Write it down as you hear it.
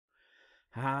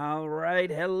All right.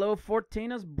 Hello,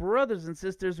 Fortinas, brothers and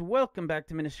sisters. Welcome back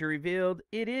to Ministry Revealed.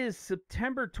 It is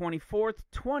September 24th,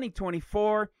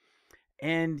 2024.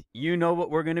 And you know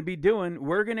what we're going to be doing.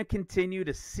 We're going to continue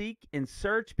to seek and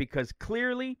search because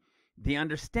clearly the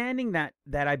understanding that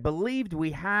I believed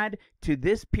we had to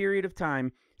this period of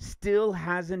time still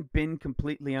hasn't been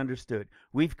completely understood.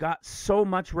 We've got so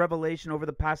much revelation over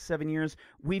the past 7 years.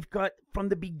 We've got from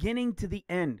the beginning to the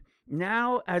end.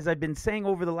 Now, as I've been saying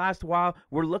over the last while,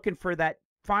 we're looking for that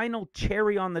final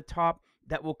cherry on the top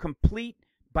that will complete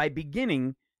by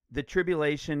beginning the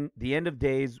tribulation, the end of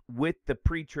days with the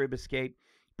pre-trib escape.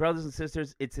 Brothers and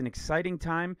sisters, it's an exciting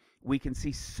time. We can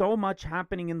see so much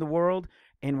happening in the world,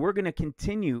 and we're going to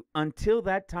continue until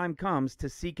that time comes to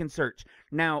seek and search.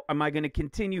 Now, am I going to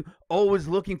continue always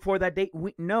looking for that date?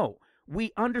 No.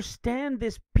 We understand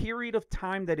this period of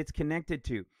time that it's connected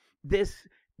to. This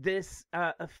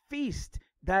a feast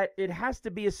that it has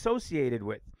to be associated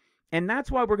with. And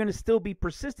that's why we're going to still be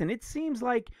persistent. It seems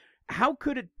like, how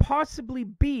could it possibly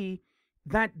be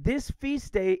that this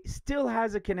feast day still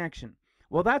has a connection?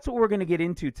 Well, that's what we're going to get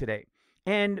into today.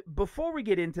 And before we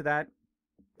get into that,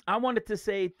 I wanted to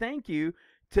say thank you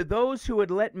to those who had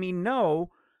let me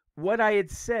know what I had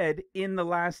said in the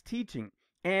last teaching.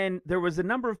 And there was a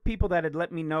number of people that had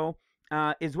let me know,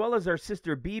 as well as our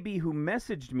sister Bibi, who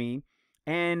messaged me.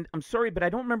 And I'm sorry, but I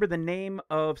don't remember the name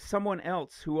of someone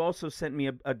else who also sent me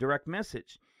a direct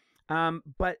message.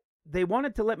 But they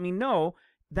wanted to let me know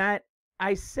that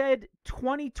I said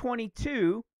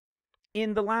 2022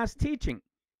 in the last teaching,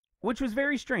 which was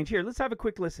very strange. Here, let's have a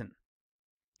quick listen.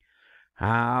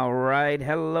 All right.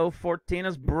 Hello,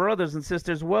 Fortinas, brothers and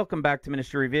sisters. Welcome back to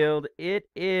Ministry Revealed. It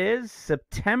is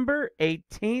September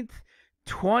 18th,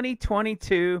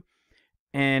 2022.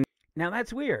 And now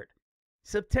that's weird.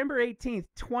 September 18th,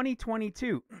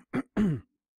 2022.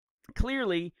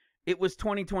 Clearly, it was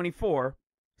 2024,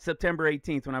 September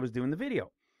 18th, when I was doing the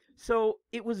video. So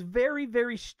it was very,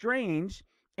 very strange,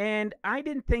 and I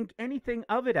didn't think anything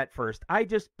of it at first. I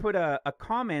just put a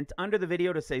comment under the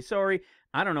video to say, sorry,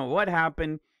 I don't know what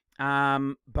happened,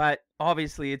 but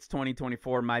obviously it's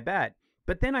 2024, my bad.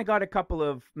 But then I got a couple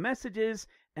of messages,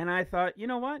 and I thought, you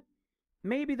know what?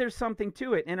 Maybe there's something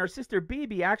to it. And our sister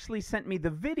Bibi actually sent me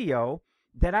the video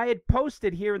that I had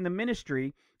posted here in the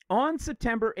ministry on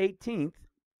September 18th,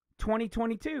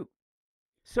 2022.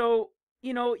 So,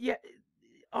 yeah,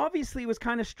 obviously it was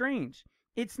kind of strange.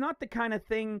 It's not the kind of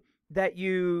thing that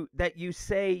you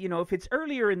say, if it's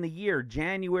earlier in the year,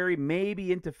 January,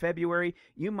 maybe into February,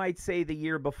 you might say the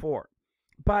year before.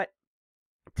 But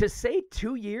to say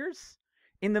 2 years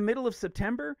in the middle of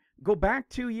September, go back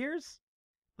 2 years,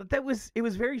 it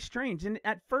was very strange. And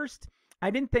at first I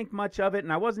didn't think much of it,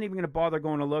 and I wasn't even going to bother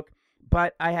going to look.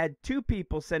 But I had two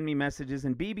people send me messages,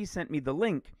 and Bibi sent me the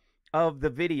link of the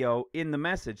video in the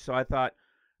message. So I thought,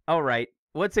 all right,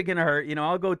 what's it going to hurt?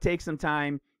 I'll go take some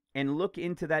time and look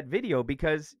into that video,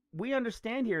 because we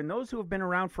understand here, and those who have been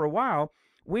around for a while,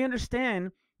 we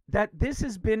understand that this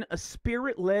has been a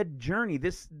spirit-led journey.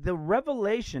 The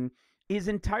revelation is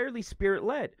entirely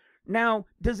spirit-led. Now,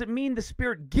 does it mean the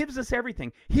Spirit gives us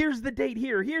everything? Here's the date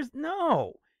here.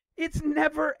 No. It's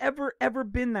never, ever, ever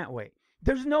been that way.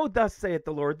 There's no thus saith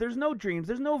the Lord. There's no dreams.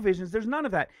 There's no visions. There's none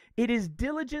of that. It is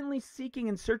diligently seeking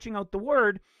and searching out the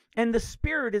Word, and the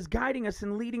Spirit is guiding us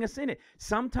and leading us in it.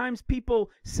 Sometimes people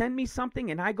send me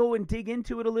something, and I go and dig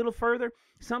into it a little further.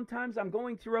 Sometimes I'm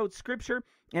going throughout Scripture,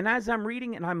 and as I'm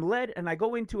reading and I'm led, and I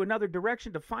go into another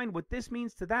direction to find what this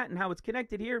means to that and how it's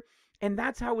connected here. And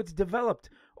that's how it's developed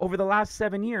over the last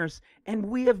 7 years. And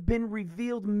we have been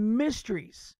revealed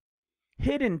mysteries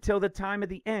hidden till the time of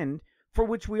the end, for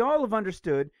which we all have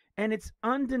understood, and it's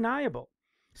undeniable.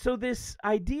 So this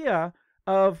idea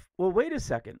of, well, wait a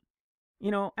second,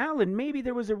 Alan, maybe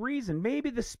there was a reason.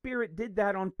 Maybe the Spirit did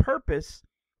that on purpose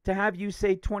to have you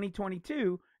say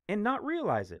 2022 and not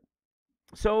realize it.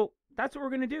 So that's what we're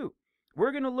going to do.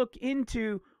 We're going to look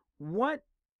into what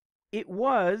it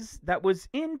was that was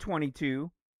in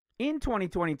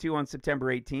 2022 on September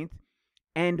 18th,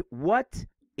 and what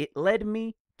it led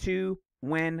me to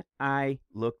when I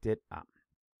looked it up.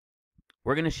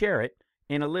 We're going to share it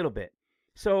in a little bit.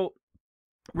 So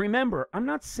remember, I'm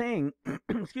not saying,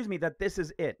 excuse me, that this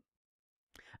is it.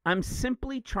 I'm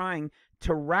simply trying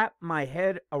to wrap my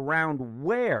head around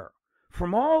where,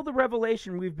 from all the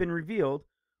revelation we've been revealed,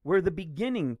 where the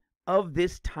beginning of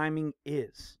this timing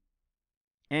is.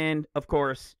 And of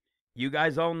course, you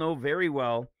guys all know very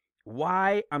well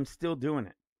why I'm still doing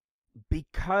it.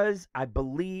 Because I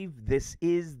believe this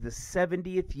is the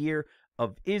 70th year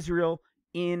of Israel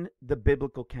in the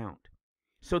biblical count.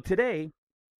 So today,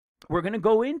 we're going to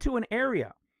go into an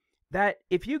area, that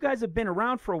if you guys have been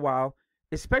around for a while,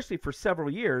 especially for several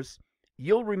years,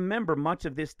 you'll remember much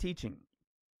of this teaching.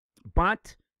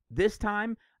 But this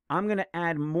time, I'm going to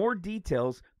add more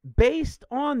details based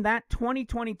on that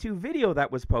 2022 video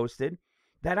that was posted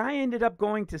that I ended up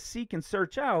going to seek and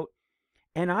search out,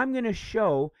 and I'm going to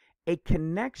show a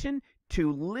connection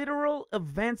to literal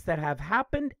events that have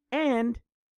happened and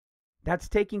that's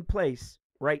taking place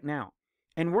right now.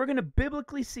 And we're going to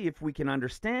biblically see if we can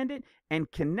understand it and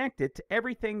connect it to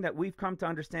everything that we've come to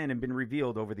understand and been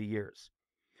revealed over the years.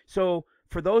 So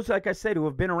for those, like I said, who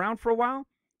have been around for a while,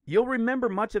 you'll remember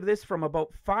much of this from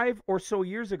about 5 or so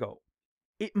years ago.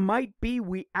 It might be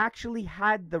we actually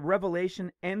had the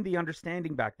revelation and the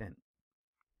understanding back then,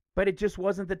 but it just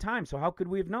wasn't the time. So how could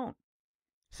we have known?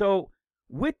 So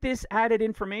with this added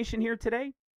information here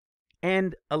today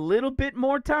and a little bit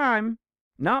more time,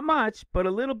 not much, but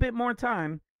a little bit more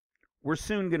time, we're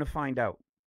soon going to find out.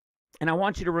 And I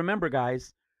want you to remember,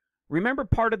 guys, remember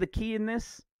part of the key in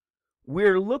this?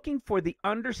 We're looking for the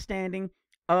understanding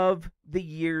of the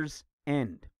year's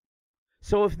end.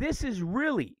 So if this is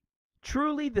really,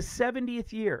 truly the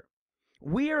 70th year,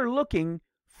 we are looking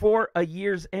for a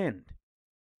year's end.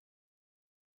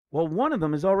 Well, one of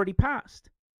them is already passed.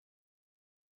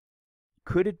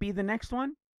 Could it be the next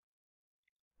one?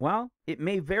 Well, it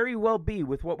may very well be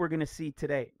with what we're going to see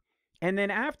today. And then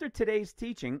after today's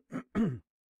teaching,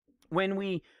 when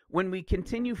we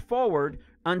continue forward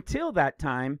until that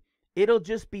time, it'll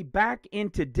just be back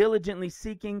into diligently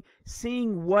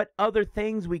seeing what other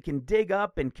things we can dig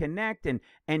up and connect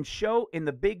and show in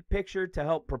the big picture to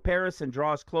help prepare us and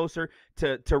draw us closer,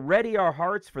 to ready our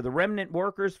hearts for the remnant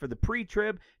workers, for the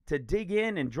pre-trib, to dig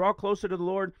in and draw closer to the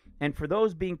Lord, and for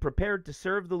those being prepared to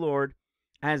serve the Lord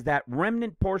as that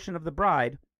remnant portion of the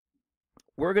bride.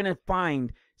 We're going to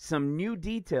find some new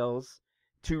details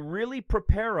to really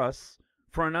prepare us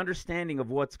for an understanding of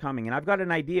what's coming. And I've got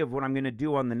an idea of what I'm going to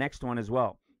do on the next one as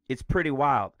well. It's pretty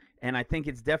wild, and I think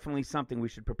it's definitely something we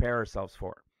should prepare ourselves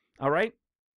for. All right?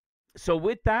 So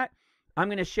with that, I'm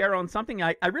going to share on something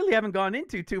I really haven't gone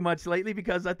into too much lately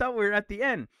because I thought we were at the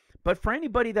end. But for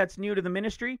anybody that's new to the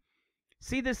ministry,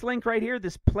 see this link right here,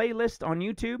 this playlist on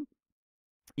YouTube?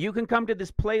 You can come to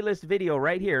this playlist video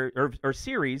right here, or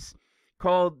series,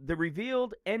 called the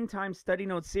Revealed End Time Study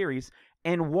Notes Series,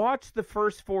 and watch the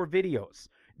first 4 videos.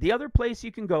 The other place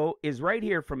you can go is right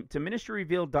here to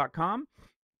ministryrevealed.com.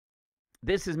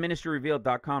 This is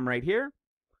ministryrevealed.com right here.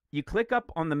 You click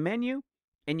up on the menu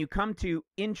and you come to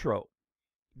intro.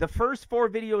 The first 4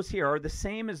 videos here are the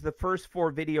same as the first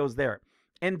 4 videos there.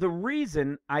 And the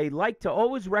reason I like to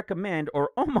always recommend, or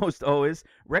almost always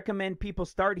recommend, people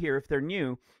start here if they're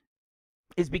new,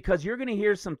 is because you're going to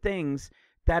hear some things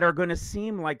that are going to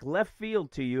seem like left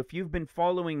field to you if you've been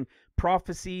following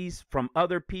prophecies from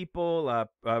other people,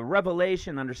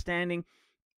 revelation, understanding.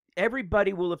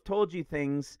 Everybody will have told you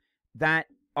things that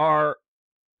are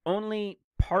only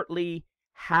partly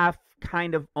half,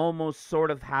 kind of, almost, sort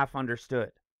of half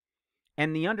understood.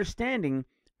 And the understanding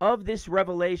of this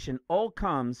revelation all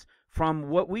comes from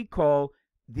what we call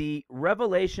the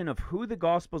revelation of who the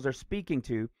Gospels are speaking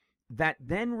to, that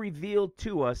then revealed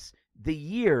to us the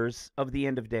years of the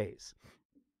end of days.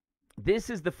 This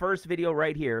is the first video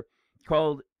right here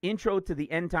called Intro to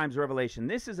the End Times Revelation.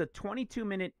 This is a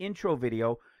 22-minute intro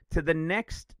video to the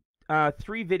next 3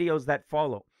 videos that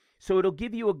follow. So it'll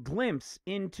give you a glimpse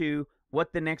into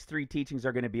what the next 3 teachings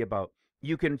are going to be about.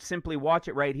 You can simply watch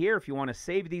it right here. If you want to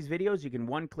save these videos, you can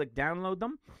one-click download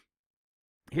them.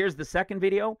 Here's the second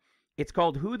video. It's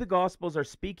called Who the Gospels Are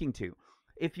Speaking to.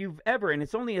 If you've ever, and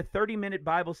it's only a 30-minute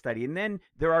Bible study, and then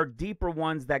there are deeper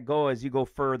ones that go as you go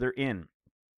further in.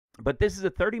 But this is a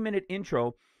 30-minute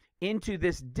intro into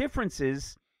this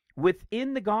differences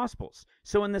within the Gospels.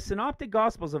 So in the Synoptic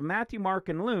Gospels of Matthew, Mark,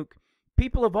 and Luke,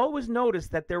 people have always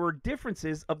noticed that there were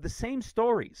differences of the same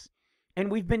stories. And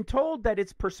we've been told that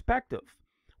it's perspective.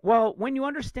 Well, when you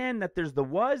understand that there's the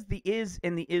was, the is,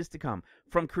 and the is to come.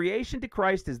 From creation to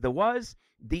Christ is the was.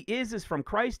 The is from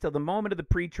Christ till the moment of the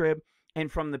pre-trib.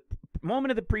 And from the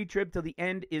moment of the pre-trib till the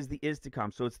end is the is to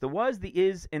come. So it's the was, the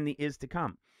is, and the is to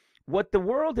come. What the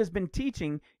world has been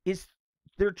teaching is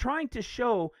they're trying to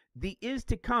show the is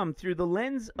to come through the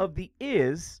lens of the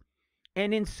is.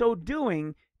 And in so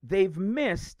doing, they've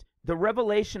missed the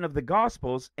revelation of the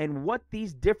Gospels and what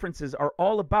these differences are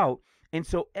all about. And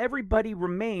so everybody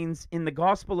remains in the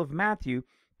Gospel of Matthew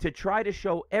to try to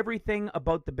show everything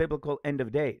about the biblical end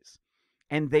of days.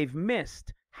 And they've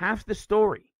missed half the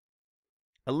story.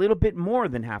 A little bit more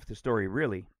than half the story,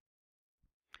 really.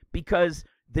 Because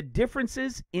the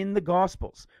differences in the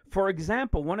Gospels. For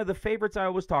example, one of the favorites I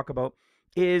always talk about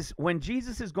is when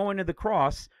Jesus is going to the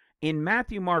cross in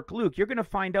Matthew, Mark, Luke, you're going to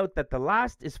find out that the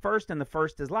last is first and the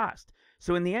first is last.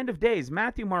 So in the end of days,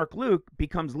 Matthew, Mark, Luke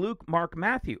becomes Luke, Mark,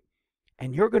 Matthew.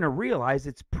 And you're going to realize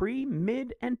it's pre,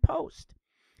 mid, and post.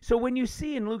 So when you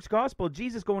see in Luke's gospel,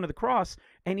 Jesus going to the cross,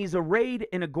 and he's arrayed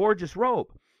in a gorgeous robe.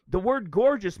 The word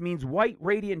gorgeous means white,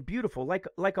 radiant, beautiful,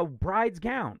 like a bride's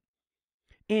gown.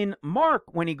 In Mark,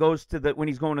 when he's going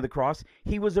to the cross,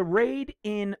 he was arrayed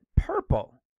in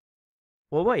purple.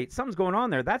 Well, wait, something's going on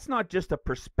there. That's not just a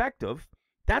perspective.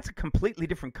 That's a completely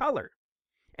different color.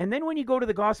 And then when you go to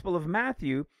the Gospel of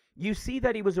Matthew, you see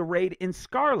that he was arrayed in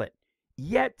scarlet,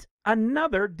 yet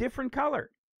another different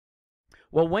color.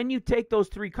 Well, when you take those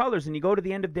three colors and you go to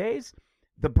the end of days,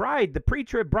 the bride, the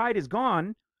pre-trib bride is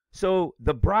gone. So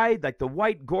the bride, like the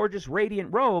white, gorgeous,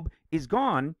 radiant robe, is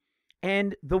gone.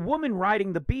 And the woman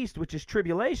riding the beast, which is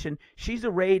tribulation, she's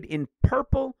arrayed in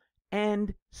purple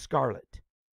and scarlet.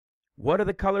 What are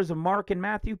the colors of Mark and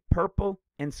Matthew? Purple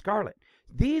and scarlet.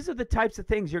 These are the types of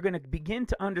things you're going to begin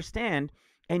to understand,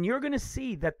 and you're going to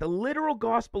see that the literal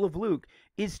Gospel of Luke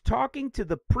is talking to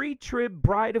the pre-trib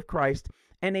bride of Christ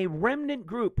and a remnant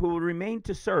group who will remain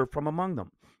to serve from among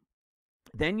them.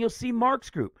 Then you'll see Mark's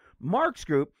group. Mark's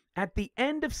group, at the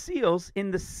end of seals,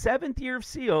 in the 7th year of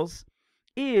seals,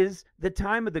 is the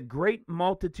time of the great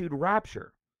multitude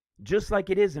rapture, just like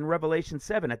it is in Revelation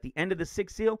 7, at the end of the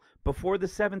 6th seal, before the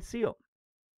 7th seal.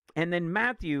 And then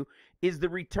Matthew is the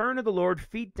return of the Lord,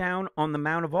 feet down on the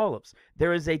Mount of Olives.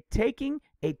 There is a taking,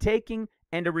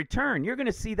 and a return. You're going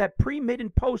to see that pre, mid,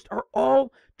 and post are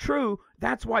all true.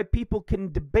 That's why people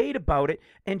can debate about it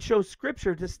and show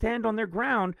scripture to stand on their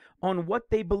ground on what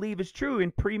they believe is true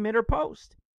in pre, mid, or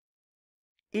post.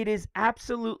 It is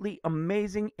absolutely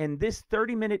amazing, and this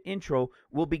 30-minute intro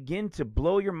will begin to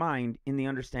blow your mind in the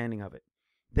understanding of it.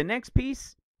 The next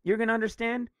piece you're going to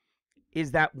understand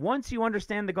is that once you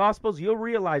understand the Gospels, you'll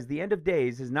realize the end of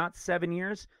days is not 7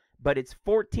 years, but it's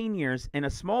 14 years and a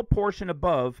small portion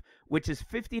above, which is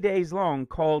 50 days long,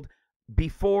 called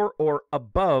before or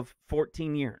above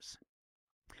 14 years.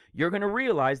 You're going to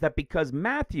realize that because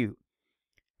Matthew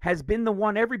has been the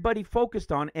one everybody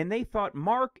focused on, and they thought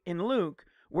Mark and Luke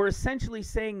were essentially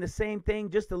saying the same thing,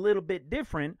 just a little bit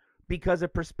different, because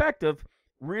of perspective,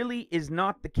 really is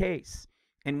not the case.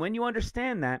 And when you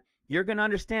understand that, you're going to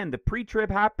understand the pre-trib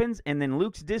happens, and then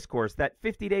Luke's discourse, that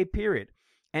 50-day period.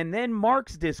 And then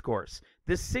Mark's discourse,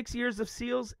 the 6 years of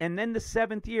seals, and then the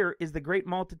 7th year is the great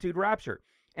multitude rapture.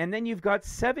 And then you've got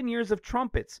 7 years of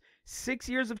trumpets, 6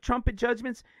 years of trumpet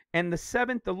judgments, and the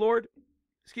 7th, the Lord,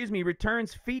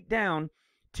 returns feet down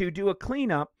to do a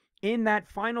cleanup in that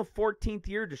final 14th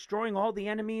year, destroying all the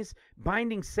enemies,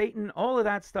 binding Satan, all of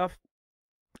that stuff.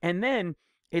 And then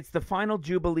it's the final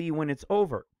Jubilee when it's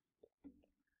over.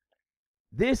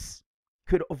 This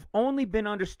could have only been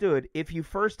understood if you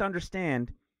first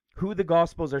understand who the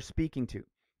Gospels are speaking to.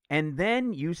 And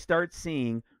then you start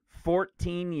seeing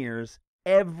 14 years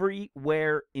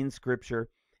everywhere in Scripture.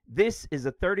 This is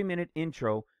a 30-minute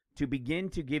intro to begin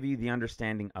to give you the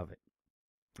understanding of it.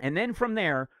 And then from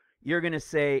there, you're going to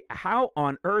say, how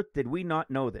on earth did we not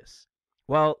know this?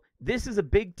 Well, this is a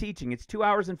big teaching. It's 2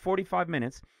 hours and 45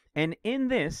 minutes. And in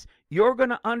this, you're going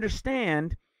to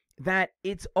understand that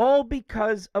it's all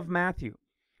because of Matthew.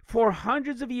 For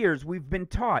hundreds of years, we've been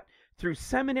taught through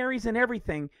seminaries and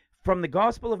everything from the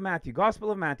Gospel of Matthew, Gospel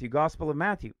of Matthew, Gospel of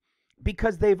Matthew,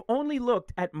 because they've only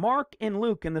looked at Mark and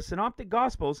Luke in the Synoptic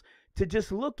Gospels to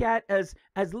just look at as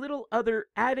little other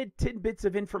added tidbits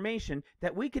of information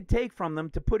that we could take from them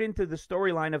to put into the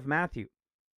storyline of Matthew.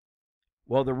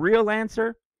 Well, the real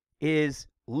answer is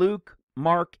Luke,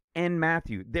 Mark, and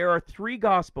Matthew. There are 3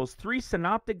 Gospels, 3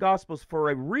 Synoptic Gospels for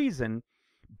a reason,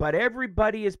 but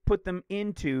everybody has put them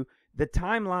into the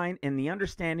timeline and the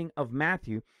understanding of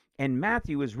Matthew, and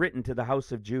Matthew is written to the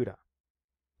house of Judah.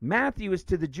 Matthew is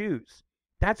to the Jews.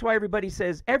 That's why everybody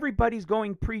says everybody's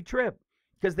going pre-trib,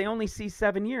 because they only see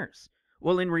 7 years.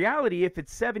 Well, in reality, if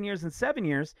it's 7 years and 7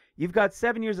 years, you've got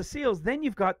 7 years of seals, then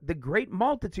you've got the great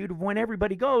multitude of when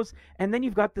everybody goes, and then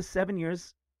you've got the 7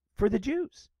 years for the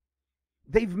Jews.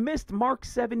 They've missed Mark's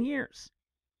 7 years.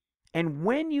 And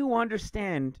when you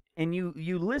understand and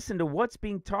you listen to what's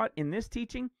being taught in this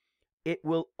teaching, it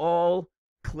will all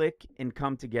click and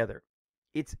come together.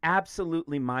 It's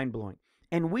absolutely mind-blowing.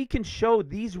 And we can show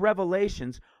these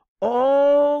revelations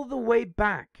all the way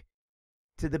back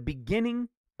to the beginning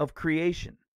of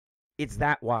creation. It's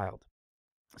that wild.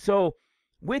 So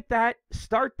with that,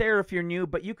 start there if you're new,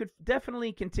 but you could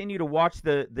definitely continue to watch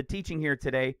the teaching here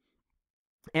today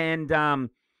and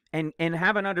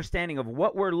have an understanding of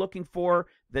what we're looking for,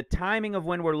 the timing of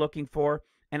when we're looking for.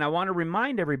 And I want to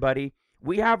remind everybody,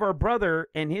 we have our brother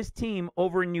and his team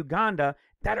over in Uganda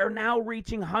that are now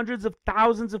reaching hundreds of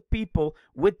thousands of people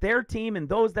with their team and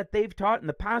those that they've taught and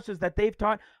the pastors that they've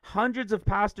taught. Hundreds of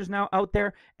pastors now out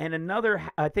there, and another,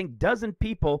 I think, dozen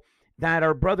people that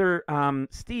our brother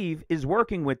Steve is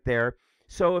working with there.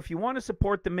 So if you want to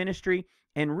support the ministry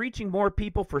and reaching more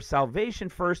people for Salvation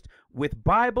First with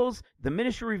Bibles, the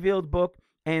Ministry Revealed book,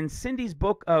 and Cindy's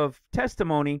book of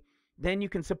testimony, then you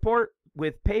can support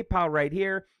with PayPal right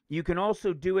here. You can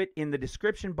also do it in the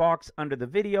description box under the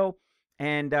video.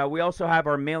 And we also have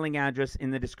our mailing address in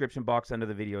the description box under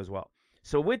the video as well.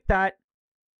 So with that,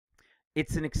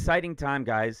 it's an exciting time,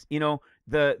 guys. You know,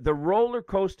 the roller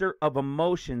coaster of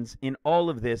emotions in all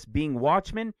of this, being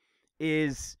watchmen,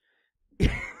 is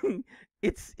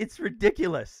it's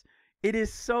ridiculous. It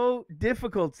is so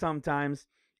difficult sometimes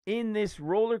in this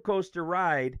roller coaster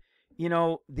ride, you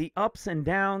know, the ups and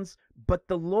downs, but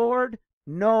the Lord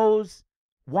knows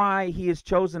why he has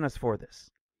chosen us for this.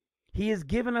 He has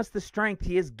given us the strength.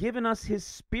 He has given us his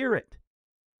spirit.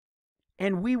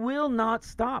 And we will not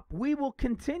stop. We will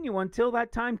continue until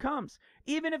that time comes,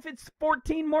 even if it's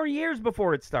 14 more years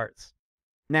before it starts.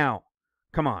 Now,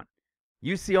 come on.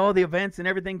 You see all the events and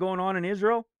everything going on in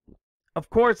Israel? Of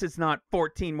course it's not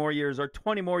 14 more years or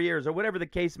 20 more years or whatever the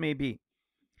case may be.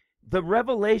 The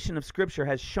revelation of Scripture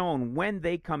has shown when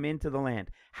they come into the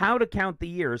land, how to count the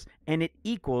years, and it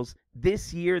equals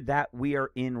this year that we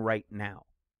are in right now.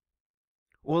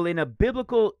 Well, in a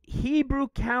biblical Hebrew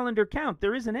calendar count,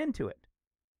 there is an end to it.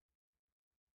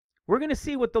 We're going to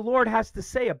see what the Lord has to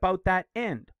say about that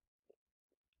end.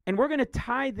 And we're going to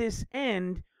tie this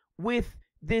end with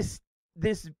this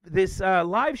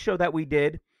live show that we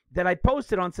did that I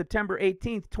posted on September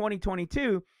 18th,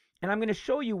 2022. And I'm going to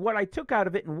show you what I took out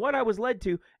of it and what I was led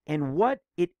to and what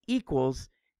it equals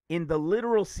in the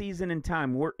literal season and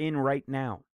time we're in right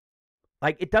now.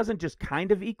 Like, it doesn't just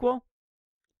kind of equal.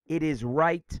 It is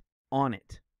right on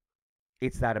it.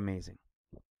 It's that amazing.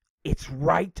 It's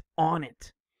right on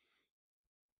it.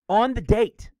 On the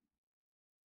date.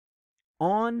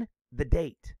 On the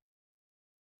date.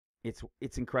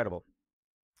 It's incredible.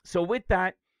 So with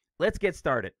that, let's get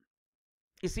started.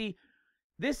 You see,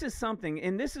 this is something,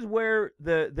 and this is where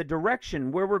the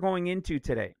direction where we're going into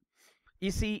today. You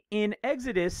see, in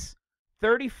Exodus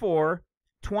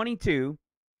 34:22,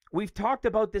 we've talked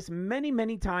about this many,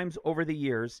 many times over the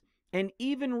years, and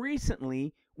even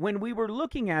recently when we were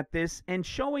looking at this and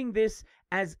showing this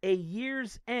as a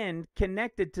year's end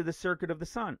connected to the circuit of the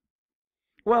sun.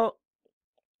 Well,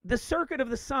 the circuit of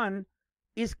the sun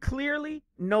is clearly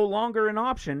no longer an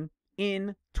option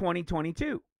in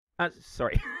 2022.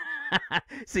 Sorry.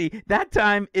 See, that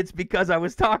time it's because I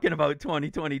was talking about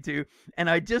 2022 and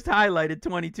I just highlighted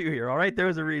 22 here. All right,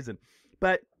 there's a reason.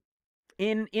 But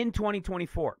in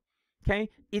 2024, okay,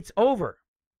 it's over.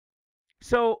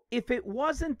 So if it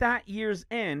wasn't that year's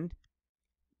end,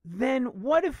 then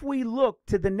what if we look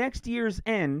to the next year's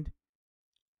end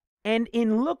and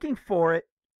in looking for it,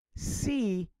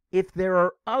 see if there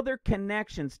are other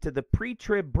connections to the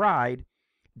pre-trib bride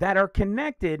that are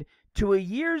connected to a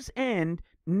year's end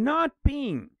not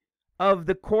being of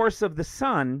the course of the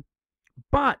sun,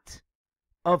 but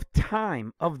of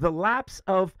time, of the lapse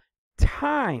of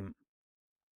time.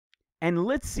 And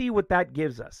let's see what that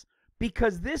gives us.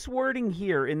 Because this wording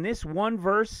here in this one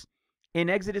verse in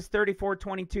Exodus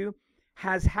 34:22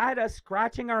 has had us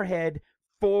scratching our head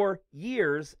for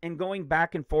years and going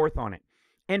back and forth on it.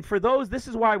 And for those, this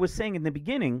is why I was saying in the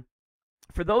beginning,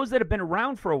 for those that have been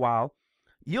around for a while,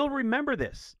 you'll remember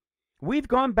this. We've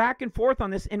gone back and forth on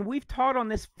this, and we've taught on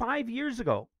this 5 years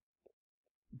ago.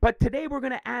 But today we're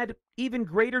going to add even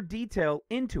greater detail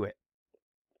into it.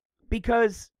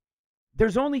 Because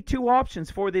there's only two options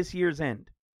for this year's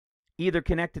end. Either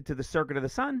connected to the circuit of the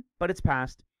sun, but it's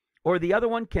past, or the other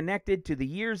one connected to the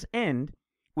year's end,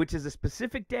 which is a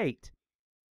specific date,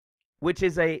 which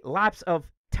is a lapse of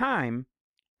time,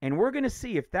 and we're going to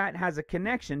see if that has a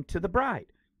connection to the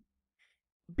bride.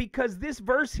 Because this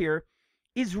verse here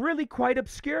is really quite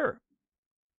obscure.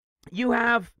 You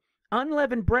have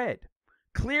unleavened bread,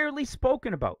 clearly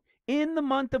spoken about, in the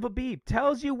month of Abib,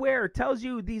 tells you where, tells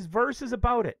you these verses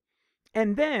about it.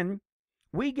 And then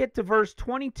we get to verse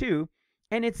 22,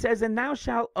 and it says, and thou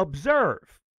shalt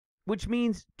observe, which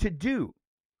means to do,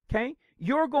 okay?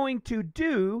 You're going to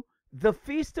do the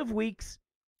Feast of Weeks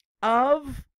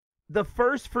of the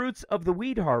first fruits of the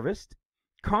wheat harvest,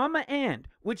 comma, and,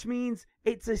 which means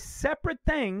it's a separate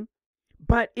thing.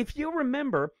 But if you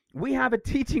remember, we have a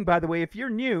teaching, by the way, if you're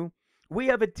new, we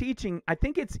have a teaching, I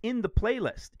think it's in the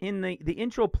playlist, in the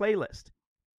intro playlist,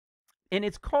 and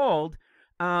it's called,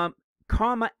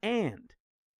 comma, and.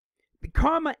 The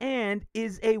comma and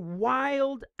is a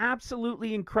wild,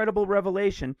 absolutely incredible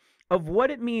revelation of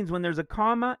what it means when there's a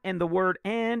comma and the word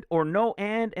and, or no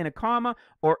and a comma,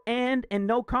 or and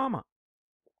no comma.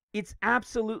 It's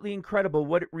absolutely incredible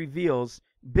what it reveals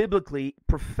biblically,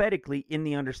 prophetically in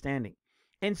the understanding.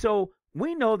 And so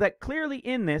we know that clearly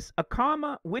in this, a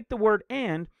comma with the word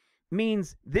and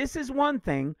means this is one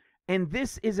thing and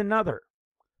this is another.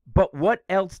 But what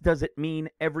else does it mean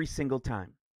every single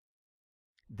time?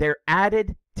 They're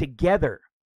added together.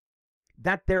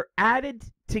 That they're added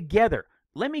together.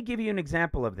 Let me give you an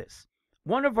example of this.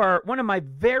 One of my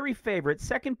very favorite,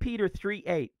 2 Peter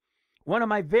 3:8. One of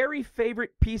my very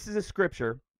favorite pieces of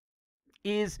scripture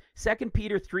is 2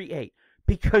 Peter 3:8.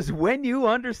 Because when you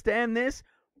understand this,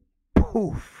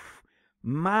 poof,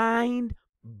 mind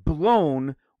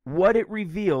blown what it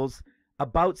reveals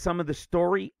about some of the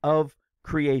story of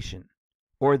creation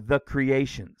or the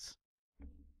creations.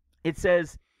 It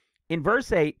says in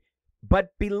verse 8, but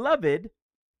beloved,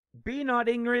 be not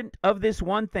ignorant of this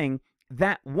one thing,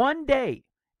 that one day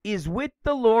is with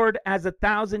the Lord as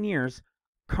 1,000 years,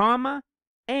 comma,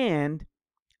 and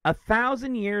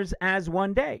 1,000 years as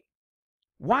one day.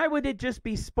 Why would it just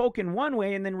be spoken one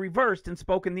way and then reversed and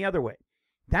spoken the other way?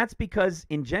 That's because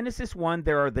in Genesis 1,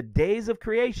 there are the days of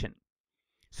creation.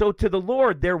 So to the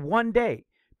Lord, they're one day.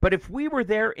 But if we were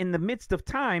there in the midst of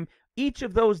time, each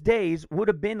of those days would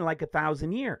have been like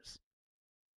 1,000 years.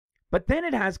 But then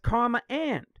it has comma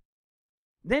and.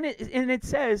 Then it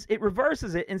says, it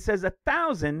reverses it and says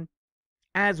 1,000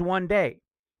 as one day.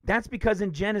 That's because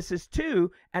in Genesis 2,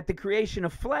 at the creation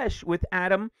of flesh with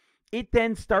Adam, it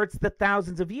then starts the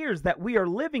thousands of years that we are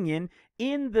living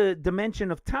in the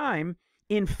dimension of time.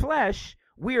 In flesh,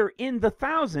 we are in the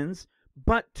thousands,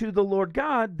 but to the Lord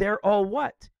God, they're all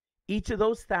what? Each of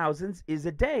those thousands is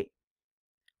a day.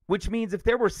 Which means if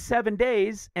there were 7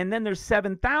 days and then there's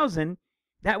 7,000,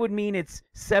 that would mean it's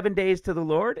 7 days to the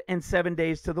Lord and 7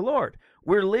 days to the Lord.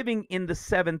 We're living in the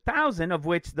 7,000, of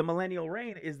which the millennial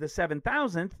reign is the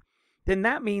 7,000th. Then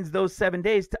that means those 7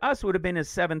 days to us would have been as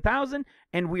 7,000,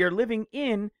 and we are living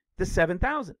in the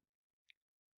 7,000.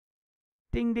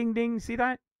 Ding, ding, ding. See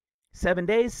that? 7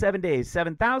 days, 7 days,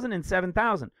 7,000 and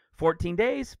 7,000. 14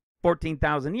 days,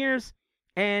 14,000 years.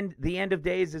 And the end of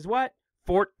days is what?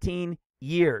 14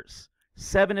 years.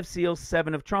 7 of seals,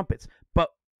 7 of trumpets. But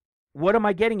what am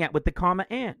I getting at with the comma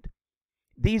and?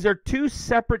 These are two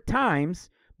separate times,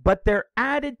 but they're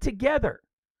added together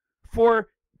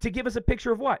to give us a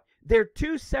picture of what? They're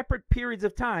two separate periods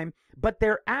of time, but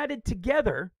they're added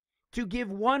together to give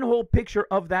one whole picture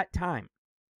of that time.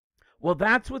 Well,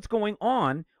 that's what's going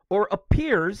on, or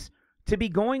appears to be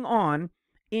going on,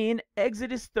 in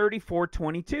Exodus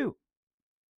 34:22.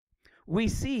 We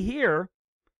see here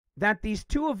that these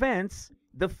two events,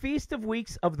 the Feast of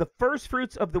Weeks of the first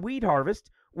fruits of the wheat harvest,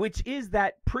 which is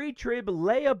that pre-trib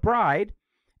Leah bride,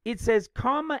 it says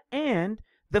comma and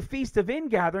the Feast of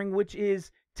Ingathering, which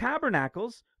is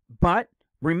tabernacles. But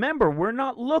remember, we're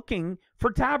not looking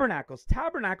for tabernacles.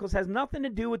 Tabernacles has nothing to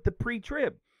do with the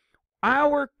pre-trib.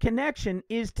 Our connection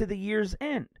is to the year's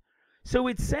end. So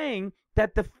it's saying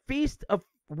that the Feast of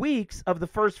Weeks of the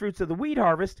first fruits of the wheat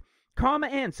harvest, comma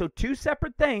and, so two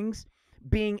separate things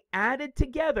being added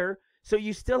together. So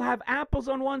you still have apples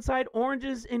on one side,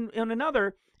 oranges in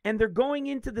another, and they're going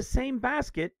into the same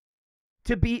basket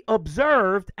to be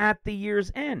observed at the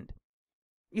year's end.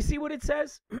 You see what it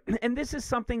says? And this is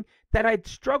something that I'd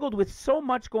struggled with so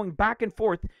much, going back and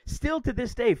forth, still to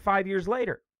this day, 5 years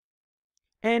later.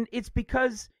 And it's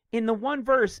because in the one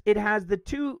verse, it has the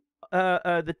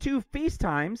two feast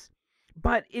times,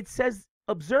 but it says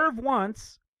observe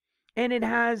once, and it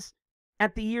has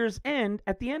at the year's end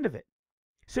at the end of it.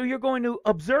 So you're going to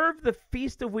observe the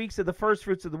Feast of Weeks of the first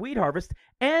fruits of the wheat harvest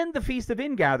and the Feast of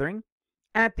Ingathering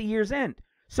at the year's end.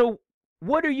 So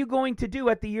what are you going to do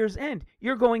at the year's end?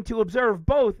 You're going to observe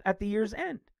both at the year's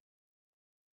end.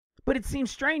 But it seems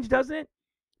strange, doesn't it?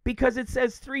 Because it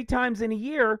says 3 times in a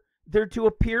year they're to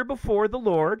appear before the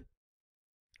Lord,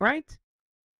 right?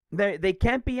 They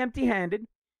can't be empty-handed,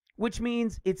 which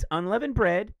means it's unleavened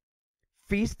bread,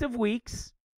 Feast of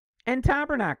Weeks, and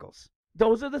tabernacles.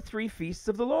 Those are the 3 feasts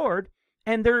of the Lord,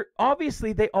 and they're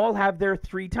obviously, they all have their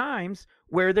 3 times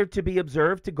where they're to be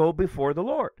observed to go before the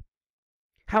Lord.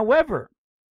 However,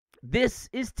 this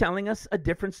is telling us a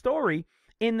different story,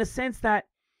 in the sense that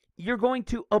you're going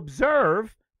to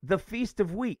observe the Feast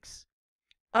of Weeks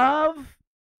of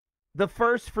the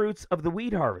first fruits of the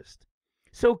wheat harvest.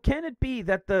 So can it be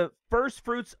that the first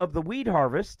fruits of the wheat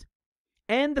harvest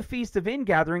and the Feast of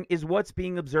Ingathering is what's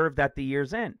being observed at the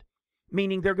year's end?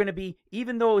 Meaning they're going to be,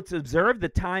 even though it's observed, the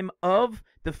time of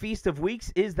the Feast of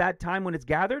Weeks is that time when it's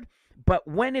gathered, but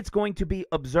when it's going to be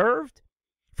observed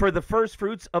for the first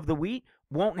fruits of the wheat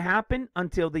won't happen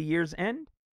until the year's end?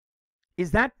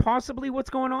 Is that possibly what's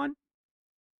going on?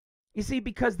 You see,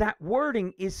 because that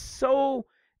wording is so,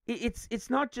 it's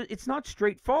not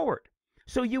straightforward.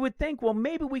 So you would think, well,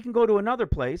 maybe we can go to another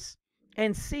place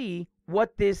and see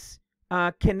what this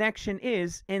connection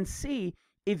is, and see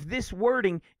if this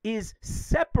wording is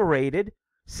separated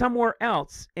somewhere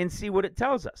else, and see what it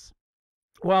tells us.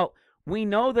 Well, we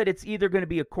know that it's either going to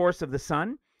be a course of the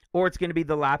sun, or it's going to be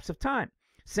the lapse of time.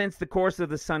 Since the course of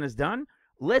the sun is done,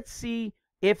 let's see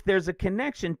if there's a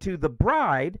connection to the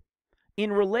bride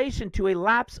in relation to a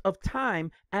lapse of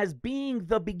time as being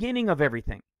the beginning of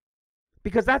everything.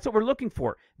 Because that's what we're looking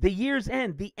for. The year's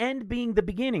end, the end being the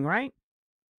beginning, right?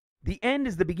 The end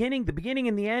is the beginning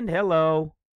and the end,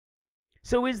 hello.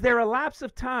 So is there a lapse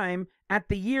of time at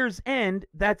the year's end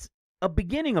that's a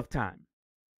beginning of time?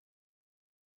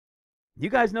 You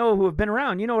guys know who have been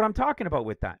around. You know what I'm talking about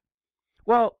with that.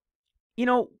 Well,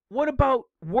 what about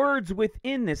words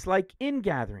within this, like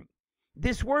ingathering?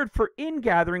 This word for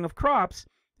ingathering of crops,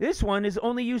 this one is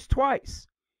only used twice.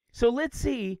 So let's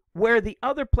see where the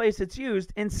other place it's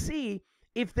used and see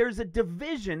if there's a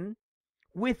division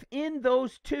within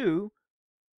those two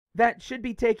that should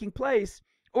be taking place,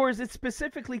 or is it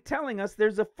specifically telling us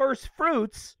there's a first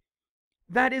fruits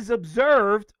that is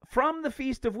observed from the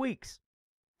Feast of Weeks,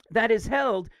 that is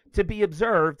held to be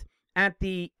observed at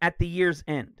the year's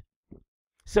end.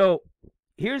 So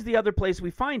here's the other place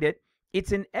we find it.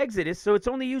 It's in Exodus, so it's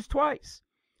only used twice.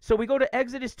 So we go to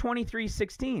Exodus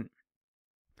 23:16.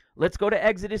 Let's go to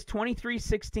Exodus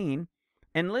 23:16,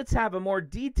 and let's have a more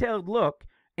detailed look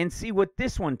and see what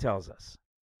this one tells us.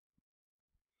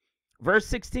 Verse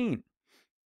 16.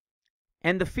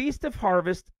 And the feast of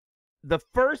harvest, the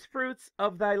first fruits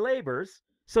of thy labors.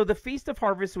 So the feast of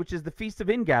harvest, which is the feast of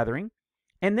ingathering.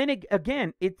 And then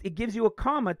it gives you a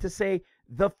comma to say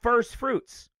the first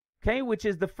fruits, okay, which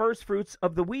is the first fruits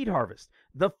of the wheat harvest.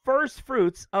 The first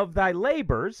fruits of thy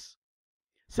labors.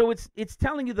 So it's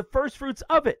telling you the first fruits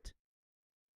of it.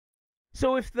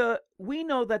 So we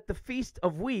know that the Feast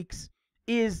of Weeks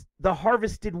is the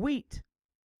harvested wheat.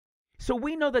 So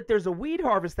we know that there's a wheat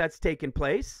harvest that's taken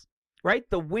place, right?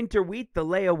 The winter wheat, the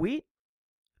Leah wheat.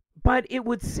 But it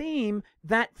would seem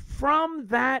that from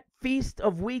that Feast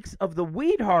of Weeks of the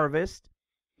wheat harvest,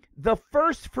 the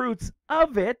first fruits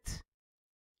of it,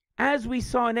 as we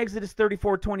saw in Exodus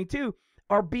 34:22,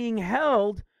 are being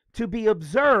held to be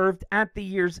observed at the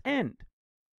year's end.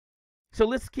 So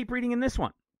let's keep reading in this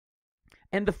one.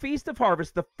 And the feast of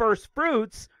harvest, the first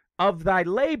fruits of thy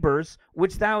labors,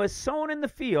 which thou hast sown in the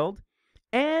field,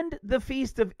 and the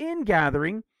feast of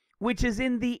ingathering, which is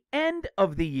in the end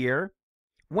of the year,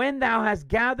 when thou hast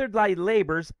gathered thy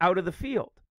labors out of the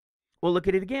field. We'll look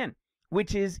at it again,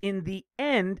 which is in the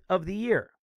end of the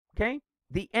year. Okay?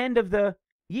 The end of the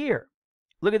year.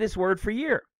 Look at this word for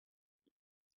year.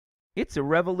 It's a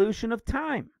revolution of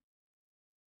time.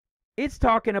 It's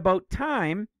talking about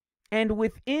time, and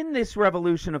within this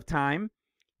revolution of time,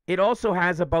 it also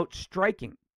has about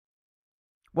striking.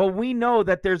 Well, we know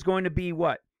that there's going to be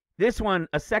what? This one,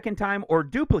 a second time or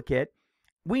duplicate.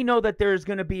 We know that there's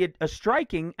going to be a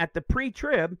striking at the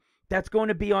pre-trib that's going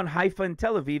to be on Haifa and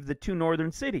Tel Aviv, the two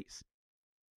northern cities.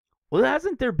 Well,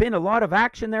 hasn't there been a lot of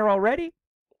action there already?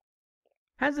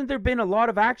 Hasn't there been a lot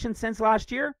of action since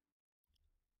last year?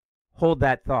 Hold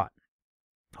that thought.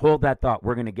 Hold that thought.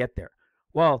 We're going to get there.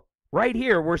 Well, right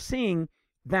here, we're seeing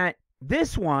that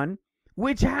this one,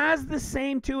 which has the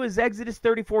same two as Exodus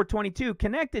 34:22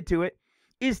 connected to it,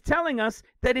 is telling us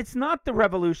that it's not the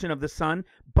revolution of the sun,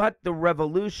 but the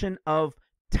revolution of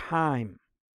time.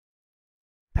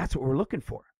 That's what we're looking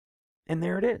for. And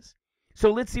there it is.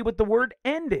 So let's see what the word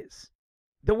end is.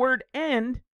 The word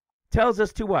end tells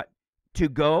us to what? To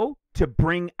go, to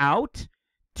bring out,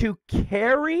 to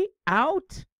carry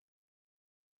out.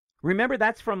 Remember,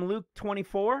 that's from Luke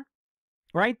 24,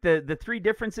 right? The three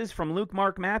differences from Luke,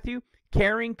 Mark, Matthew.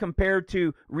 Carrying compared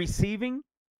to receiving,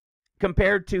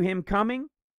 compared to him coming.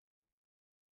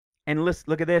 And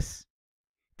look at this.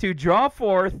 To draw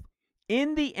forth,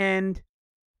 in the end,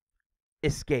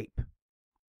 escape.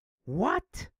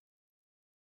 What?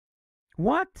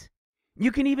 What?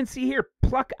 You can even see here,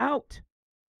 pluck out.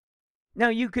 Now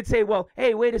you could say, well,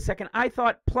 hey, wait a second. I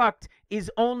thought plucked is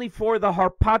only for the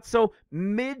harpazo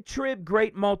mid-trib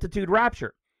great multitude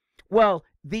rapture. Well,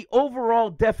 the overall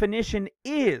definition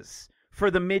is for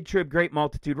the mid-trib great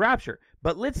multitude rapture.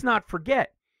 But let's not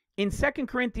forget, in 2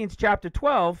 Corinthians chapter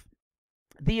 12,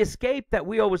 the escape that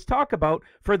we always talk about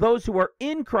for those who are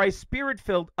in Christ,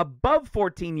 spirit-filled above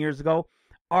 14 years ago,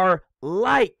 are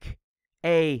like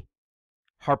a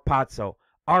harpazo,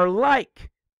 are like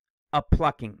a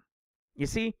plucking. You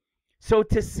see? So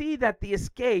to see that the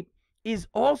escape is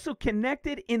also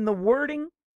connected in the wording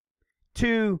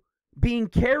to being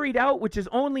carried out, which is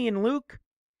only in Luke,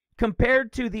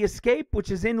 compared to the escape,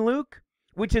 which is in Luke,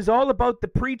 which is all about the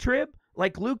pre-trib,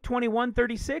 like Luke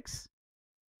 21:36.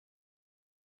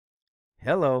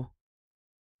 Hello.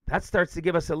 That starts to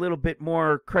give us a little bit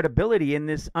more credibility in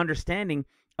this understanding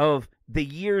of the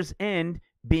year's end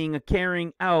being a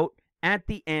carrying out at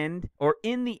the end, or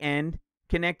in the end,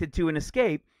 connected to an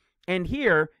escape. And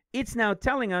here, it's now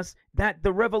telling us that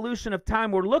the revolution of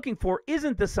time we're looking for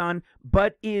isn't the sun,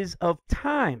 but is of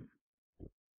time.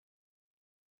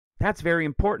 That's very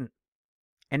important.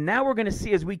 And now we're going to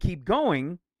see, as we keep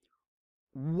going,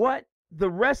 what the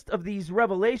rest of these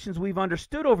revelations we've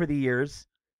understood over the years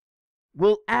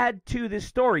will add to this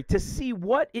story, to see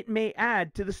what it may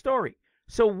add to the story.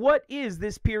 So what is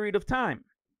this period of time?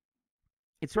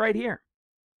 It's right here.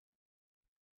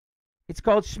 It's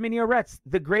called Shmini Aretz,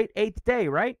 the great eighth day,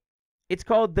 right? It's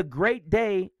called the great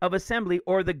day of assembly,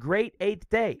 or the great eighth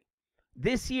day.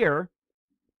 This year,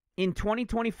 in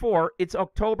 2024, it's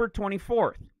October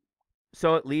 24th.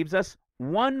 So it leaves us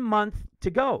 1 month to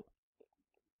go.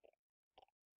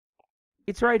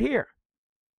 It's right here.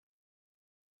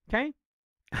 Okay?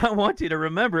 I want you to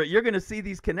remember it. You're going to see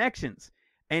these connections,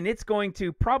 and it's going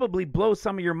to probably blow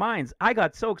some of your minds. I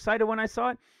got so excited when I saw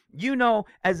it. You know,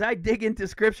 as I dig into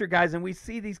scripture, guys, and we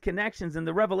see these connections and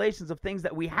the revelations of things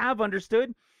that we have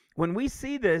understood, when we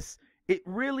see this, it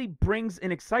really brings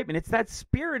an excitement. It's that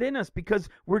spirit in us because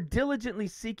we're diligently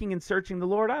seeking and searching the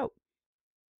Lord out.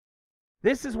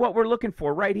 This is what we're looking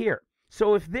for right here.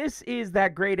 So if this is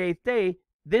that great eighth day,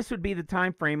 this would be the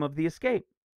time frame of the escape.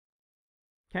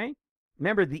 Okay?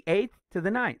 Remember, the 8th to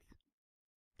the 9th.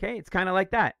 Okay? It's kind of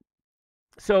like that.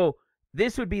 So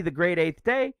this would be the great eighth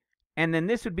day, and then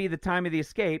this would be the time of the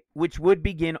escape, which would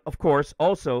begin, of course,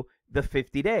 also the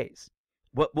 50 days.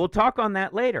 But we'll talk on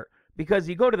that later, because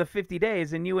you go to the 50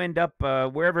 days and you end up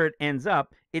wherever it ends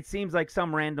up, it seems like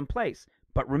some random place.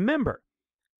 But remember,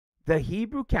 the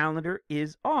Hebrew calendar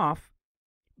is off,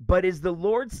 but is the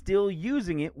Lord still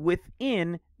using it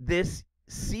within this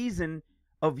season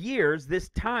of years, this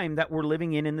time that we're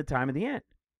living in the time of the end?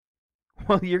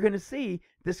 Well, you're going to see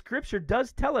the scripture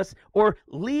does tell us, or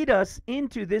lead us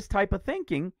into this type of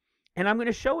thinking, and I'm going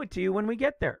to show it to you when we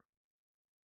get there.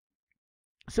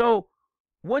 So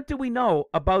what do we know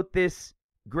about this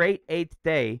great eighth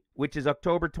day, which is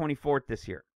October 24th this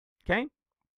year? Okay?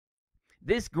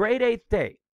 This great eighth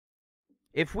day,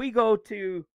 if we go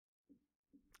to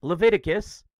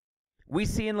Leviticus, we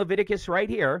see in Leviticus right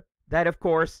here that, of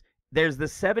course, there's the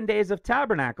 7 days of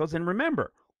tabernacles. And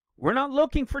remember, we're not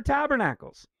looking for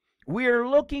tabernacles. We're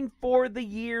looking for the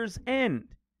year's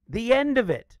end, the end of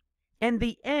it. And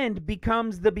the end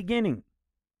becomes the beginning.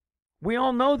 We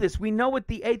all know this. We know what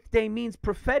the eighth day means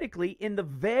prophetically in the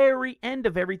very end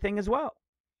of everything as well.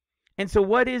 And so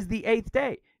what is the eighth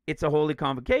day? It's a holy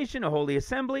convocation, a holy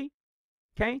assembly.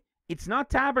 Okay? It's not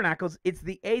tabernacles. It's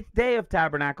the eighth day of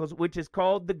tabernacles, which is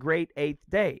called the great eighth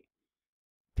day.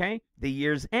 Okay? The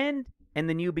year's end and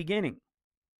the new beginning.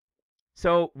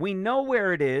 So we know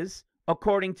where it is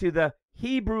according to the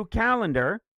Hebrew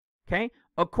calendar. Okay?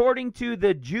 According to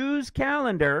the Jews'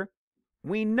 calendar,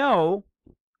 we know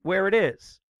where it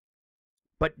is.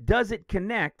 But does it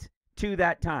connect to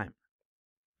that time?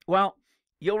 Well,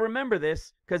 you'll remember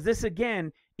this, because this,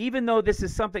 again, even though this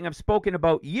is something I've spoken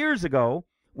about years ago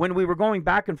when we were going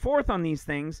back and forth on these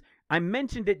things, I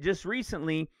mentioned it just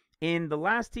recently in the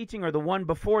last teaching, or the one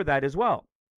before that as well.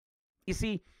 You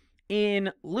see,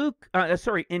 in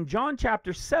in John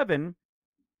chapter 7,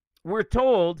 we're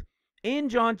told in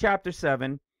John chapter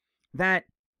 7 that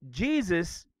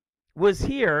Jesus was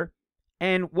here,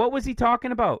 and what was he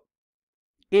talking about?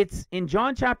 It's in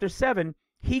John chapter 7,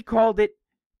 he called it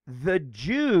the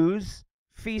Jews'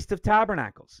 Feast of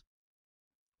Tabernacles.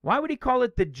 Why would he call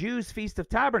it the Jews' Feast of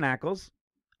Tabernacles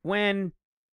when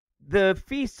the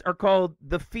feasts are called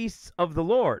the Feasts of the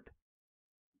Lord?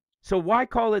 So why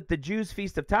call it the Jews'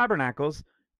 Feast of Tabernacles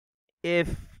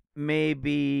if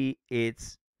maybe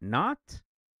it's not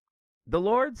the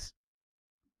Lord's?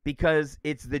 Because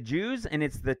it's the Jews and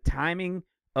it's the timing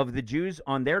of the Jews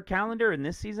on their calendar in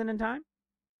this season and time?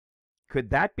 Could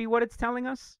that be what it's telling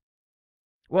us?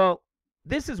 Well,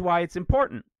 this is why it's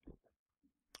important.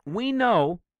 We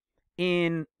know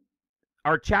in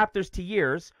our chapters to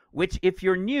years, which if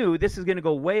you're new, this is going to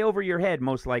go way over your head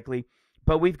most likely,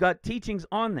 but we've got teachings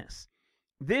on this.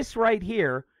 This right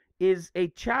here is a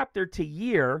chapter to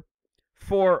year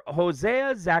for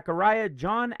Hosea, Zechariah,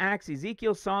 John, Acts,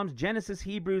 Ezekiel, Psalms, Genesis,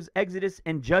 Hebrews, Exodus,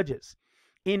 and Judges.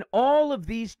 In all of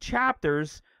these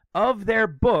chapters of their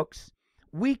books,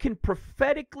 we can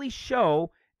prophetically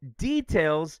show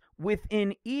details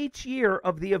within each year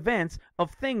of the events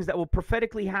of things that will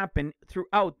prophetically happen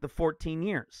throughout the 14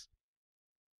 years.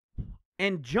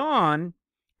 And John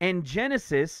and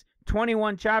Genesis,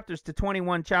 21 chapters to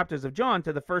 21 chapters of John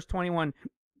to the first 21,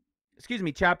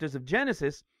 chapters of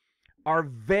Genesis are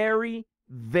very,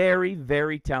 very,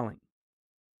 very telling.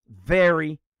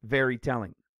 Very, very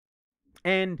telling.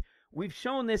 And we've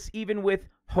shown this even with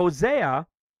Hosea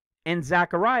and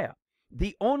Zechariah,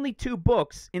 the only two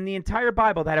books in the entire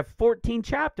Bible that have 14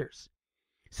 chapters.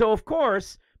 So, of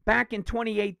course, back in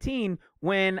 2018,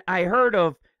 when I heard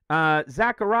of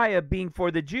Zechariah being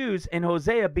for the Jews and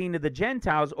Hosea being to the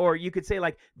Gentiles, or you could say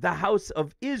like the house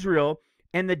of Israel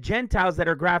and the Gentiles that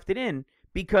are grafted in,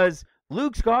 because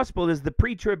Luke's gospel is the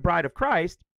pre-trib bride of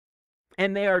Christ,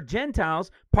 and they are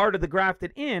Gentiles, part of the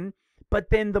grafted in, but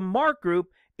then the Mark group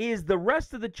is the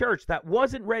rest of the church that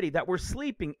wasn't ready, that were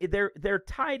sleeping. They're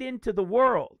tied into the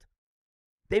world.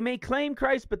 They may claim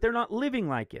Christ, but they're not living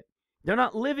like it. They're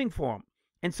not living for him.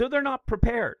 And so they're not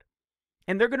prepared.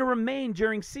 And they're going to remain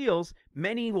during seals.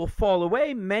 Many will fall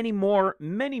away. Many more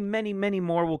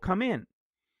will come in.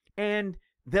 And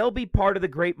they'll be part of the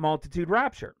great multitude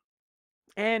rapture.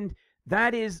 And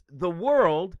that is the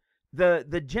world,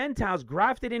 the Gentiles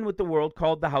grafted in with the world,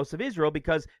 called the house of Israel,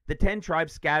 because the 10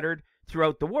 tribes scattered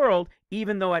throughout the world,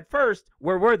 even though at first,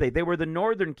 where were they? They were the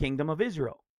northern kingdom of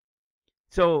Israel.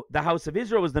 So the house of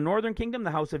Israel was the northern kingdom,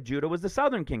 the house of Judah was the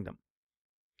southern kingdom.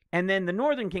 And then the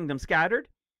northern kingdom scattered,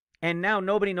 and now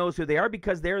nobody knows who they are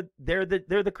because they're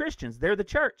the Christians, they're the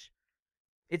church.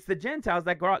 It's the Gentiles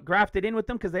that got grafted in with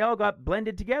them because they all got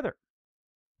blended together.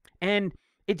 And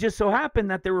it just so happened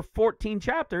that there were 14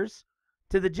 chapters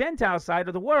to the Gentile side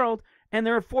of the world, and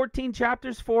there are 14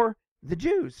 chapters for the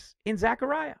Jews in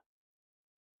Zechariah.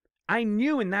 I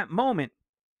knew in that moment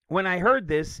when I heard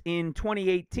this in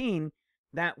 2018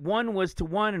 that one was to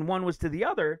one and one was to the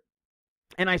other,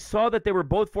 and I saw that they were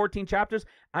both 14 chapters.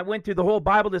 I went through the whole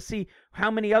Bible to see how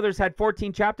many others had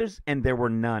 14 chapters, and there were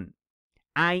none.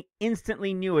 I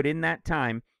instantly knew it in that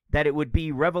time that it would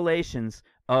be revelations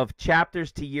of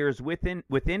chapters to years within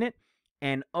it,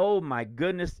 and oh my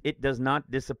goodness, it does not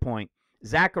disappoint.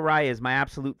 Zechariah is my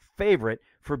absolute favorite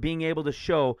for being able to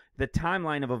show the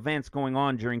timeline of events going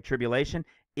on during tribulation.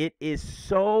 It is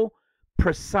so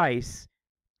precise,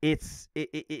 it's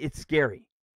scary.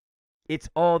 It's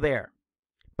all there.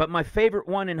 But my favorite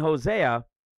one in Hosea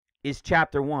is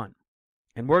chapter 1.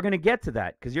 And we're going to get to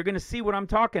that because you're going to see what I'm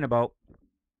talking about.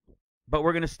 But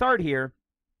we're going to start here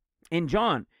in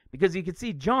John, because you can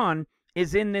see John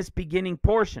is in this beginning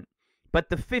portion. But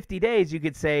the 50 days, you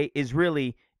could say, is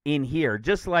really in here,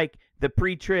 just like the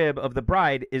pre-trib of the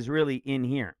bride is really in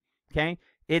here. Okay,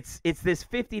 it's this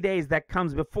 50 days that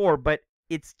comes before, but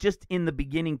it's just in the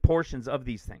beginning portions of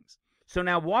these things. So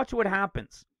now watch what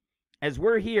happens as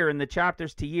we're here in the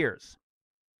chapters to years.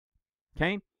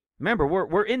 Okay, remember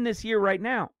we're in this year right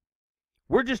now.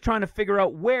 We're just trying to figure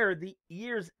out where the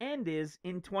year's end is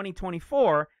in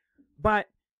 2024. But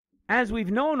as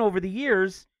we've known over the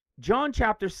years, John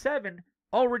chapter 7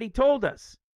 already told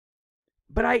us.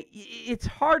 But it's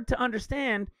hard to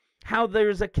understand how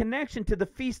there's a connection to the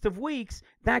Feast of Weeks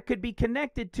that could be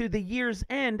connected to the year's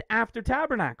end after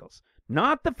Tabernacles.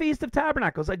 Not the Feast of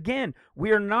Tabernacles. Again,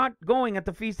 we are not going at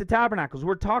the Feast of Tabernacles.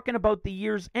 We're talking about the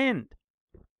year's end.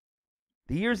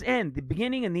 The year's end, the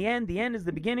beginning and the end. The end is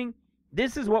the beginning.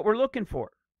 This is what we're looking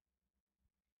for.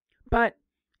 But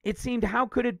it seemed, how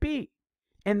could it be?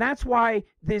 And that's why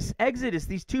this Exodus,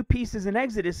 these two pieces in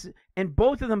Exodus, and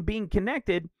both of them being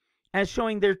connected, as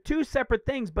showing they're two separate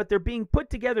things, but they're being put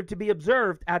together to be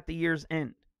observed at the year's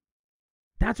end.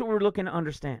 That's what we're looking to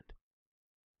understand.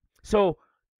 So,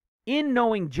 in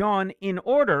knowing John in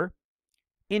order,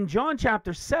 in John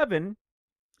chapter 7,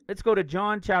 let's go to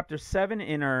John chapter 7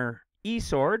 in our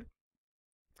eSword,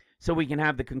 so we can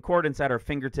have the concordance at our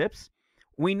fingertips.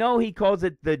 We know he calls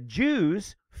it the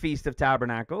Jews' Feast of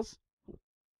Tabernacles.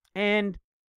 And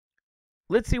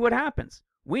let's see what happens.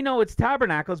 We know it's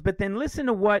tabernacles, but then listen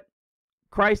to what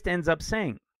Christ ends up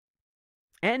saying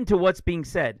and to what's being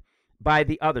said by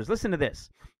the others. Listen to this.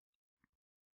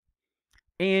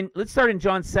 And let's start in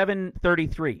John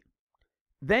 7:33.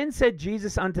 Then said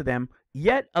Jesus unto them,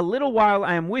 Yet a little while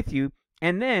I am with you,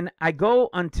 and then I go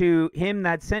unto him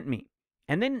that sent me.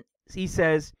 And then he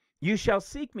says, You shall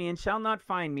seek me and shall not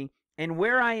find me, and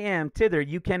where I am, thither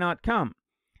you cannot come.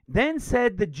 Then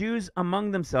said the Jews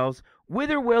among themselves,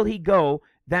 Whither will he go,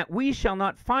 that we shall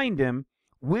not find him?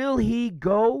 Will he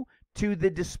go to the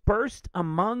dispersed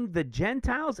among the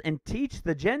Gentiles and teach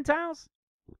the Gentiles?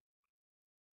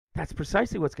 That's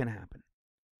precisely what's going to happen.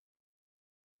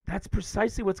 That's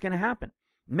precisely what's going to happen.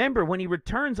 Remember, when he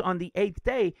returns on the 8th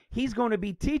day, he's going to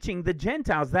be teaching the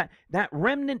Gentiles. That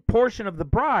remnant portion of the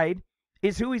bride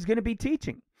is who he's going to be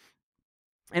teaching.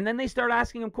 And then they start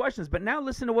asking him questions. But now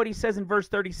listen to what he says in verse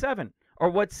 37, or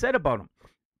what's said about him.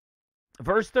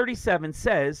 Verse 37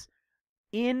 says,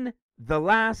 in the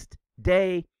last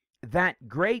day, that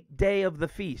great day of the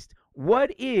feast.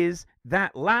 What is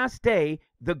that last day,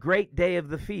 the great day of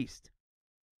the feast?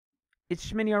 It's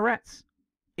Shmini Aretz.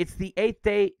 It's the 8th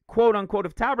day, quote unquote,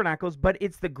 of Tabernacles, but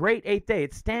it's the great 8th day.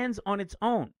 It stands on its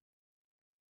own.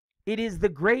 It is the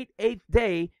great 8th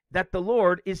day that the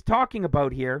Lord is talking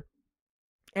about here.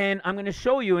 And I'm going to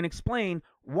show you and explain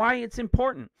why it's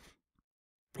important.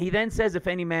 He then says, if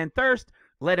any man thirst,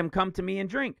 let him come to me and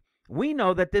drink. We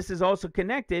know that this is also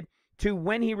connected to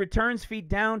when he returns, feet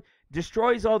down,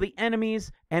 destroys all the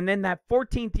enemies, and then that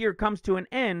 14th year comes to an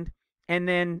end, and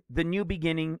then the new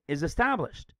beginning is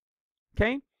established.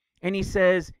 Okay? And he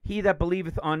says, he that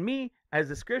believeth on me, as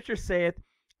the scripture saith,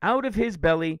 out of his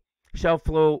belly shall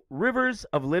flow rivers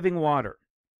of living water.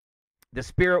 The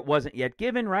Spirit wasn't yet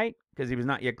given, right? Because he was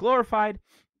not yet glorified.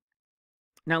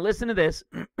 Now listen to this.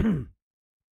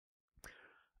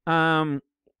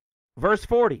 Verse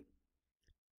 40.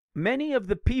 Many of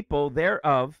the people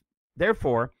thereof,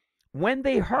 therefore, when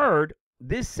they heard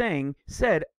this saying,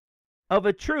 said, of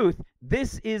a truth,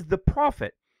 this is the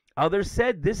prophet. Others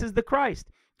said, this is the Christ.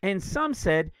 And some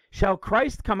said, shall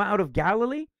Christ come out of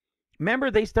Galilee? Remember,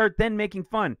 they start then making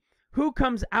fun. Who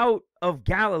comes out of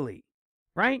Galilee?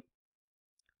 Right?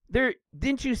 There,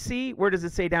 didn't you see, where does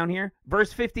it say down here?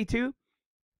 Verse 52.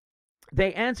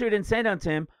 They answered and said unto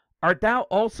him, art thou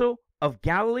also of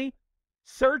Galilee?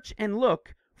 Search and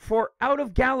look, for out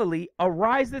of Galilee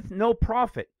ariseth no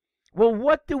prophet. Well,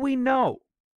 what do we know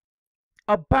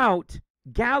about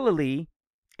Galilee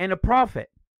and a prophet?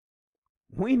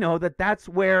 We know that that's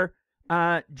where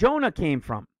Jonah came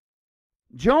from.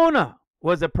 Jonah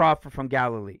was a prophet from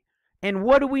Galilee. And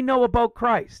what do we know about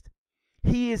Christ?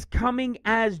 He is coming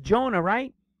as Jonah,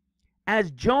 right?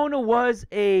 As Jonah was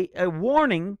a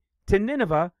warning to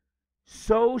Nineveh,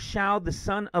 so shall the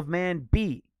Son of Man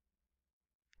be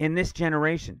in this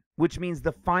generation, which means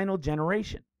the final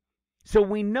generation. So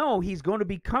we know he's going to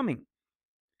be coming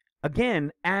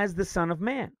again as the Son of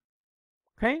Man.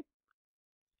 Okay?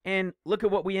 And look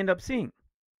at what we end up seeing.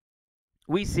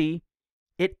 We see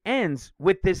it ends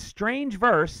with this strange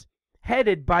verse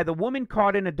headed by the woman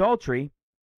caught in adultery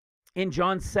in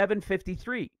John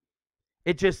 7:53.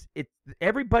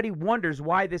 Everybody wonders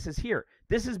why this is here.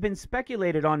 This has been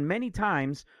speculated on many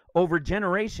times over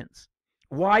generations.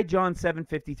 Why John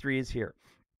 7:53 is here.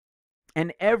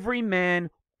 And every man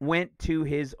went to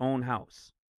his own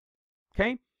house.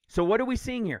 Okay? So what are we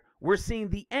seeing here? We're seeing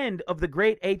the end of the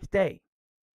great 8th day.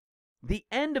 The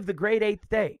end of the great 8th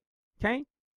day. Okay?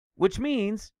 Which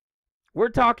means we're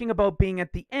talking about being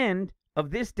at the end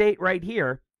of this date right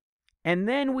here. And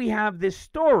then we have this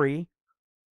story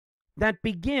that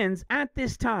begins at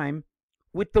this time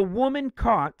with the woman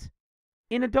caught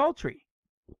in adultery.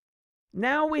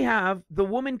 Now we have the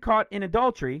woman caught in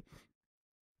adultery,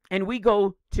 and we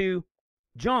go to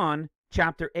John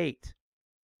chapter 8.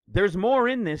 There's more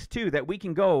in this too that we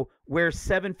can go where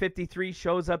 7:53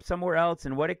 shows up somewhere else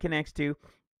and what it connects to.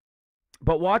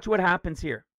 But watch what happens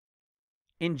here.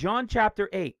 In John chapter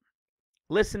 8,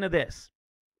 listen to this.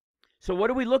 So what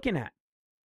are we looking at?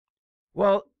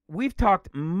 Well, we've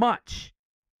talked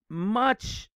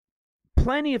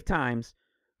plenty of times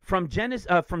from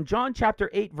John chapter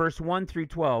 8, verse 1 through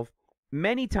 12,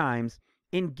 many times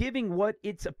in giving what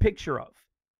it's a picture of.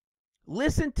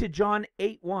 Listen to John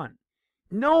 8:1,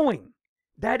 knowing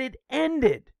that it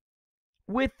ended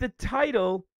with the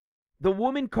title, the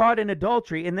woman caught in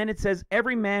adultery, and then it says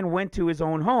every man went to his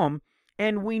own home,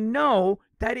 and we know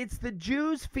that it's the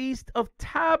Jews' feast of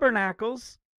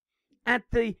tabernacles at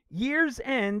the year's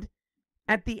end,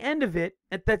 at the end of it,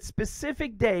 at that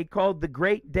specific day called the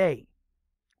Great Day,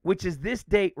 which is this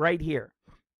date right here.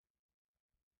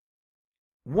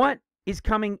 What is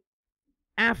coming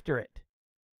after it?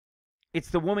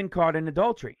 It's the woman caught in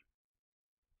adultery.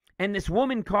 And this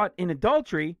woman caught in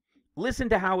adultery, listen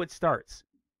to how it starts.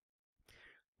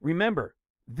 Remember,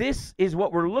 this is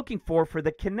what we're looking for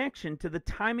the connection to the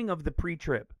timing of the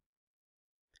pre-trib.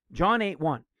 John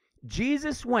 8:1.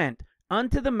 Jesus went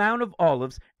unto the Mount of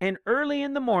Olives, and early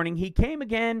in the morning he came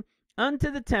again unto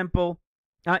the temple,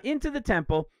 into the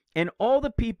temple, and all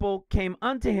the people came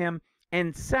unto him,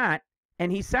 and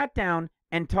he sat down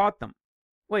and taught them.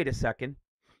 Wait a second.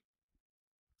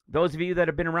 Those of you that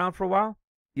have been around for a while,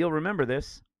 you'll remember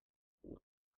this.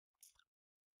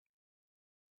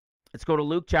 Let's go to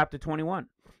Luke chapter 21.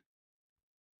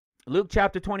 Luke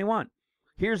chapter 21.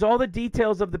 Here's all the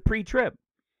details of the pre-trib,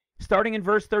 starting in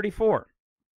verse 34.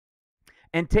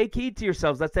 And take heed to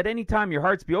yourselves, lest at any time your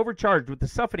hearts be overcharged with the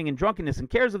suffering and drunkenness and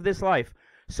cares of this life,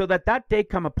 so that that day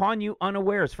come upon you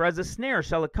unawares. For as a snare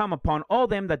shall it come upon all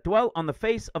them that dwell on the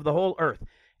face of the whole earth.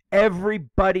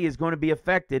 Everybody is going to be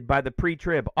affected by the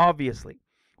pre-trib, obviously.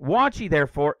 Watch ye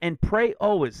therefore, and pray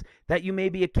always, that you may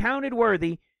be accounted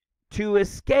worthy to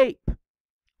escape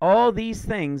all these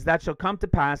things that shall come to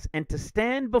pass, and to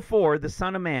stand before the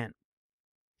Son of Man.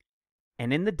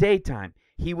 And in the daytime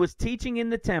he was teaching in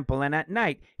the temple, and at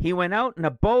night he went out and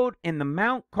abode in the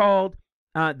mount called,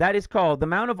 that is called the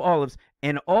Mount of Olives.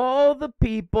 And all the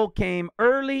people came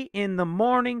early in the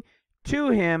morning to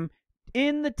him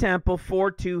in the temple for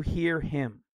to hear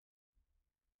him.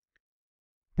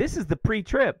 This is the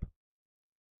pre-trib.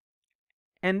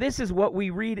 And this is what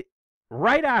we read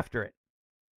right after it.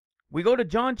 We go to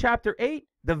John chapter 8,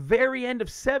 the very end of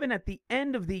 7, at the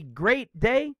end of the great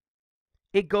day.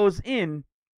 It goes in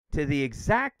to the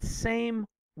exact same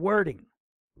wording.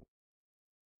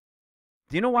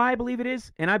 Do you know why I believe it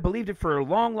is? And I believed it for a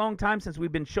long, long time, since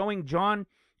we've been showing John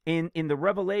in the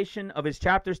revelation of his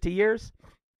chapters to years.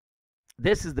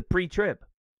 This is the pre-trib.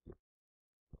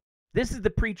 This is the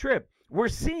pre-trib. We're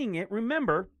seeing it,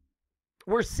 remember,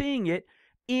 we're seeing it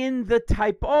in the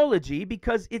typology,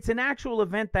 because it's an actual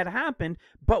event that happened,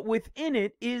 but within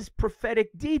it is prophetic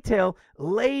detail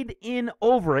laid in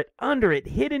over it, under it,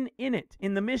 hidden in it,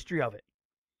 in the mystery of it.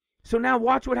 So now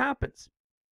watch what happens.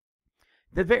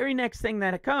 The very next thing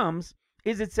that comes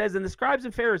is, it says, and the scribes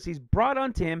and Pharisees brought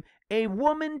unto him a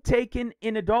woman taken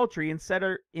in adultery, and set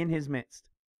her in his midst.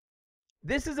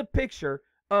 This is a picture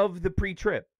of the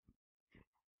pre-trib.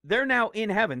 They're now in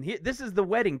heaven. This is the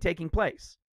wedding taking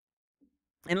place.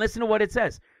 And listen to what it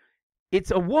says.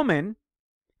 It's a woman,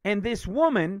 and this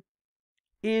woman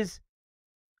is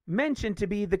mentioned to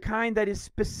be the kind that is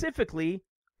specifically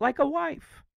like a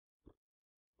wife.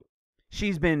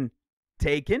 She's been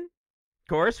taken, of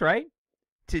course, right?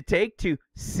 To take, to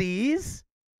seize,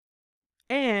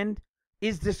 and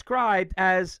is described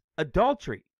as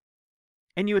adultery.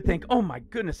 And you would think, oh my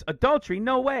goodness, adultery?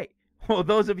 No way. Well,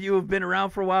 those of you who have been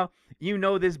around for a while, you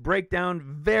know this breakdown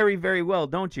very, very well,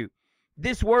 don't you?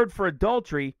 This word for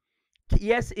adultery,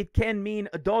 yes, it can mean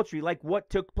adultery, like what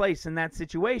took place in that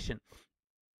situation.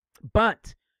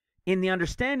 But in the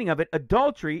understanding of it,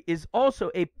 adultery is also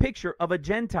a picture of a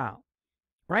Gentile,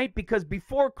 right? Because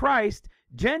before Christ,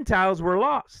 Gentiles were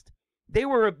lost. They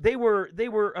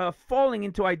were falling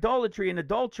into idolatry and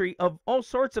adultery of all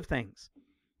sorts of things.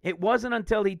 It wasn't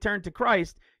until he turned to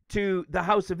Christ, to the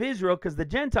house of Israel, because the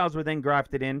Gentiles were then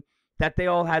grafted in, that they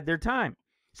all had their time.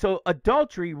 So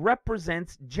adultery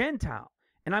represents Gentile,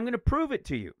 and I'm going to prove it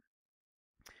to you.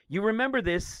 You remember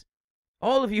this,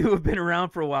 all of you who have been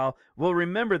around for a while will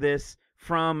remember this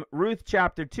from Ruth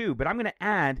chapter 2, but I'm going to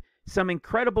add some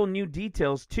incredible new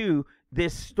details to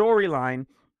this storyline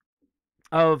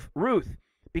of Ruth,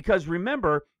 because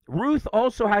remember, Ruth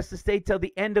also has to stay till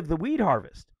the end of the wheat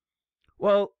harvest.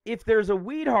 Well, if there's a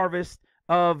wheat harvest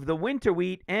of the winter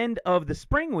wheat and of the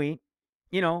spring wheat,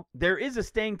 you know, there is a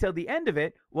staying till the end of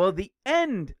it. Well, the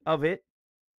end of it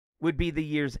would be the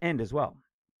year's end as well.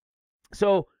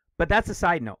 So, but that's a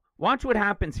side note. Watch what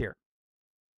happens here.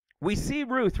 We see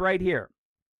Ruth right here.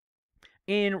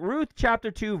 In Ruth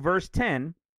chapter 2, verse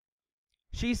 10,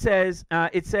 she says,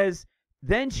 it says,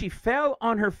 then she fell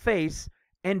on her face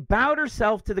and bowed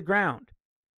herself to the ground.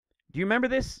 Do you remember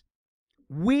this?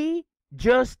 We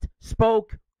just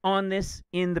spoke on this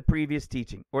in the previous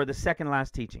teaching, or the second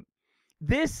last teaching.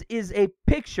 This is a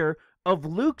picture of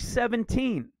Luke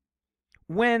 17,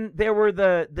 when there were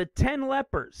the 10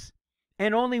 lepers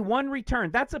and only one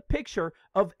returned. That's a picture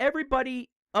of everybody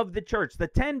of the church, the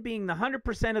 10 being the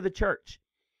 100% of the church,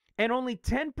 and only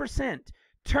 10%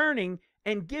 turning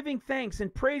and giving thanks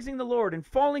and praising the Lord and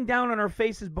falling down on our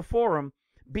faces before him,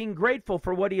 being grateful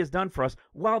for what he has done for us,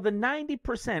 while the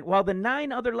 90%, while the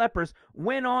 9 other lepers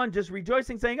went on just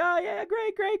rejoicing, saying, oh yeah,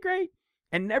 great, great, great,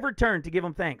 and never turned to give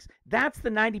him thanks. That's the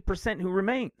 90% who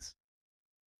remains.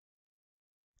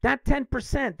 That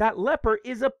 10%, that leper,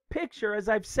 is a picture, as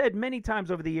I've said many times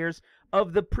over the years,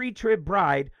 of the pre-trib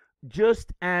bride,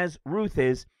 just as Ruth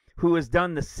is, who has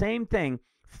done the same thing,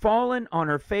 fallen on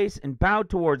her face and bowed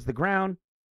towards the ground,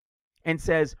 and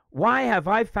says, why have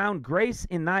I found grace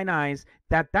in thine eyes,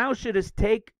 that thou shouldest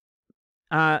take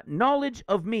knowledge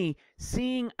of me,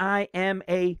 seeing I am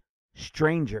a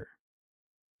stranger?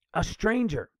 A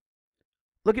stranger.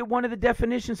 Look at one of the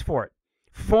definitions for it.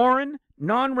 Foreign,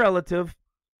 non-relative,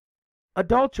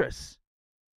 adulteress.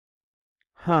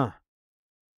 Huh.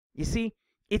 You see,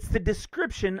 it's the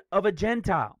description of a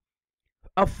Gentile,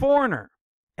 a foreigner,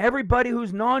 everybody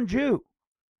who's non-Jew.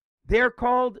 They're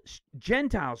called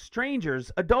Gentiles,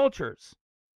 strangers, adulterers.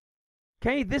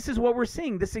 Okay, this is what we're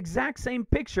seeing, this exact same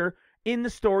picture in the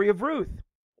story of Ruth.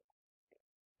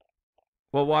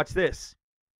 Well, watch this.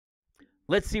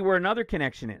 Let's see where another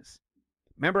connection is.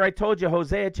 Remember I told you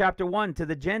Hosea chapter 1 to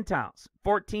the Gentiles,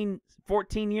 14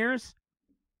 years?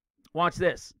 Watch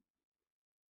this.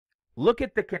 Look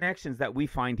at the connections that we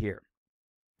find here.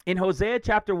 In Hosea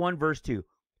chapter 1 verse 2,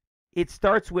 it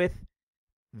starts with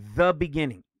the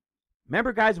beginning.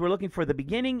 Remember, guys, we're looking for the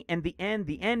beginning and the end.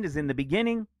 The end is in the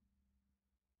beginning.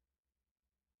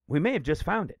 We may have just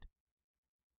found it.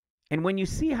 And when you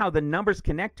see how the numbers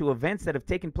connect to events that have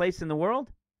taken place in the world,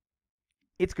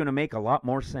 it's going to make a lot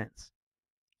more sense.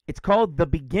 It's called the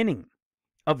beginning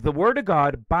of the Word of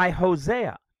God by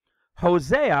Hosea.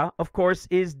 Hosea, of course,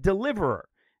 is deliverer.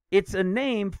 It's a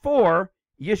name for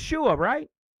Yeshua, right?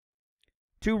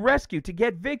 To rescue, to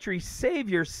get victory,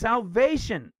 Savior,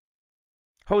 salvation.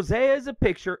 Hosea is a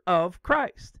picture of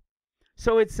Christ.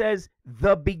 So it says,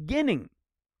 the beginning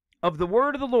of the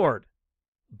word of the Lord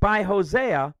by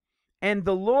Hosea. And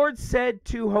the Lord said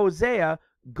to Hosea,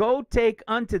 go take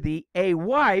unto thee a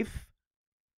wife,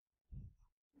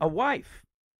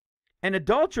 an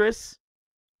adulteress.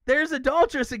 There's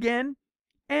adulteress again,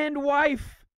 and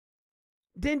wife.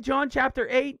 Didn't John chapter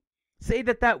 8 say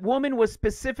that that woman was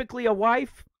specifically a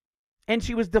wife, and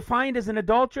she was defined as an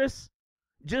adulteress,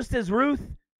 just as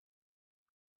Ruth?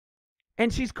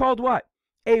 And she's called what?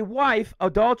 A wife,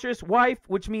 adulteress wife,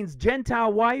 which means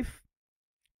Gentile wife.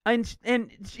 And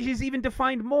she's even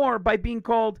defined more by being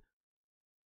called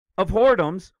of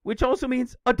whoredoms, which also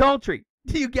means adultery.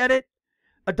 Do you get it?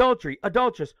 Adultery,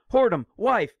 adulteress, whoredom,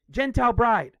 wife, Gentile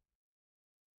bride.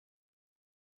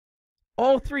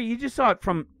 All three, you just saw it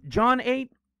from John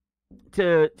 8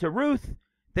 to Ruth,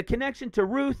 the connection to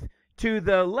Ruth, to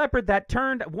the leopard that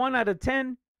turned 1 out of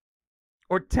 10,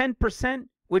 or 10%,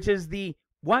 which is the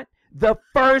what? The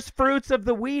first fruits of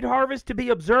the wheat harvest to be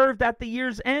observed at the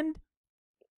year's end.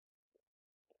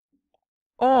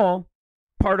 All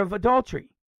part of adultery.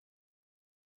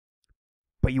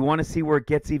 But you want to see where it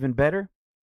gets even better?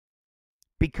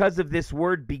 Because of this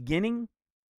word beginning,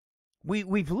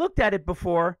 we've looked at it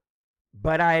before,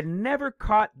 but I had never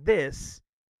caught this,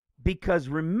 because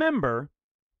remember,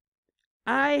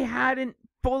 I hadn't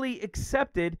fully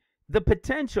accepted the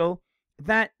potential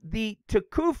that the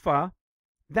Tekufa,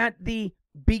 that the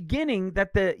beginning,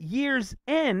 that the year's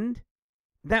end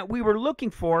that we were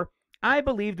looking for, I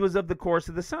believed was of the course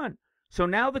of the sun. So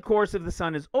now the course of the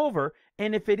sun is over,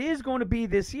 and if it is going to be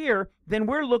this year, then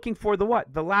we're looking for the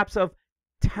what? The lapse of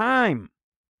time.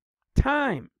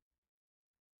 Time.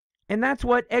 And that's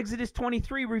what Exodus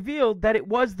 23 revealed, that it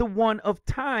was the one of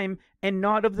time and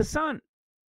not of the sun.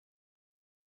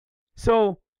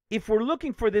 So if we're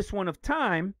looking for this one of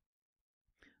time,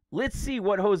 let's see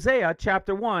what Hosea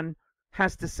chapter 1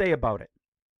 has to say about it.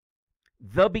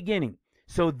 The beginning.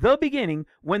 So the beginning,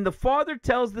 when the father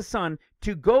tells the son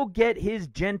to go get his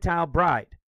Gentile bride.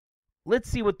 Let's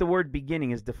see what the word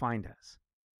beginning is defined as.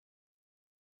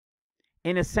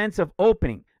 In a sense of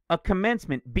opening, a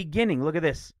commencement, beginning. Look at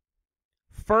this.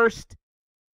 First,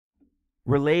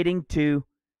 relating to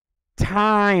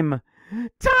time.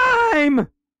 Time!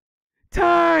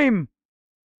 Time!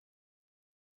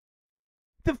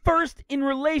 The first in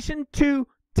relation to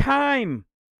time.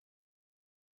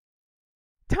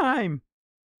 Time.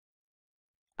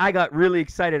 I got really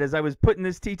excited as I was putting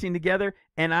this teaching together,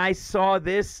 and I saw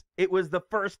this. It was the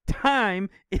first time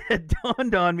it had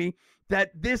dawned on me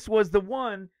that this was the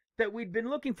one that we'd been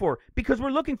looking for, because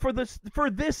we're looking for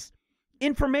this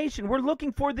information. We're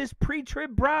looking for this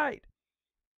pre-trib bride.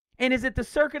 And is it the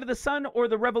circuit of the sun or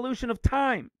the revolution of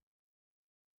time?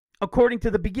 According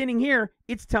to the beginning here,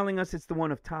 it's telling us it's the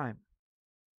one of time.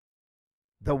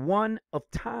 The one of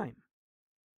time.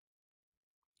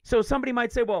 So somebody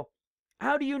might say, well,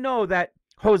 how do you know that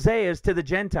Hosea is to the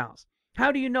Gentiles?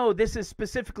 How do you know this is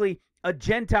specifically a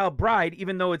Gentile bride,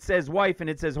 even though it says wife and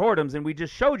it says whoredoms, and we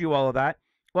just showed you all of that?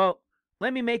 Well,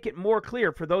 let me make it more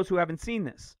clear for those who haven't seen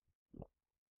this.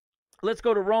 Let's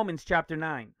go to Romans chapter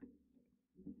 9.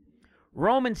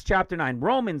 Romans chapter 9.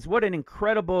 Romans, what an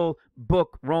incredible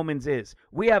book Romans is.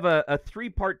 We have a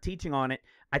 3-part teaching on it.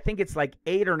 I think it's like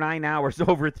 8 or 9 hours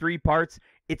over 3 parts.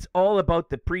 It's all about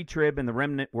the pre-trib and the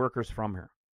remnant workers from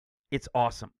her. It's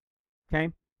awesome.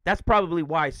 Okay? That's probably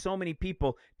why so many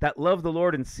people that love the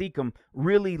Lord and seek Him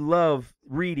really love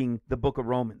reading the book of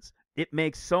Romans. It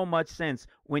makes so much sense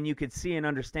when you could see and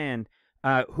understand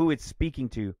who it's speaking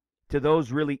to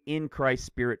those really in Christ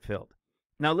Spirit-filled.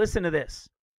 Now listen to this.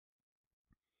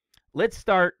 Let's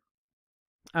start.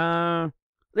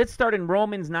 Let's start in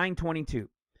Romans 9:22.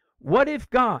 What if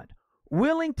God,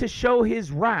 willing to show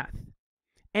his wrath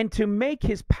and to make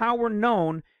his power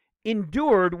known,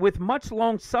 endured with much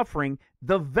long suffering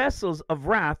the vessels of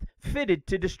wrath fitted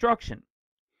to destruction,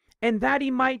 and that he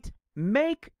might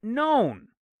make known,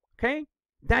 okay?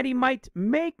 That he might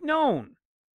make known.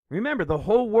 Remember, the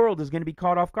whole world is going to be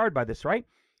caught off guard by this, right?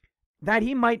 That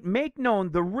he might make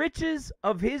known the riches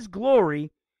of his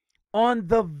glory on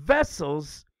the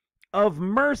vessels of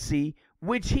mercy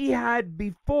which he had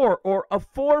before or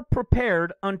afore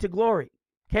prepared unto glory.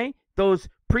 Okay? Those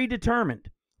predetermined.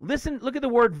 Listen, look at the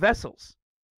word vessels.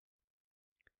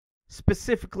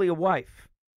 Specifically a wife.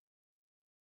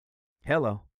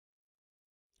 Hello.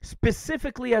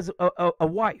 Specifically as a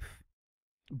wife,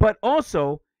 but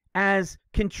also as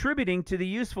contributing to the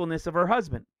usefulness of her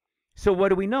husband. So what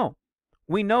do we know?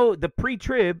 We know the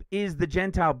pre-trib is the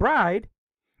Gentile bride,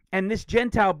 and this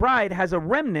Gentile bride has a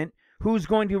remnant who's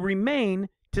going to remain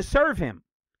to serve him,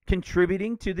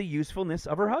 contributing to the usefulness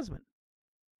of her husband.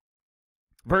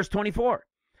 Verse 24,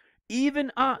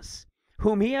 even us,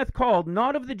 whom he hath called,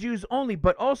 not of the Jews only,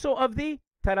 but also of the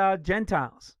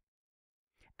Gentiles.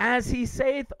 As he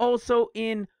saith also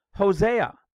in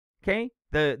Hosea, okay,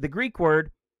 the Greek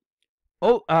word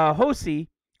Hosi,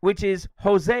 which is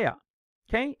Hosea,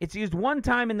 okay, it's used one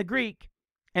time in the Greek,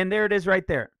 and there it is right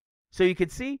there. So you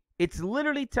could see it's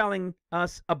literally telling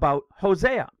us about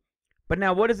Hosea. But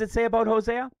now what does it say about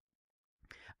Hosea?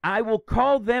 I will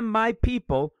call them my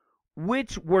people,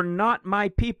 which were not my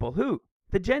people. Who?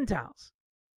 The Gentiles.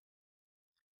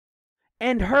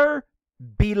 And her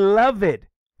beloved.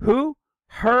 Who?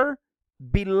 Her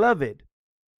beloved,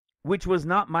 which was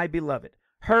not my beloved.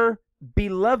 Her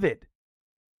beloved.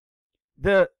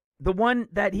 The one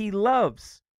that he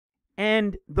loves,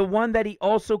 and the one that he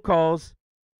also calls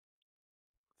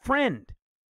friend.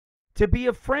 To be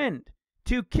a friend,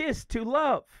 to kiss, to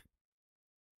love.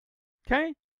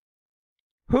 Okay?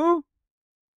 Who?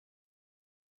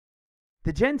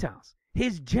 The Gentiles.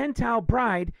 His Gentile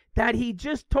bride that he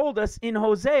just told us in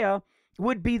Hosea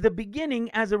would be the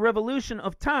beginning as a revolution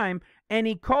of time, and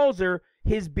he calls her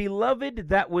his beloved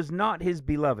that was not his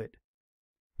beloved.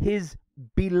 His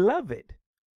beloved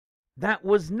that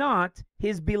was not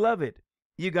his beloved.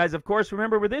 You guys, of course,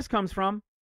 remember where this comes from.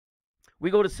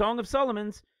 We go to Song of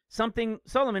Solomon's, something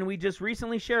Solomon we just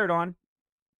recently shared on.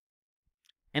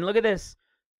 And look at this.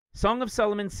 Song of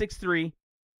Solomon 6:3.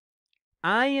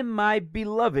 I am my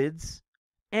beloved's,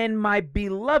 and my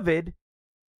beloved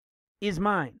is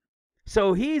mine.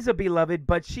 So he's a beloved,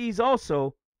 but she's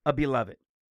also a beloved.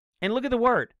 And look at the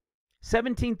word.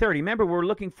 1730. Remember, we're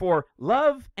looking for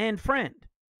love and friend.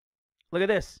 Look at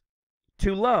this.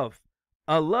 To love.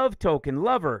 A love token.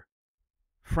 Lover.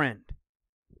 Friend.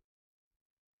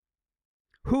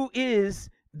 Who is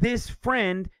this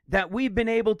friend that we've been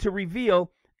able to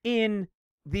reveal in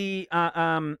the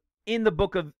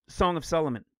book of Song of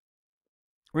Solomon?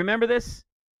 Remember this?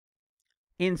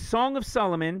 In Song of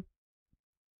Solomon,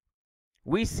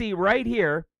 we see right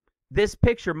here this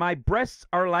picture. My breasts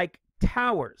are like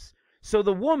towers. So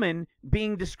the woman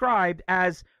being described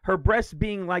as her breasts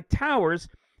being like towers,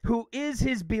 who is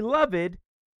his beloved,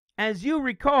 as you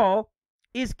recall,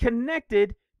 is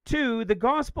connected to the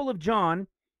Gospel of John,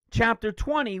 chapter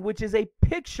 20, which is a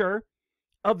picture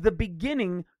of the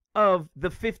beginning of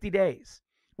the 50 days,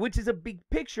 which is a big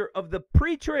picture of the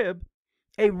pre-trib,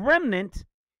 a remnant,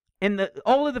 and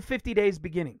all of the 50 days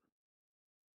beginning.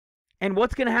 And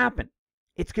what's going to happen?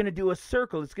 It's going to do a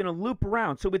circle. It's going to loop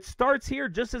around. So it starts here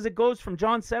just as it goes from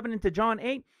John 7 into John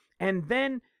 8. And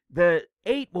then the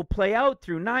 8 will play out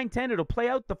through 9, 10. It'll play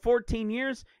out the 14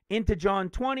 years into John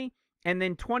 20. And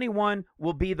then 21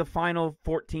 will be the final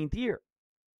 14th year.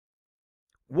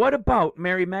 What about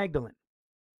Mary Magdalene?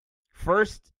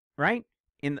 First, right?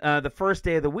 In the first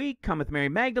day of the week, cometh Mary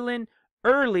Magdalene,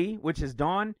 early, which is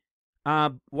dawn,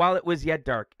 while it was yet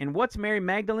dark. And what's Mary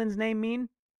Magdalene's name mean?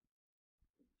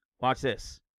 Watch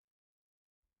this.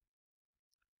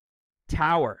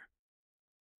 Tower.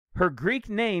 Her Greek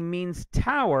name means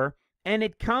tower, and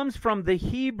it comes from the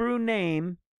Hebrew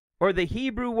name, or the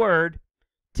Hebrew word,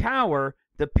 tower,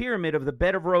 the pyramid of the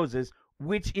bed of roses,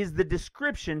 which is the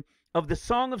description of the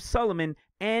Song of Solomon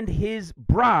and his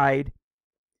bride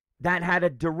that had a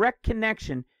direct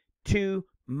connection to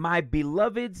my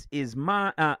beloved's is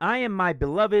my, I am my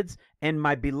beloved's, and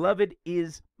my beloved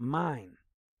is mine.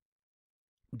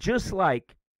 Just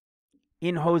like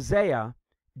in Hosea,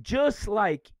 just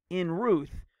like in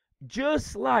Ruth,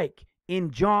 just like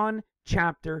in John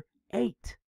chapter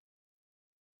 8.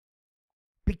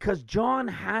 Because John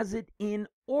has it in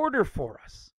order for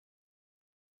us.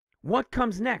 What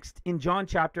comes next in John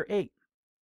chapter 8?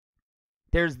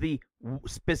 There's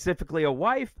specifically a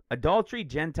wife, adultery,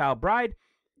 Gentile bride.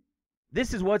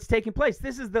 This is what's taking place.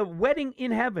 This is the wedding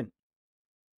in heaven.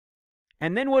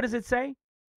 And then what does it say?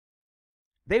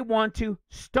 They want to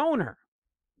stone her.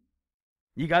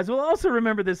 You guys will also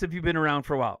remember this if you've been around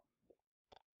for a while.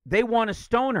 They want to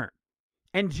stone her.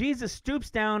 And Jesus stoops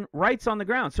down, writes on the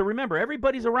ground. So remember,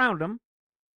 everybody's around him.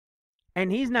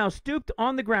 And he's now stooped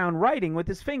on the ground, writing with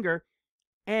his finger.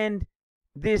 And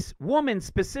this woman,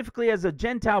 specifically as a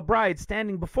Gentile bride,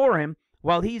 standing before him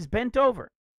while he's bent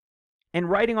over and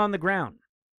writing on the ground.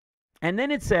 And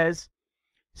then it says,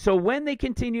 so when they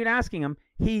continued asking him,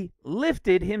 he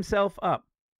lifted himself up.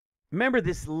 Remember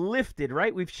this lifted,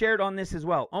 right? We've shared on this as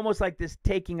well. Almost like this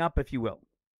taking up, if you will.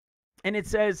 And it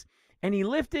says, and he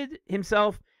lifted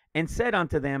himself and said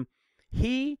unto them,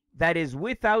 he that is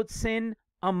without sin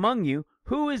among you,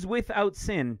 who is without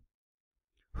sin?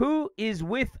 Who is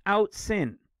without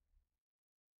sin?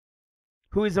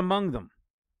 Who is among them?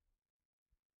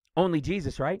 Only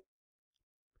Jesus, right?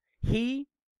 He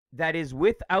that is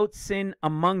without sin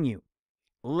among you,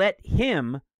 let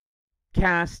him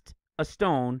cast a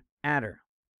stone at her.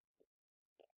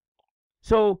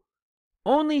 So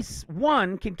only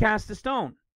one can cast a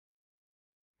stone.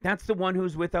 That's the one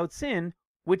who's without sin,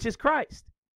 which is Christ.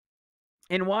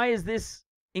 And why is this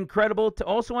incredible to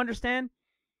also understand?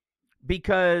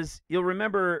 Because you'll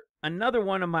remember another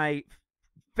one of my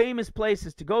famous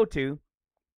places to go to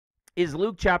is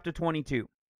Luke chapter 22.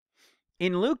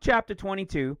 In Luke chapter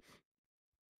 22,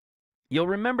 you'll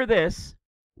remember this.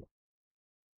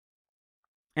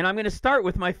 And I'm going to start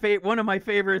with one of my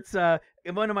favorite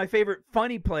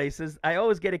funny places. I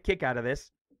always get a kick out of this.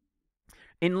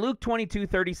 In Luke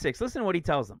 22:36, listen to what he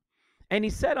tells them. And he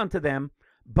said unto them,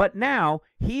 but now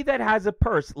he that has a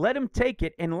purse, let him take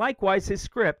it, and likewise his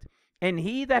scrip, and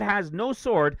he that has no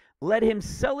sword, let him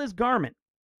sell his garment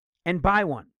and buy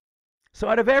one. So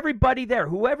out of everybody there,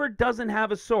 whoever doesn't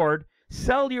have a sword,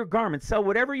 sell your garment, sell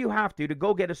whatever you have to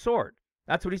go get a sword.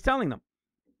 That's what he's telling them.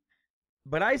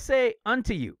 But I say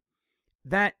unto you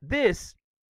that this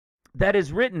that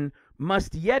is written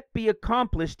must yet be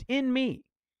accomplished in me.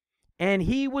 And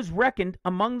he was reckoned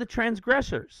among the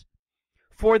transgressors.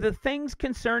 For the things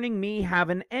concerning me have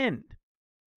an end.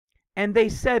 And they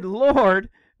said, Lord,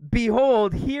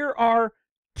 behold, here are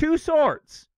 2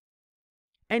 swords.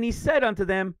 And he said unto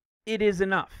them, it is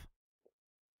enough.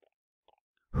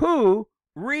 Who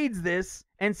reads this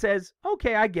and says,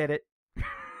 okay, I get it?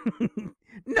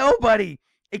 Nobody,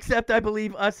 except I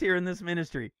believe us here in this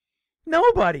ministry.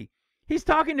 Nobody. He's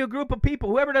talking to a group of people.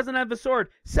 Whoever doesn't have a sword,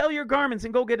 sell your garments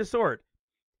and go get a sword.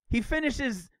 He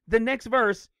finishes the next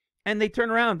verse and they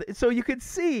turn around. So you could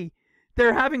see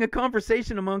they're having a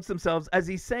conversation amongst themselves as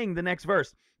he's saying the next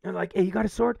verse. They're like, hey, you got a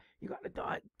sword? You got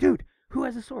a dude, who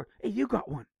has a sword? Hey, you got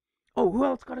one. Oh, who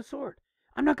else got a sword?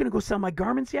 I'm not going to go sell my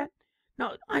garments yet.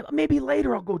 No, maybe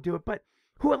later I'll go do it, but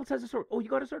who else has a sword? Oh, you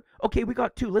got a sword? Okay, we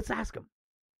got 2. Let's ask him.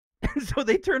 And so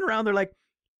they turn around. They're like,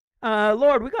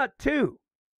 Lord, we got 2.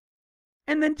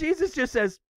 And then Jesus just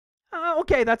says,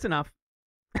 okay, that's enough.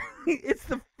 It's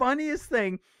the funniest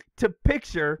thing to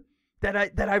picture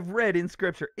that I've read in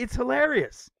Scripture. It's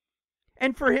hilarious.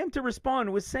 And for him to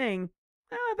respond with saying,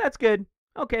 that's good.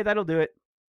 Okay, that'll do it.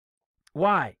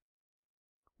 Why?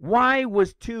 Why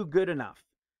was 2 good enough?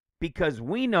 Because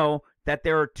we know that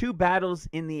there are 2 battles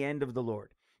in the end of the Lord.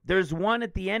 There's one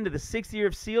at the end of the 6th year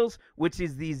of seals, which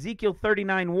is the Ezekiel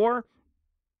 39 war.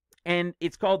 And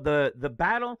it's called the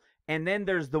battle. And then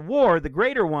there's the war, the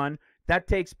greater one, that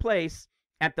takes place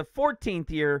at the 14th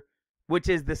year, which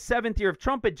is the 7th year of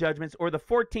trumpet judgments, or the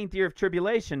 14th year of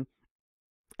tribulation.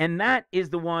 And that is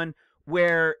the one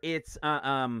where it's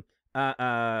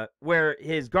where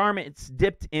his garment's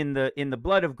dipped in the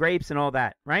blood of grapes and all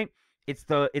that, right? It's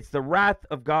the wrath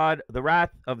of God, the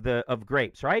wrath of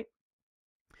grapes, right?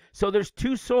 So there's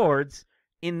 2 swords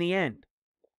in the end.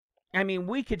 I mean,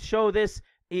 we could show this.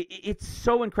 It's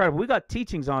so incredible. We got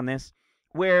teachings on this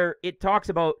where it talks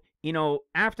about,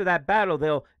 after that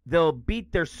battle, they'll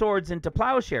beat their swords into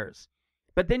plowshares.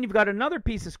 But then you've got another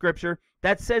piece of scripture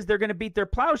that says they're going to beat their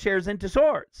plowshares into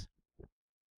swords.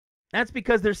 That's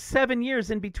because there's 7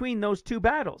 years in between those 2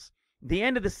 battles. The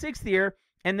end of the 6th year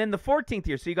and then the 14th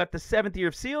year. So you got the 7th year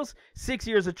of seals, 6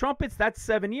 years of trumpets, that's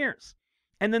 7 years.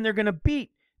 And then they're going to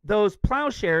beat those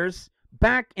plowshares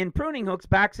back in pruning hooks,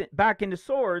 back into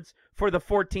swords for the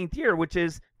 14th year, which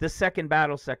is the second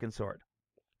battle, second sword.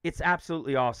 It's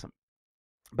absolutely awesome.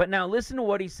 But now listen to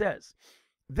what he says.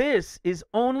 This is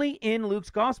only in Luke's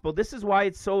gospel. This is why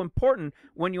it's so important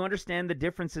when you understand the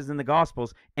differences in the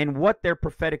gospels and what they're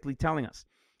prophetically telling us.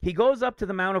 He goes up to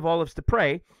the Mount of Olives to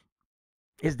pray.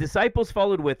 His disciples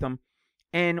followed with him.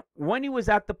 And when he was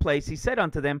at the place, he said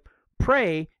unto them,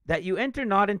 pray that you enter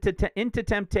not into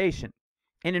temptation.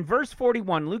 And in verse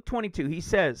 41, Luke 22, he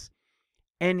says,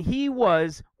 and he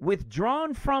was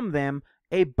withdrawn from them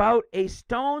about a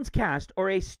stone's cast, or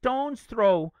a stone's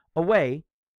throw away,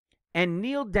 and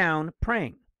kneeled down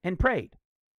praying, and prayed.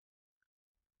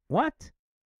 What?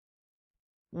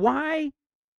 Why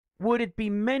would it be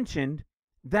mentioned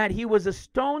that he was a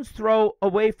stone's throw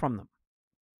away from them?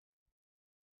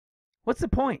 What's the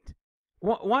point?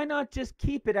 Why not just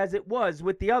keep it as it was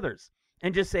with the others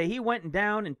and just say he went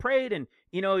down and prayed, and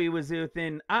he was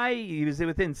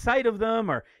within sight of them,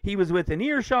 or he was within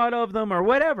earshot of them, or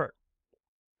whatever?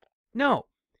 No,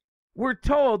 we're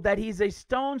told that he's a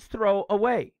stone's throw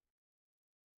away.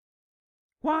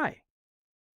 Why?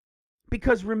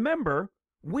 Because remember,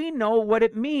 we know what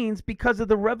it means because of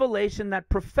the revelation that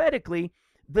prophetically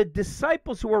the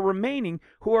disciples who are remaining,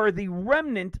 who are the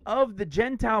remnant of the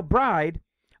Gentile bride,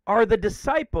 are the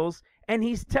disciples, and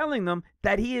he's telling them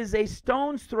that he is a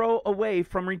stone's throw away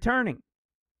from returning.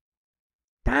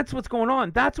 That's what's going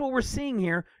on. That's what we're seeing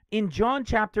here in John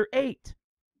chapter 8.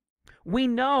 We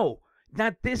know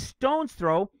that this stone's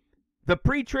throw, the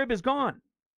pre-trib is gone.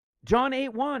 John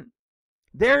 8:1.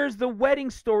 There's the wedding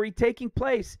story taking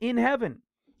place in heaven.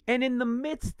 And in the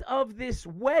midst of this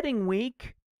wedding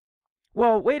week,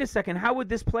 well, wait a second, how would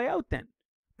this play out then?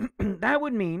 That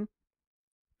would mean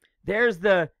there's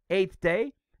the 8th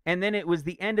day, and then it was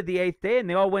the end of the 8th day, and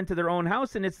they all went to their own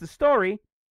house, and it's the story,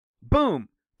 boom,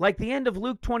 like the end of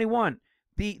Luke 21.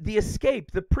 The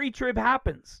escape, the pre-trib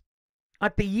happens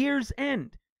at the year's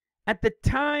end, at the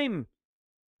time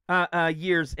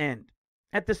year's end,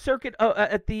 at the circuit,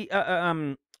 at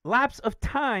the lapse of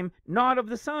time, not of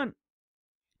the sun.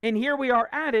 And here we are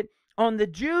at it on the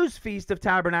Jews' Feast of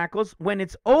Tabernacles, when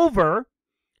it's over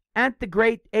at the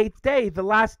great 8th day, the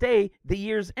last day, the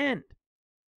year's end.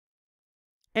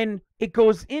 And it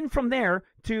goes in from there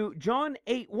to John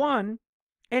 8:1,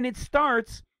 and it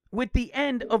starts with the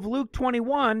end of Luke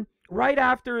 21, right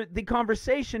after the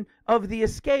conversation of the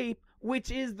escape,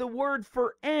 which is the word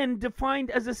for end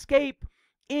defined as escape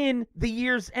in the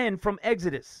year's end from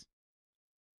Exodus.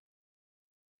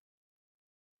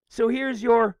 So here's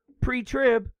your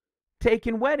pre-trib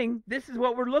taken wedding. This is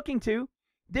what we're looking to.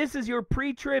 This is your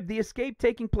pre-trib, the escape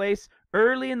taking place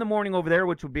early in the morning over there,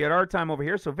 which would be at our time over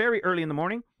here, so very early in the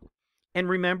morning. And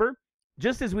remember,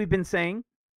 just as we've been saying,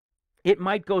 it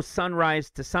might go sunrise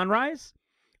to sunrise,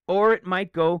 or it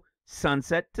might go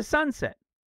sunset to sunset.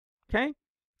 Okay?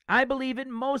 I believe it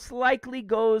most likely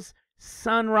goes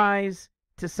sunrise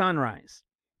to sunrise.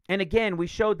 And again, we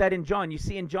showed that in John. You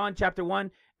see in John chapter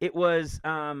 1, it was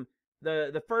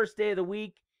the first day of the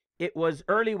week. It was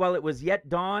early while it was yet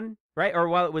dawn, right? Or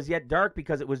while it was yet dark,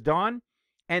 because it was dawn.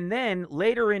 And then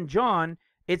later in John,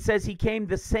 it says he came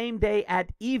the same day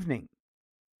at evening.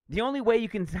 The only way you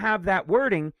can have that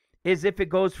wording is if it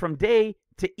goes from day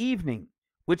to evening,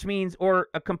 which means, or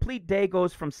a complete day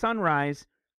goes from sunrise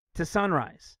to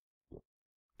sunrise.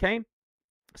 Okay?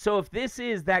 So if this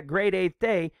is that great 8th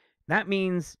day, that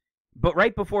means, but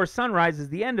right before sunrise is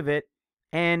the end of it,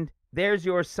 and there's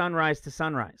your sunrise to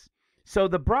sunrise. So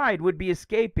the bride would be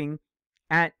escaping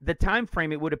at the time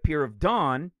frame, it would appear, of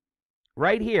dawn,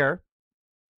 right here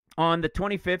on the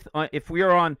 25th. If we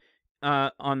are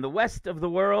on the west of the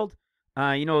world,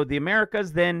 the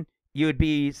Americas, then you would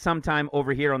be sometime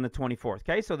over here on the 24th.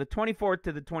 Okay, so the 24th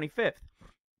to the 25th.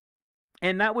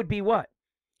 And that would be what?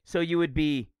 So you would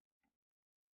be,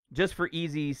 just for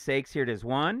easy sakes, here it is.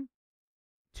 1,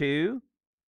 2,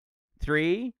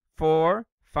 3, 4,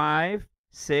 5,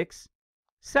 6,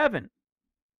 7.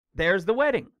 There's the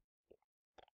wedding.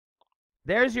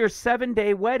 There's your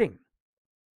 7-day wedding,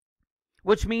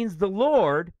 which means the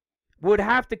Lord would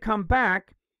have to come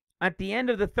back at the end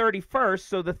of the 31st.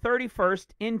 So the 31st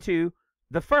into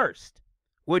the 1st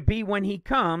would be when he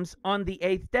comes on the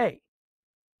 8th day.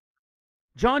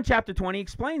 John chapter 20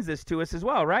 explains this to us as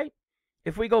well, right?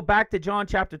 If we go back to John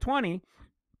chapter 20,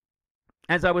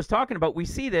 as I was talking about, we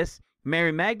see this.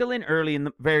 Mary Magdalene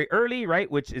very early,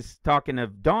 right, which is talking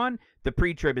of dawn. The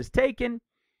pre-trib is taken.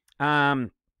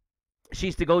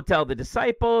 She's to go tell the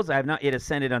disciples, I have not yet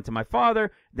ascended unto my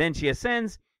Father. Then she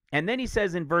ascends. And then he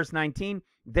says in verse 19,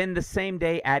 then the same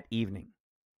day at evening.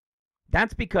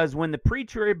 That's because when the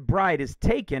pre-trib bride is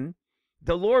taken,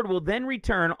 the Lord will then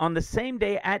return on the same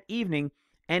day at evening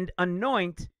and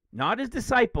anoint not his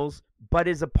disciples, but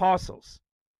his apostles.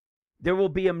 There will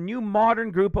be a new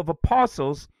modern group of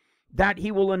apostles that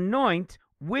he will anoint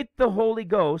with the Holy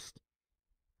Ghost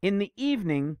in the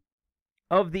evening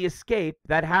of the escape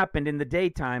that happened in the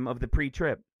daytime of the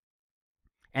pre-trib.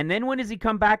 And then when does he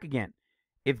come back again?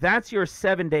 If that's your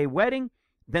 7-day wedding,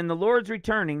 then the Lord's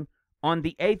returning on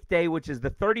the 8th day, which is the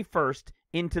 31st,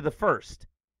 into the 1st.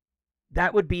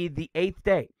 That would be the 8th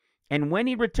day. And when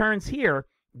he returns here,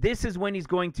 this is when he's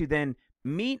going to then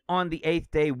meet on the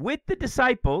 8th day with the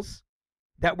disciples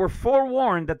that were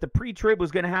forewarned that the pre-trib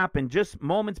was going to happen just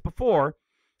moments before,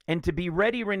 and to be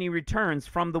ready when he returns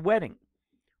from the wedding.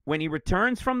 When he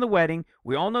returns from the wedding,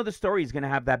 we all know the story. He's going to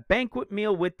have that banquet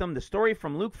meal with them. The story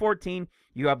from Luke 14,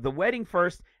 you have the wedding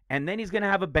first, and then he's going to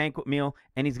have a banquet meal,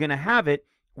 and he's going to have it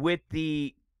with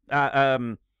the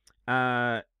Smyrna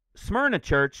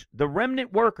church, the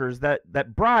remnant workers,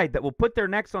 that bride that will put their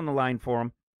necks on the line for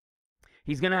him.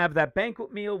 He's going to have that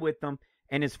banquet meal with them,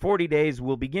 and his 40 days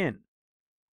will begin.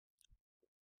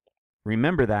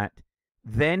 Remember that.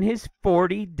 Then his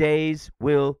 40 days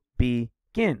will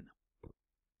begin.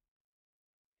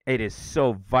 It is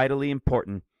so vitally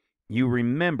important you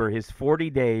remember his 40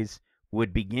 days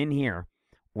would begin here,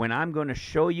 when I'm going to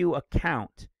show you a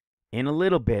count in a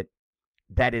little bit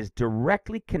that is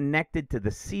directly connected to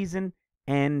the season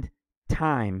and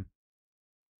time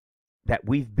that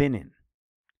we've been in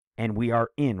and we are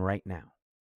in right now.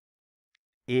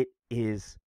 It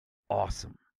is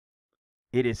awesome.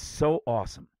 It is so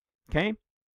awesome. Okay?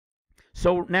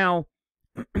 So now,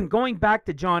 going back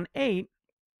to John 8,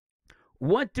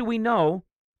 what do we know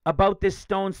about this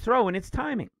stone's throw and its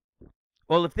timing?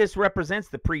 Well, if this represents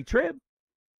the pre-trib,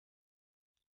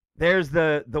 there's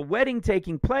the wedding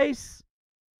taking place,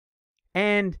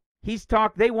 and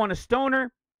they want to stone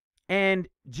her, and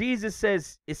Jesus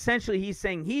says, essentially he's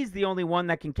saying he's the only one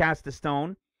that can cast a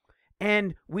stone.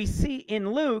 And we see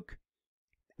in Luke,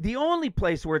 the only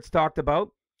place where it's talked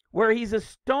about, where he's a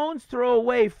stone's throw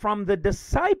away from the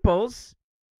disciples.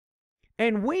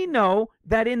 And we know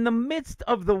that in the midst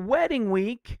of the wedding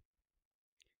week,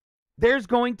 there's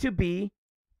going to be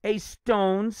a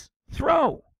stone's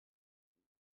throw.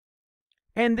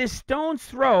 And this stone's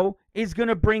throw is going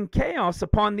to bring chaos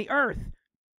upon the earth.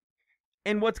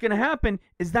 And what's going to happen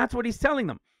is that's what he's telling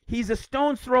them. He's a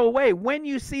stone's throw away. When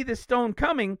you see the stone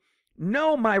coming,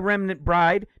 know, my remnant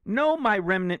bride, know, my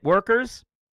remnant workers,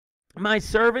 my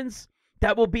servants,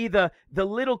 that will be the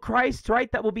little Christ,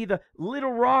 right? That will be the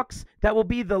little rocks. That will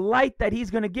be the light that he's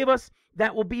going to give us.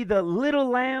 That will be the little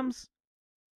lambs.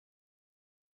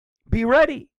 Be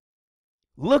ready.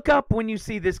 Look up when you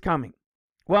see this coming.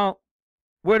 Well,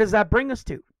 where does that bring us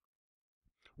to?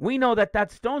 We know that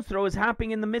that stone's throw is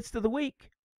happening in the midst of the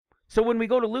week. So when we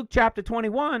go to Luke chapter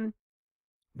 21,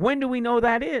 when do we know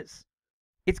that is?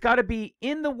 It's got to be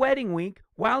in the wedding week,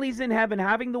 while he's in heaven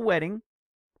having the wedding,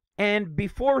 and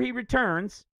before he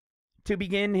returns to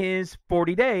begin his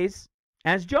 40 days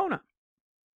as Jonah.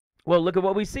 Well, look at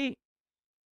what we see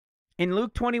in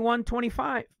Luke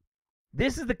 21:25.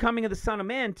 This is the coming of the Son of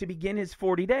Man to begin his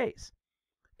 40 days.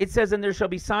 It says, and there shall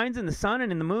be signs in the sun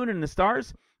and in the moon and in the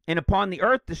stars, and upon the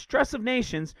earth distress of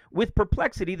nations, with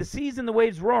perplexity, the seas and the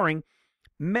waves roaring,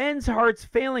 men's hearts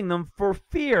failing them for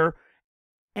fear,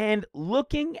 and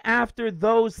looking after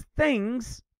those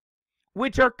things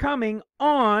which are coming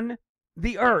on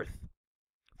the earth.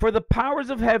 For the powers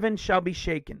of heaven shall be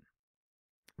shaken.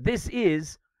 This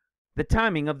is the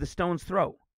timing of the stone's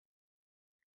throw.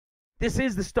 This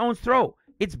is the stone's throw.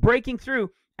 It's breaking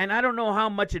through, and I don't know how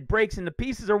much it breaks into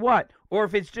pieces or what, or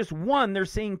if it's just one they're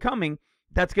seeing coming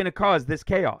that's going to cause this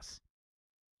chaos.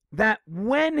 That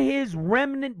when his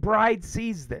remnant bride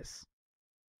sees this,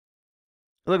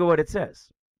 look at what it says.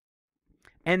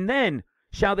 And then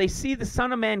shall they see the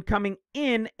Son of Man coming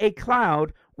in a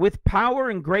cloud with power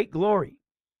and great glory.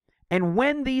 And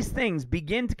when these things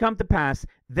begin to come to pass,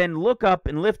 then look up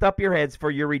and lift up your heads,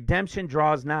 for your redemption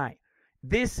draws nigh.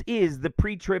 This is the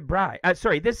pre-trib bride.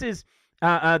 This is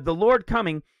the Lord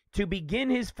coming to begin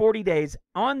his 40 days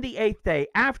on the 8th day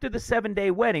after the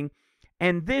 7-day wedding.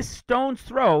 And this stone's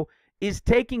throw is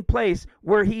taking place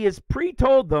where he has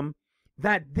pre-told them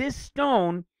that this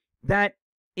stone that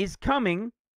is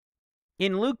coming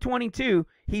in Luke 22,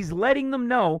 he's letting them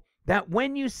know that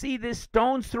when you see this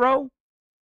stone's throw,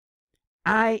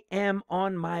 I am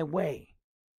on my way.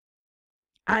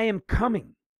 I am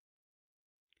coming.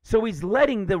 So he's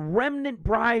letting the remnant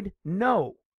bride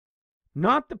know,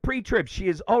 not the pre-trib. She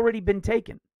has already been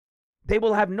taken. They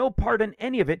will have no part in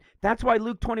any of it. That's why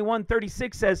Luke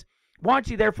 21:36 says, watch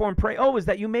ye therefore and pray always,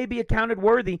 that you may be accounted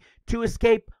worthy to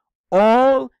escape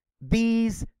all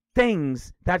these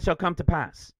things that shall come to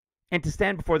pass, and to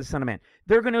stand before the Son of Man.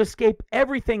 They're going to escape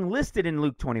everything listed in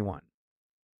Luke 21.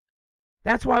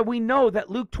 That's why we know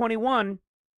that Luke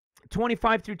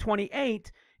 21:25 through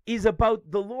 28 is about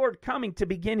the Lord coming to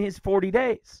begin his 40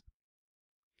 days.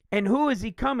 And who is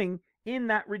he coming in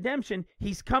that redemption?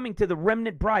 He's coming to the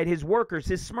remnant bride, his workers,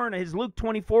 his Smyrna, his Luke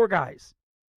 24 guys.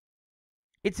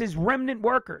 It's his remnant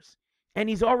workers. And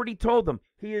he's already told them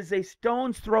he is a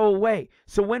stone's throw away.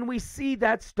 So when we see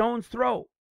that stone's throw,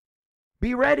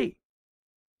 be ready.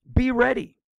 Be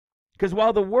ready. Because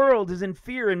while the world is in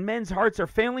fear and men's hearts are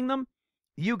failing them,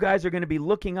 you guys are going to be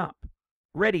looking up,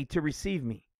 ready to receive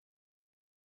me.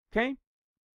 Okay?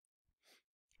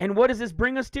 And what does this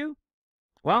bring us to?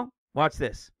 Well, watch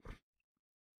this.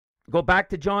 Go back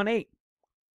to John 8.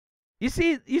 You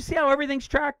see how everything's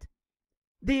tracked?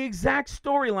 The exact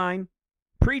storyline,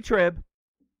 pre-trib,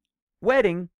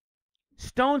 wedding,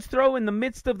 stone's throw in the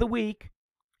midst of the week,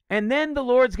 and then the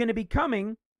Lord's going to be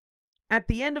coming at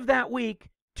the end of that week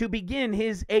to begin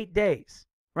his 8 days,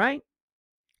 right?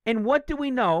 And what do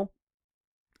we know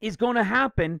is going to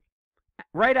happen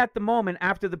right at the moment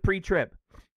after the pre-trib?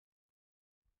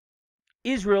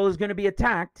 Israel is going to be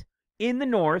attacked in the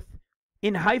north,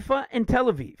 in Haifa and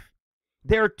Tel Aviv.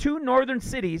 There are two northern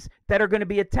cities that are going to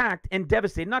be attacked and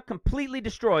devastated, not completely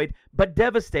destroyed, but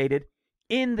devastated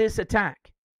in this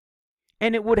attack.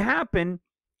 And it would happen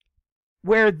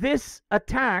where this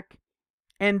attack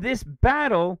and this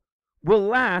battle will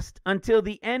last until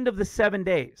the end of the 7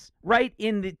 days, right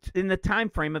in the time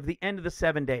frame of the end of the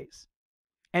 7 days.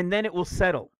 And then it will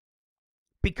settle,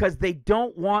 because they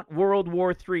don't want World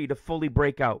War III to fully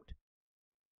break out.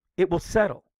 It will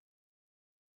settle.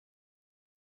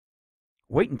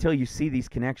 Wait until you see these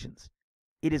connections.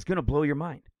 It is going to blow your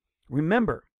mind.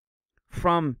 Remember,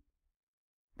 from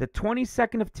the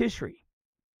 22nd of Tishri,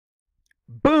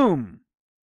 boom,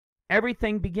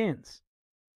 everything begins.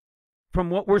 From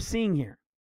what we're seeing here,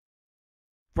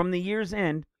 from the year's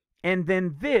end, and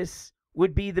then this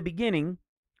would be the beginning,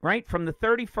 right? From the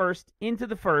 31st into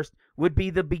the 1st would be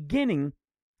the beginning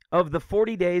of the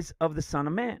 40 days of the Son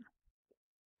of Man.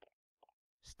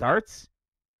 Starts,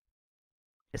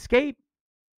 escape,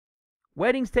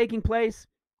 wedding's taking place,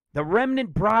 the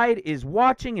remnant bride is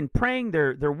watching and praying,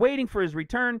 they're waiting for his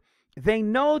return. They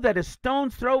know that a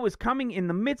stone's throw is coming in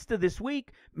the midst of this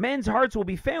week. Men's hearts will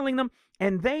be failing them,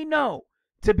 and they know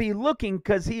to be looking,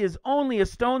 because he is only a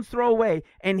stone's throw away,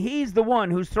 and he's the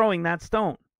one who's throwing that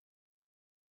stone.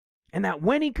 And that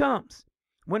when he comes,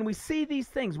 when we see these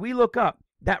things, we look up,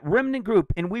 that remnant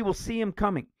group, and we will see him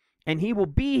coming. And he will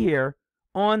be here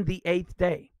on the 8th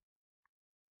day.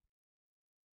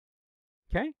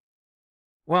 Okay?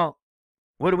 Well,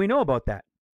 what do we know about that?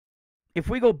 If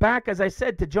we go back, as I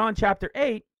said, to John chapter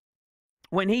 8,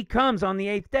 when he comes on the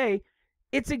 8th day,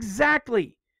 it's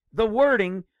exactly the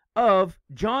wording of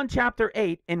John chapter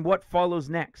 8 and what follows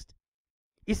next.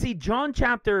 You see, John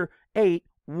chapter 8,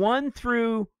 1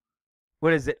 through,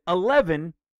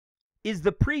 11, is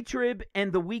the pre-trib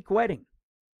and the week wedding.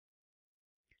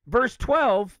 Verse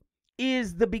 12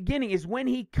 is the beginning, is when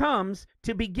he comes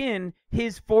to begin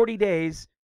his 40 days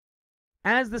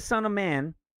as the Son of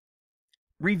Man,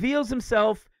 reveals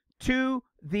himself to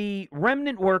the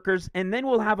remnant workers, and then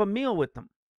we'll have a meal with them.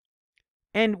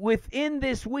 And within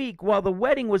this week, while the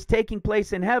wedding was taking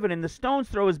place in heaven and the stone's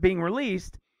throw is being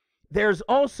released, there's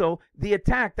also the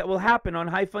attack that will happen on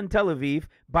Haifa and Tel Aviv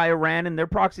by Iran and their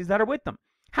proxies that are with them.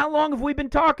 How long have we been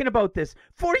talking about this?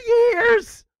 For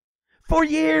years! For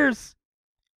years!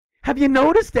 Have you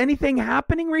noticed anything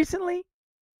happening recently?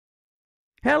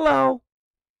 Hello?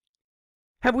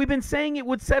 Have we been saying it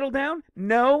would settle down?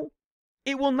 No,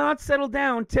 it will not settle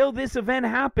down till this event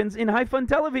happens in Haifa and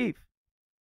Tel Aviv.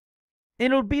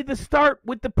 It'll be the start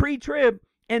with the pre-trib,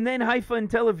 and then Haifa and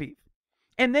Tel Aviv.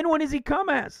 And then when does he come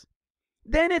as?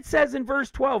 Then it says in verse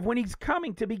 12, when he's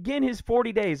coming to begin his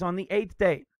 40 days on the 8th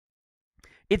day.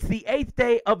 It's the 8th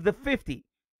day of the 50.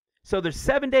 So there's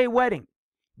 7-day wedding.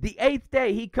 The 8th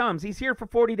day he comes. He's here for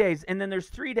 40 days. And then there's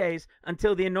 3 days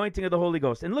until the anointing of the Holy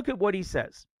Ghost. And look at what he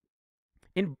says.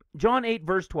 In John 8,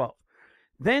 verse 12.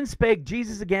 Then spake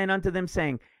Jesus again unto them,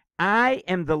 saying, I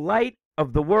am the light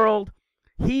of the world.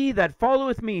 He that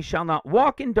followeth me shall not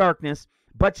walk in darkness,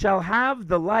 but shall have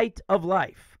the light of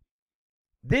life.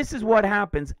 This is what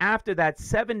happens after that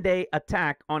 7-day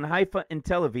attack on Haifa and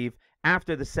Tel Aviv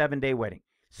after the 7-day wedding.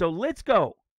 So let's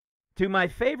go to my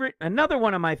favorite, another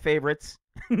one of my favorites.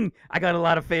 I got a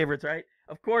lot of favorites, right?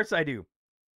 Of course I do.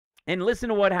 And listen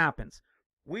to what happens.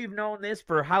 We've known this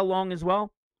for how long as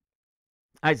well?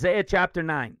 Isaiah chapter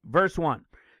 9, verse 1.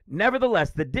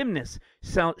 Nevertheless, the dimness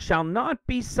shall not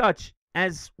be such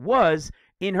as was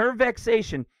in her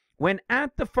vexation, when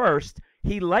at the first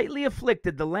he lightly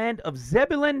afflicted the land of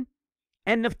Zebulun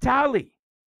and Naphtali.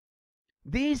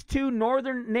 These two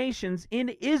northern nations in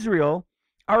Israel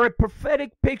are a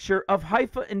prophetic picture of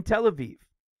Haifa and Tel Aviv.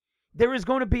 There is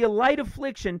going to be a light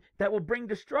affliction that will bring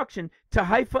destruction to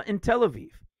Haifa and Tel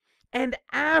Aviv. And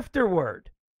afterward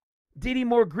did he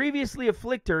more grievously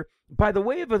afflict her by the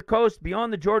way of the coast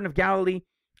beyond the Jordan of Galilee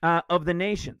of the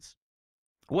nations.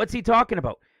 What's he talking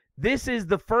about? This is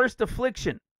the first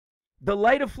affliction, the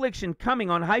light affliction coming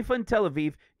on Haifa and Tel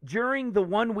Aviv during the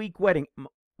 1 week wedding.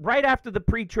 Right after the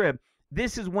pre-trib,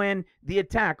 this is when the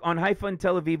attack on Haifa and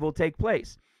Tel Aviv will take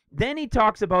place. Then he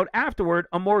talks about afterward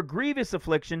a more grievous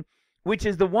affliction, which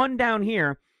is the one down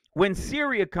here when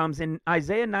Syria comes in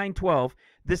Isaiah 9:12,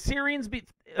 the Syrians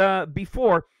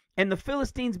before and the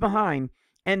Philistines behind,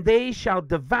 and they shall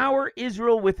devour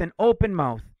Israel with an open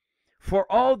mouth. For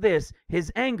all this, his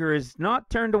anger is not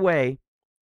turned away,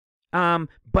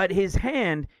 but his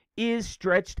hand is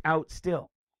stretched out still.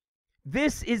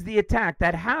 This is the attack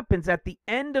that happens at the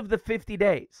end of the 50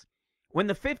 days. When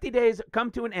the 50 days come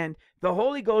to an end, the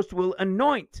Holy Ghost will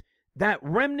anoint that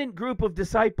remnant group of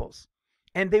disciples,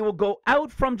 and they will go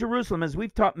out from Jerusalem, as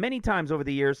we've taught many times over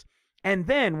the years. And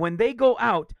then when they go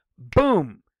out,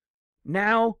 boom,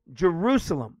 now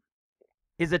Jerusalem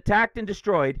is attacked and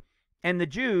destroyed, and the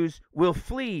Jews will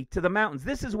flee to the mountains.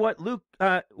 This is what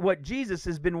what Jesus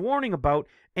has been warning about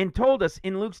and told us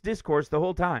in Luke's discourse the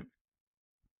whole time.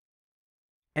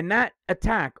 And that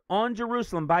attack on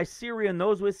Jerusalem by Syria and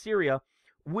those with Syria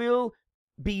will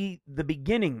be the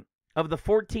beginning of the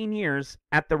 14 years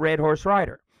at the Red Horse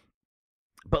Rider.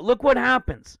 But look what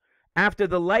happens after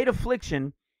the light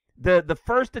affliction, the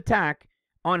first attack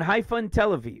on Haifa and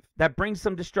Tel Aviv that brings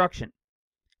some destruction.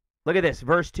 Look at this,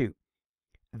 verse 2.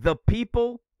 The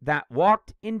people that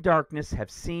walked in darkness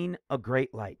have seen a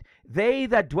great light. They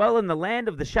that dwell in the land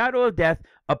of the shadow of death,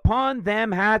 upon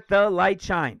them hath the light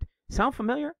shined. Sound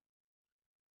familiar?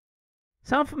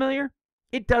 Sound familiar?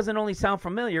 It doesn't only sound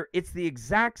familiar, it's the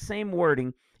exact same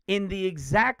wording in the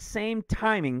exact same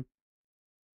timing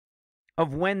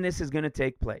of when this is going to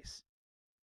take place.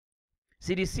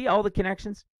 See, do you see all the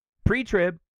connections?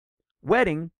 Pre-trib,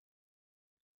 wedding,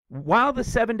 while the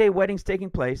 7-day wedding's taking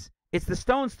place, it's the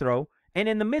stone's throw, and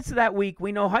in the midst of that week,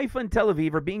 we know Haifa and Tel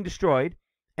Aviv are being destroyed,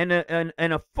 and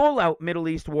a full-out Middle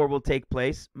East war will take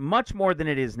place, much more than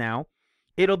it is now.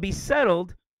 It'll be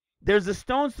settled. There's a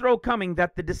stone's throw coming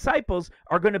that the disciples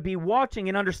are going to be watching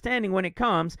and understanding when it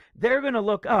comes. They're going to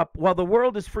look up while the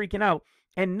world is freaking out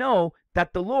and know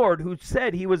that the Lord, who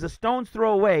said he was a stone's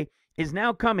throw away, is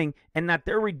now coming, and that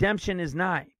their redemption is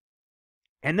nigh.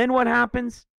 And then what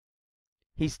happens?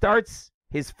 He starts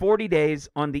his 40 days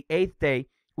on the 8th day,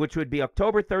 which would be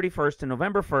October 31st to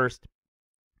November 1st,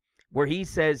 where he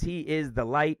says he is the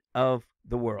light of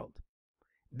the world.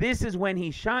 This is when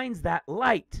he shines that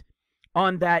light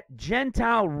on that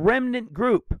Gentile remnant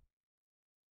group.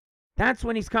 That's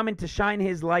when he's coming to shine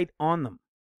his light on them.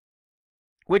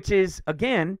 Which is,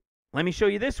 again, let me show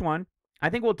you this one. I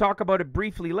think we'll talk about it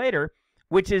briefly later,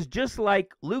 which is just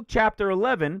like Luke chapter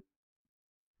 11,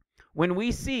 when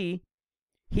we see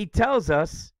he tells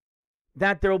us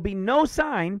that there will be no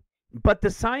sign but the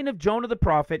sign of Jonah the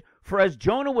prophet, for as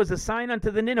Jonah was a sign unto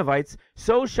the Ninevites,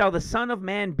 so shall the Son of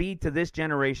Man be to this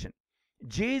generation.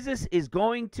 Jesus is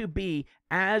going to be,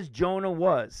 as Jonah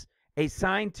was, a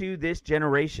sign to this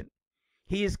generation.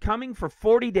 He is coming for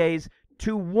 40 days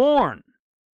to warn,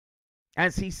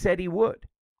 as he said he would.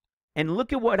 And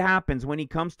look at what happens when he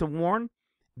comes to warn.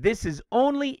 This is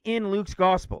only in Luke's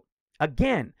gospel.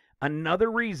 Again, another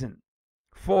reason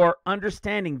for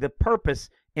understanding the purpose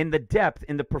and the depth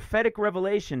in the prophetic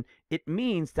revelation it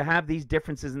means to have these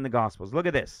differences in the Gospels. Look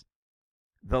at this.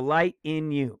 The light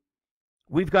in you.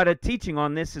 We've got a teaching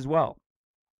on this as well.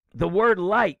 The word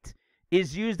light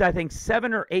is used, I think,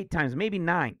 7 or 8 times, maybe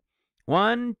 9.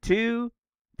 1, 2,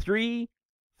 3,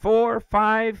 4,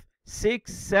 5,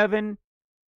 6, 7,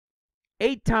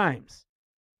 8 times.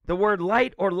 The word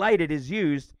light or lighted is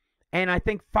used, and I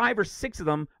think 5 or 6 of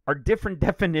them are different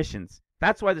definitions.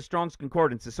 That's why the Strong's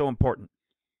Concordance is so important.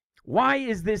 Why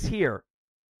is this here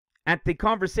at the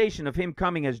conversation of him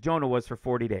coming as Jonah was for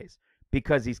 40 days?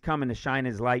 Because he's coming to shine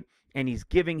his light, and he's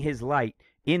giving his light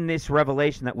in this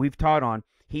revelation that we've taught on.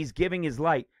 He's giving his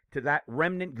light to that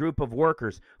remnant group of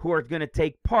workers who are going to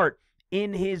take part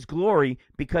in his glory,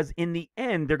 because in the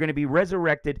end they're going to be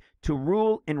resurrected to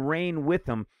rule and reign with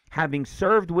him, having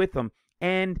served with him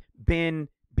and been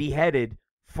beheaded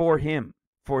for him,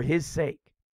 for his sake,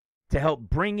 to help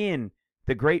bring in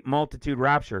the great multitude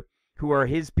rapture, who are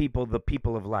his people, the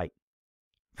people of light,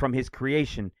 from his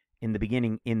creation in the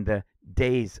beginning, in the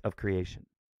days of creation.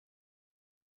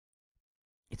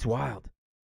 It's wild.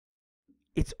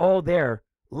 It's all there,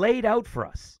 laid out for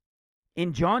us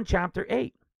in John chapter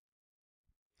 8.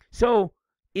 So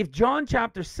if John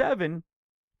chapter 7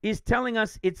 is telling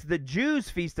us it's the Jews'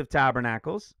 Feast of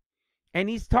Tabernacles, and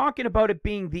he's talking about it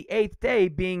being the 8th day,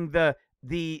 being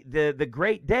the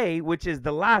great day, which is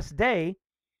the last day,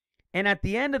 and at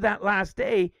the end of that last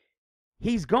day,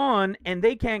 he's gone, and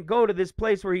they can't go to this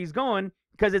place where he's going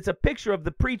because it's a picture of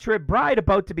the pre-trib bride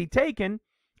about to be taken,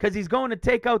 because he's going to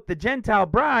take out the Gentile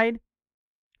bride,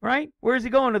 right? Where is he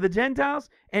going? To the Gentiles?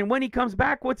 And when he comes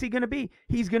back, what's he going to be?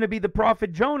 He's going to be the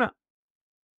prophet Jonah.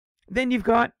 Then you've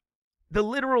got the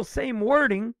literal same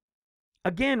wording,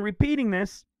 again, repeating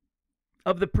this,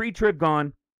 of the pre-trib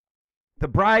gone, the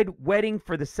bride wedding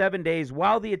for the 7 days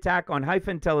while the attack on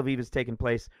Haifa and Tel Aviv is taking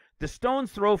place, the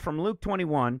stone's throw from Luke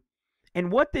 21,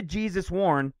 and what did Jesus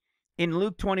warn in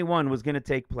Luke 21 was going to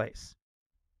take place?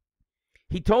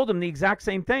 He told them the exact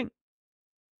same thing.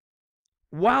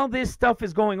 While this stuff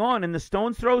is going on and the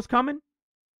stone's throw's coming,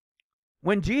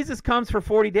 when Jesus comes for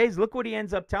 40 days, look what he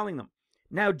ends up telling them.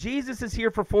 Now, Jesus is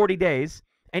here for 40 days,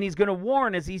 and he's going to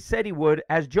warn as he said he would,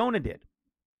 as Jonah did.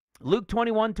 Luke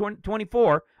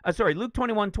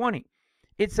 21:20.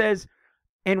 It says,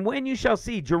 "And when you shall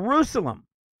see Jerusalem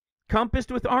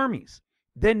compassed with armies,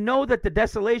 then know that the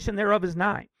desolation thereof is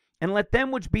nigh. And let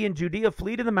them which be in Judea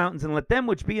flee to the mountains, and let them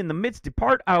which be in the midst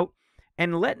depart out,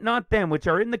 and let not them which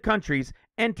are in the countries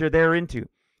enter thereinto.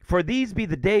 For these be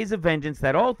the days of vengeance,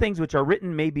 that all things which are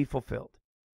written may be fulfilled."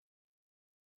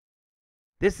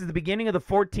 This is the beginning of the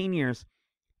 14 years,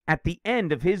 at the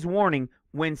end of his warning,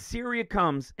 when Syria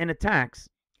comes and attacks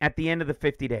at the end of the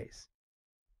 50 days.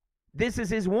 This is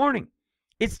his warning.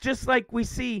 It's just like we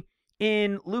see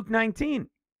in Luke 19.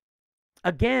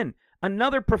 Again,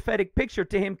 another prophetic picture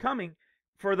to him coming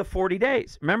for the 40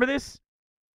 days. Remember this?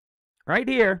 Right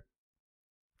here,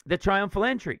 the triumphal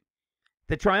entry.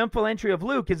 The triumphal entry of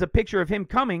Luke is a picture of him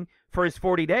coming for his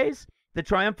 40 days. The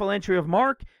triumphal entry of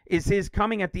Mark is his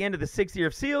coming at the end of the 6th year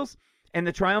of seals. And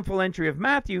the triumphal entry of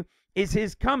Matthew is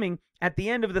his coming at the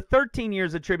end of the 13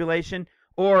 years of tribulation,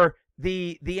 or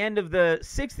the end of the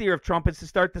 6th year of trumpets to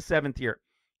start the 7th year.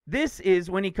 This is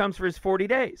when he comes for his 40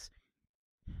 days.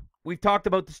 We've talked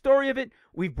about the story of it.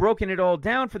 We've broken it all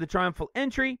down for the triumphal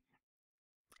entry.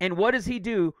 And what does he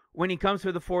do when he comes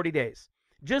for the 40 days?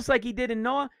 Just like he did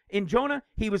in Jonah,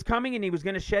 he was coming and he was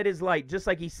going to shed his light, just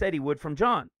like he said he would from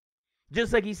John.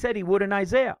 Just like he said he would in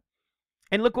Isaiah.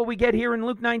 And look what we get here in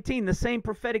Luke 19, the same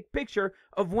prophetic picture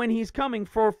of when he's coming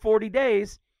for 40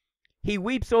 days. He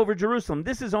weeps over Jerusalem.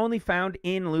 This is only found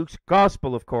in Luke's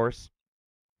gospel, of course.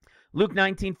 Luke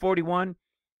 19:41,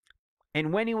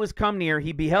 "And when he was come near,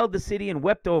 he beheld the city and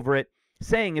wept over it,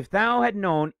 saying, If thou had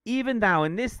known, even thou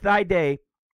in this thy day,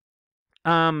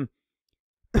 in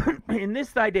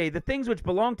this thy day, the things which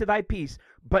belong to thy peace,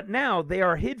 but now they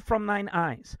are hid from thine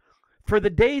eyes. For the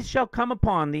days shall come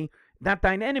upon thee, that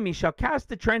thine enemy shall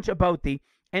cast a trench about thee,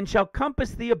 and shall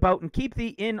compass thee about, and keep thee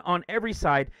in on every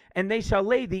side, and they shall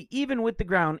lay thee even with the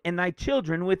ground, and thy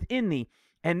children within thee,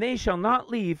 and they shall not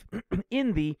leave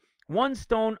in thee one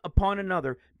stone upon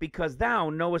another, because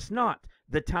thou knowest not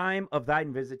the time of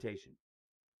thine visitation."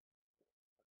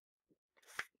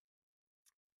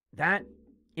 That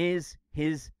is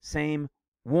his same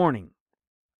warning,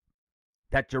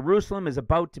 that Jerusalem is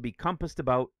about to be compassed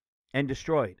about and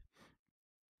destroyed,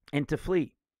 and to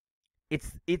flee.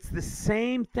 It's the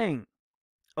same thing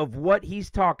of what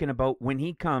he's talking about when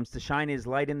he comes to shine his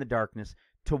light in the darkness,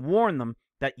 to warn them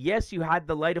that yes, you had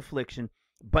the light affliction,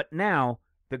 but now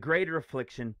the greater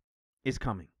affliction is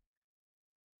coming.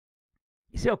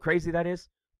 You see how crazy that is?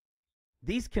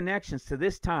 These connections to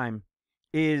this time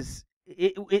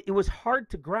it was hard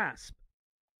to grasp.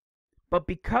 But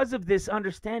because of this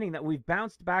understanding that we've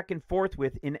bounced back and forth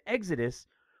with in Exodus,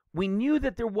 we knew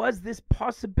that there was this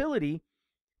possibility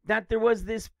that there was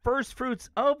this first fruits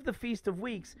of the Feast of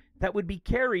Weeks that would be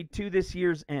carried to this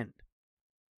year's end.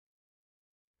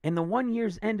 And the 1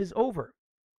 year's end is over.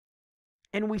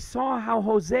 And we saw how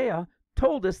Hosea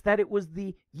told us that it was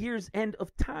the year's end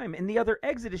of time, and the other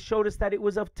Exodus showed us that it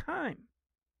was of time.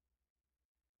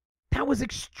 That was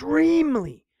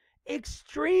extremely,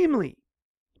 extremely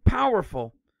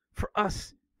powerful for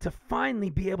us to finally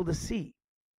be able to see.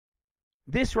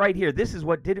 This right here, this is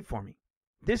what did it for me.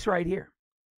 This right here.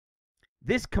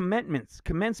 This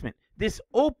commencement, this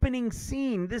opening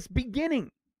scene, this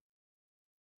beginning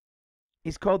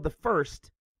is called the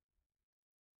first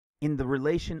in the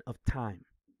relation of time.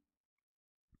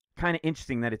 Kind of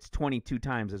interesting that it's 22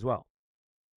 times as well.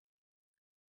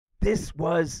 This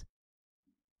was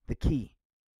the key.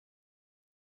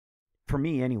 For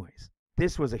me, anyways.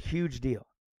 This was a huge deal.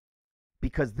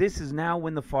 Because this is now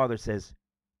when the Father says,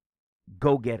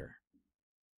 go get her.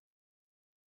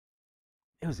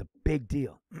 It was a big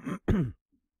deal.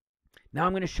 Now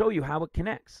I'm going to show you how it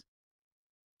connects.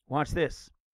 Watch this.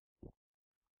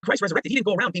 Christ resurrected. He didn't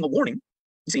go around being a warning.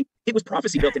 You see, it was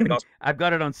prophecy built into the gospel. I've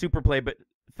got it on super play, but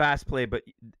fast play, but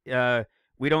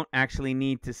we don't actually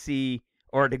need to see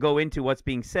or to go into what's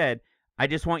being said. I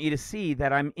just want you to see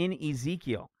that I'm in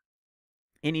Ezekiel.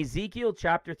 In Ezekiel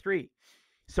chapter 3.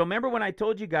 So remember when I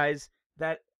told you guys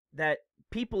that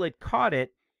people had caught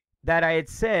it, that I had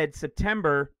said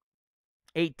September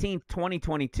 18th,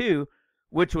 2022,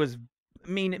 which was, I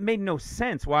mean, it made no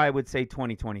sense why I would say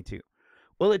 2022.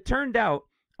 Well, it turned out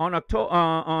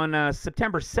on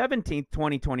September 17th,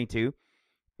 2022,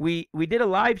 we did a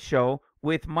live show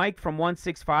with Mike from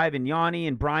 165 and Yanni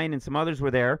and Brian and some others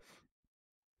were there.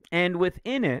 And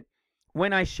within it,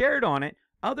 when I shared on it,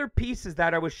 other pieces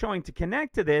that I was showing to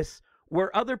connect to this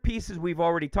were other pieces we've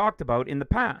already talked about in the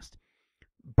past.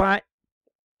 But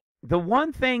the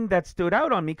one thing that stood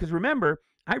out on me, because remember,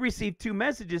 I received 2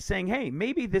 messages saying, hey,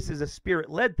 maybe this is a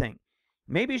spirit-led thing.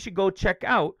 Maybe you should go check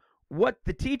out what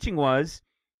the teaching was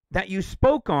that you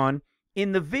spoke on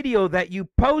in the video that you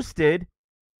posted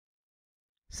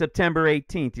September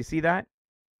 18th. You see that?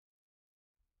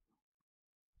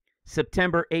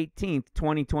 September 18th,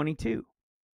 2022.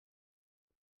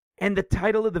 And the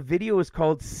title of the video is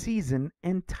called Season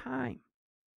and Time.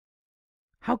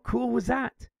 How cool was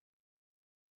that?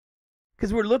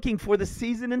 Because we're looking for the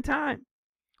season and time.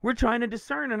 We're trying to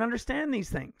discern and understand these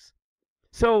things.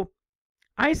 So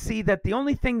I see that the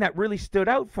only thing that really stood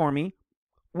out for me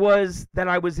was that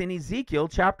I was in Ezekiel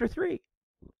chapter 3.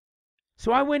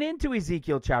 So I went into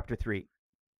Ezekiel chapter 3.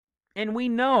 And we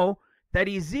know that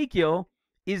Ezekiel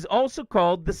is also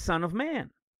called the Son of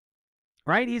Man.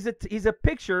 Right? He's a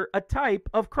picture, a type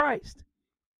of Christ.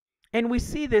 And we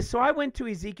see this. So I went to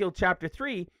Ezekiel chapter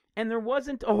 3, and there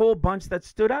wasn't a whole bunch that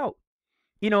stood out.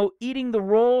 You know, eating the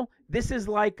roll, this is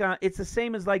like, it's the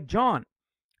same as like John,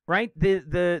 right?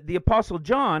 The Apostle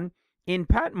John in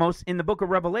Patmos in the book of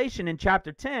Revelation in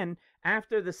chapter 10,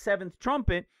 after the 7th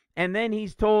trumpet, and then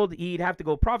he's told he'd have to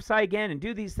go prophesy again and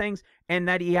do these things, and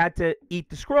that he had to eat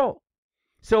the scroll.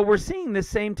 So we're seeing the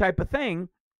same type of thing,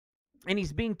 and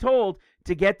he's being told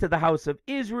to get to the house of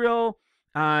Israel.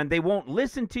 They won't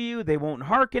listen to you. They won't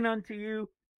hearken unto you.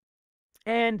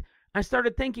 And I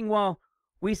started thinking, well,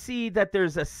 we see that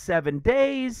there's a 7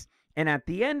 days, and at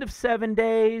the end of 7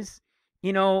 days,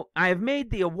 you know, I have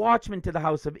made thee a watchman to the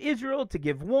house of Israel to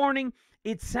give warning.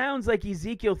 It sounds like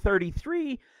Ezekiel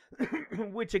 33,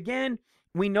 which again,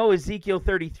 we know Ezekiel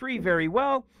 33 very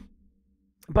well.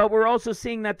 But we're also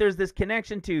seeing that there's this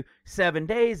connection to 7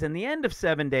 days and the end of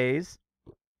 7 days.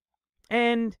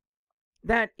 And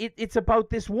that it's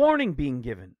about this warning being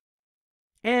given.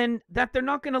 And that they're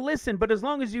not going to listen. But as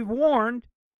long as you've warned,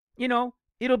 you know,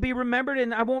 it'll be remembered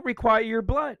and I won't require your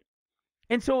blood.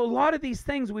 And so a lot of these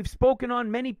things we've spoken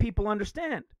on, many people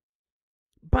understand.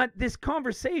 But this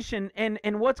conversation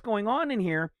and what's going on in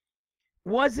here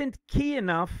wasn't key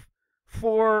enough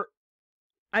for,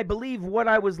 I believe, what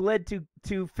I was led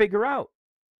to figure out.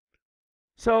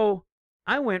 So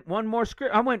I went one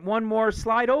more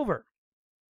slide over.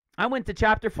 I went to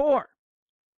chapter 4.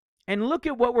 And look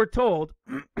at what we're told,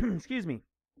 excuse me,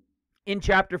 in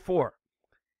chapter 4.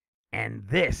 And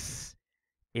this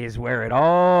is where it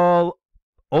all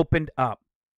opened up.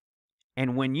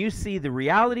 And when you see the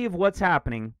reality of what's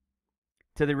happening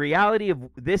to the reality of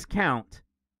this count,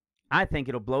 I think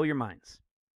it'll blow your minds.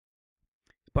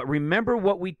 But remember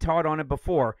what we taught on it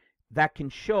before that can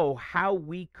show how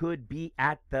we could be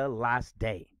at the last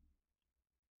day.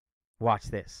 Watch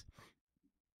this.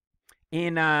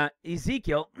 In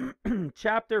Ezekiel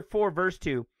chapter 4, verse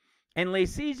 2, and lay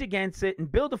siege against it,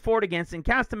 and build a fort against it, and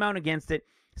cast a mount against it,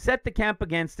 set the camp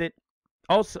against it,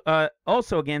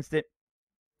 also against it,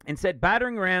 and set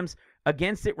battering rams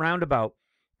against it round about.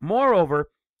 Moreover,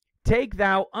 take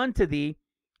thou unto thee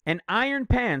an iron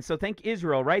pan, so think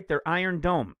Israel, right? Their iron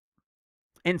dome,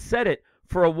 and set it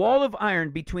for a wall of iron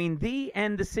between thee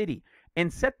and the city,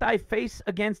 and set thy face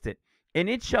against it, and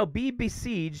it shall be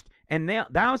besieged, and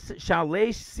thou shalt lay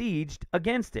sieged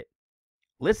against it.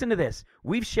 Listen to this.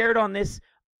 We've shared on this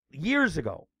years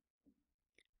ago.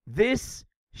 This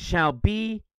shall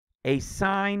be a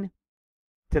sign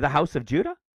to the house of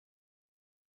Judah?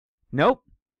 Nope.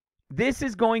 This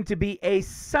is going to be a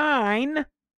sign.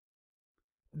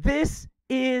 This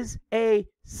is a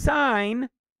sign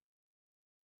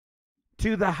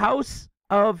to the house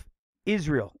of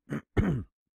Israel.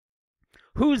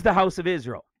 Who's the house of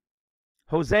Israel?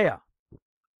 Hosea.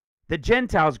 The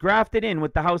Gentiles grafted in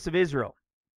with the house of Israel.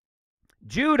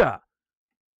 Judah,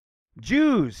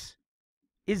 Jews,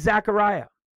 is Zechariah.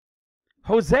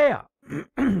 Hosea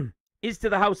is to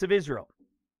the house of Israel.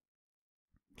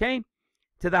 Okay?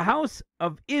 to the house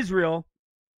of Israel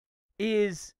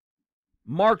is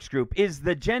Mark's group, is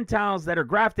the Gentiles that are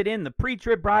grafted in, the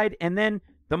pre-trib bride, and then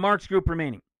the Mark's group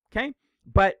remaining. Okay?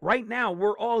 But right now,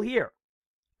 we're all here.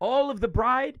 All of the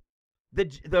bride,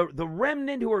 the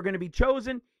remnant who are going to be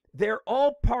chosen, they're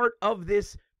all part of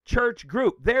this church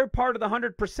group. They're part of the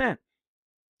 100%.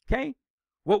 Okay?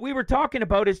 What we were talking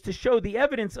about is to show the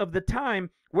evidence of the time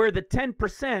where the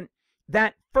 10%,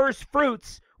 that first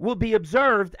fruits, will be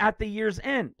observed at the year's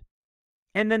end.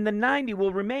 And then the 90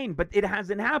 will remain, but it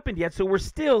hasn't happened yet. So we're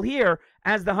still here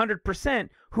as the 100%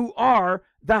 who are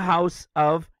the house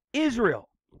of Israel.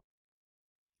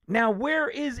 Now, where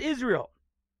is Israel?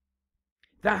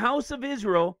 The house of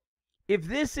Israel, if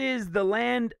this is the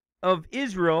land of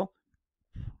Israel,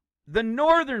 the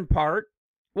northern part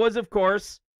was, of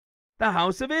course, the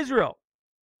house of Israel.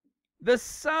 The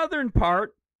southern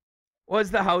part was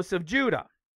the house of Judah.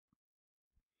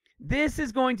 This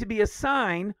is going to be a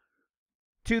sign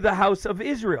to the house of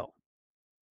Israel.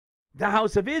 The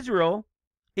house of Israel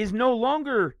is no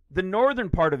longer the northern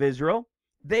part of Israel.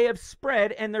 They have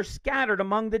spread and they're scattered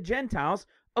among the Gentiles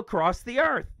across the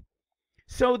earth.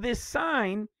 So this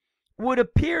sign would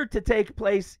appear to take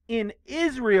place in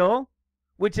Israel,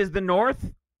 which is the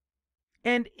north,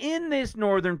 and in this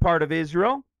northern part of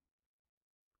Israel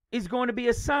is going to be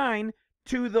a sign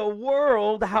to the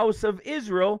world house of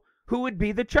Israel, who would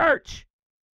be the church.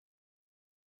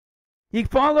 You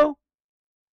follow?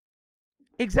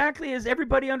 Exactly as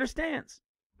everybody understands.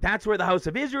 That's where the house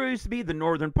of Israel used to be, the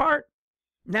northern part.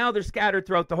 Now they're scattered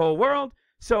throughout the whole world.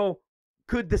 So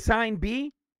could the sign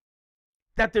be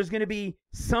that there's going to be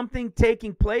something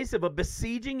taking place of a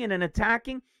besieging and an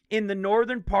attacking in the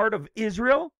northern part of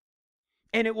Israel?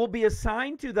 And it will be a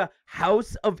sign to the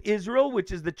house of Israel,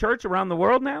 which is the church around the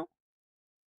world now?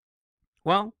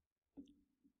 Well,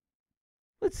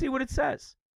 let's see what it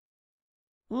says.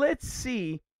 Let's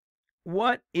see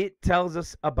what it tells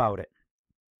us about it.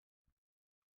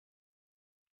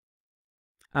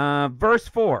 Verse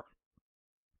 4.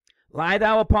 Lie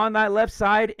thou upon thy left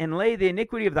side, and lay the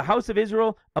iniquity of the house of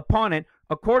Israel upon it,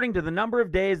 according to the number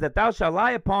of days that thou shalt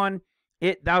lie upon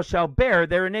it, thou shalt bear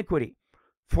their iniquity.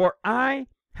 For I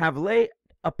have laid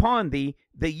upon thee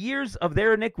the years of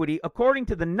their iniquity, according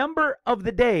to the number of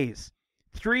the days.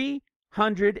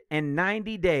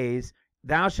 390 days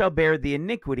thou shalt bear the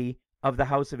iniquity of the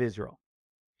house of Israel.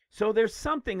 So there's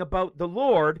something about the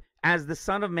Lord as the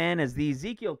Son of Man, as the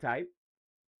Ezekiel type,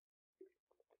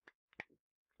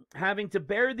 having to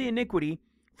bear the iniquity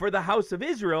for the house of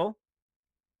Israel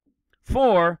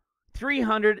for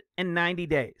 390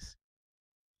 days,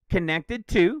 connected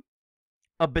to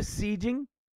a besieging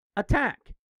attack.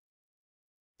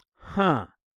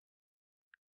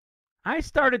 I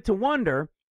started to wonder,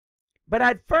 but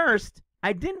at first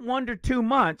I didn't wonder too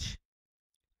much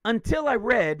until I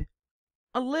read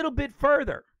a little bit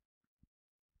further.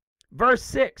 Verse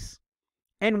 6,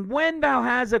 and when thou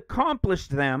hast accomplished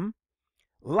them,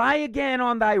 lie again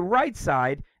on thy right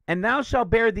side, and thou shalt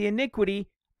bear the iniquity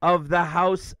of the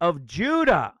house of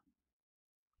Judah.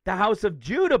 The house of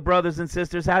Judah, brothers and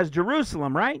sisters, has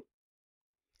Jerusalem, right?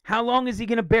 How long is he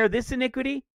going to bear this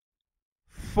iniquity?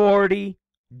 40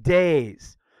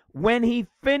 days. When he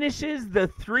finishes the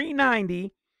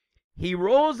 390, he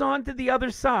rolls on to the other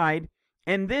side,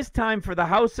 and this time for the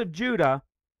house of Judah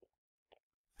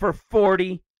for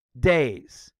 40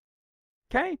 days.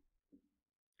 Okay?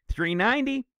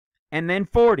 390 and then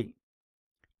 40.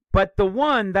 But the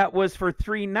one that was for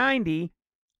 390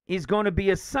 is going to be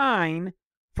a sign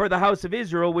for the house of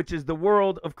Israel, which is the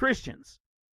world of Christians.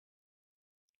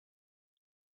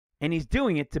 And he's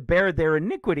doing it to bear their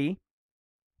iniquity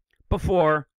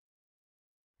before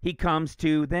he comes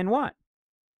to then what?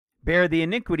 Bear the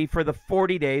iniquity for the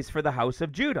 40 days for the house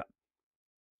of Judah.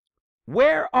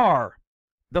 Where are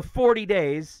the 40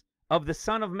 days of the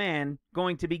Son of Man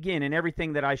going to begin in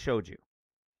everything that I showed you?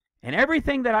 And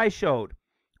everything that I showed,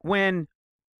 when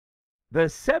the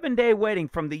 7-day wedding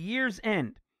from the year's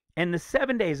end and the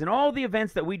 7 days and all the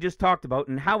events that we just talked about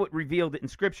and how it revealed it in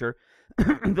Scripture,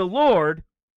 the Lord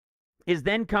is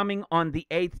then coming on the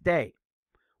 8th day.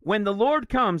 When the Lord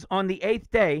comes on the 8th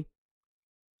day,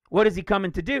 what is he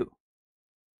coming to do?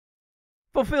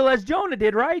 Fulfill as Jonah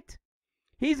did, right?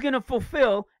 He's going to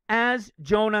fulfill as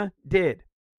Jonah did.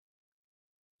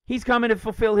 He's coming to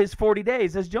fulfill his 40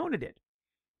 days as Jonah did.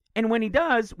 And when he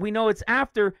does, we know it's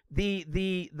after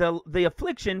the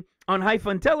affliction on Haifa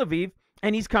and Tel Aviv,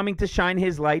 and he's coming to shine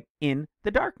his light in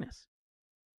the darkness.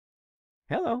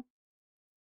 Hello.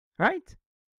 Right?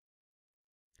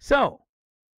 So,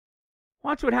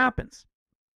 watch what happens.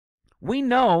 We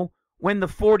know when the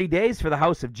 40 days for the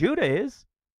house of Judah is.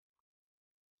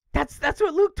 That's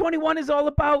what Luke 21 is all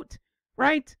about,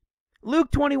 right?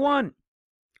 Luke 21,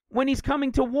 when he's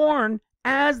coming to warn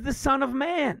as the Son of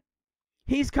Man.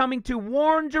 He's coming to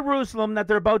warn Jerusalem that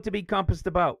they're about to be compassed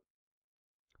about.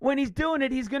 When he's doing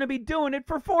it, he's going to be doing it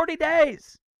for 40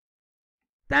 days.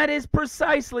 That is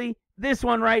precisely this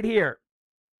one right here.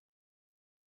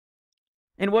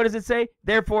 And what does it say?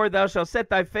 Therefore thou shalt set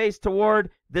thy face toward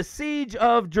the siege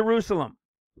of Jerusalem.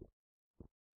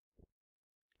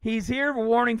 He's here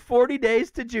warning 40 days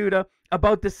to Judah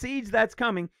about the siege that's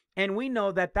coming, and we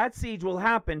know that that siege will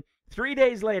happen 3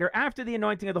 days later after the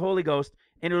anointing of the Holy Ghost,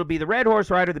 and it'll be the red horse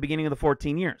rider at the beginning of the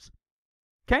 14 years.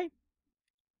 Okay?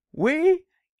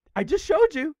 I just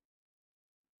showed you.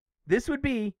 This would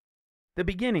be the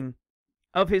beginning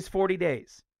of his 40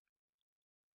 days.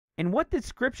 And what did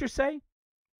Scripture say?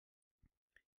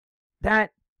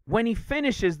 That when he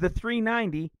finishes the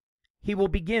 390, he will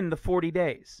begin the 40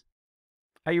 days.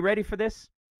 Are you ready for this?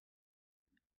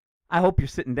 I hope you're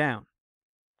sitting down.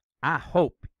 I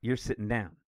hope you're sitting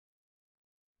down.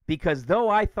 Because though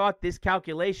I thought this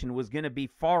calculation was going to be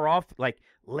far off, like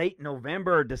late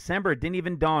November or December, it didn't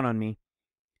even dawn on me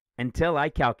until I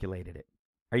calculated it.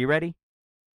 Are you ready?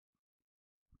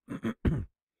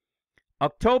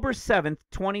 October 7th,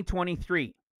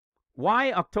 2023.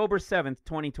 Why October 7th,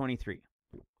 2023?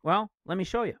 Well, let me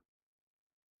show you.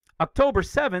 October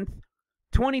 7th,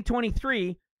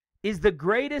 2023 is the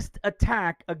greatest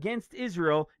attack against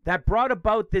Israel that brought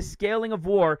about this scaling of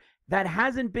war that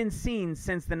hasn't been seen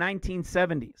since the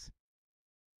 1970s.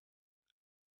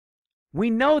 We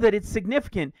know that it's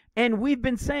significant, and we've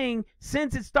been saying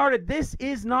since it started, this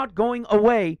is not going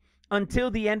away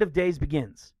until the end of days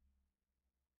begins.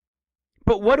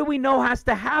 But what do we know has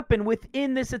to happen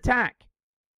within this attack?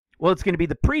 Well, it's going to be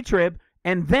the pre-trib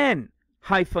and then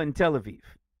Haifa and Tel Aviv.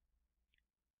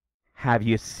 Have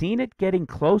you seen it getting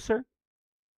closer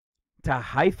to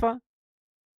Haifa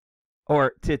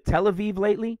or to Tel Aviv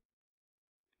lately?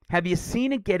 Have you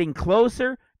seen it getting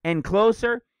closer and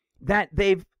closer that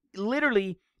they've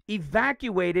literally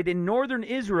evacuated in northern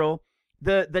Israel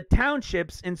the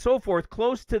townships and so forth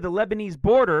close to the Lebanese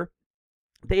border?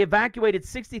 They evacuated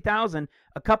 60,000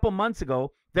 a couple months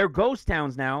ago. They're ghost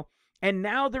towns now. And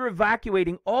now they're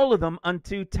evacuating all of them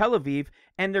unto Tel Aviv,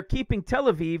 and they're keeping Tel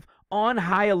Aviv on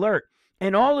high alert.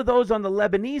 And all of those on the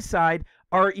Lebanese side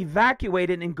are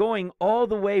evacuated and going all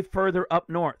the way further up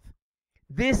north.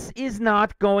 This is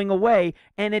not going away,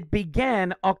 and it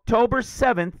began October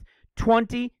 7th,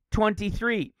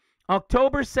 2023.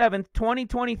 October 7th,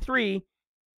 2023.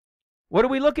 What are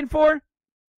we looking for?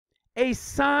 A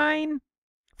sign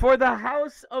for the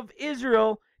house of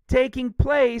Israel taking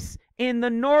place in the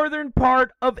northern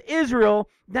part of Israel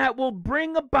that will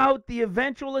bring about the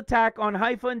eventual attack on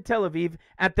Haifa and Tel Aviv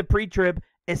at the pre-trib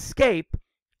escape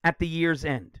at the year's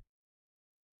end.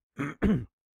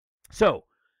 So,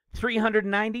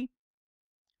 390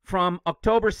 from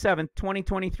October 7th,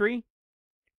 2023.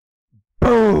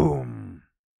 Boom!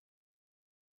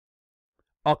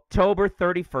 October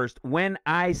 31st. When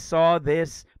I saw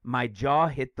this, my jaw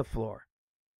hit the floor.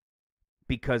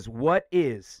 Because what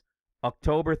is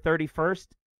October 31st?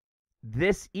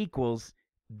 This equals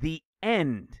the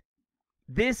end.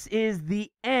 This is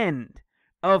the end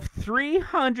of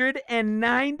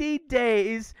 390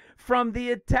 days from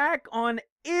the attack on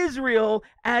Israel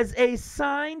as a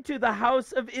sign to the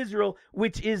house of Israel,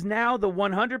 which is now the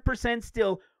 100%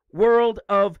 still world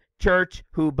of church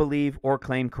who believe or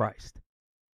claim Christ.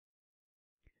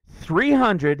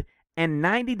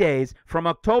 390 days from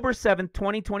October 7th,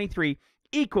 2023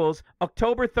 equals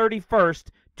October 31st,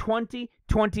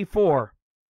 2024.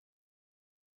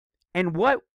 And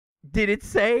what did it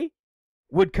say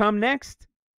would come next?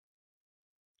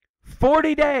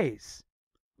 40 days.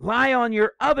 Lie on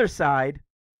your other side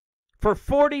for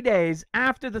 40 days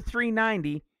after the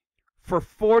 390, for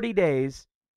 40 days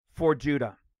for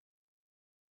Judah.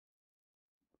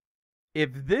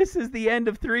 If this is the end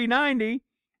of 390,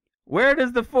 where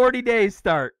does the 40 days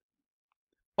start?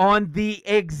 On the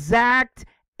exact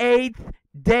 8th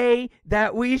day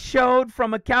that we showed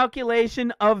from a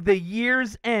calculation of the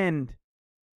year's end,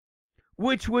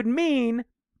 which would mean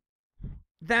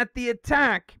that the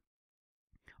attack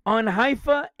on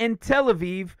Haifa and Tel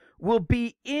Aviv will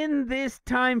be in this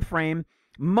time frame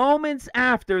moments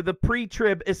after the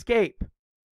pre-trib escape.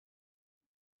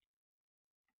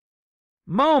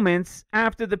 Moments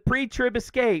after the pre-trib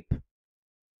escape,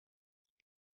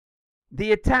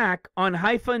 the attack on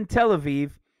Haifa and Tel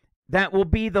Aviv, that will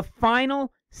be the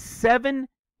final 7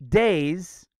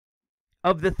 days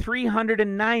of the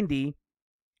 390,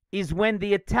 is when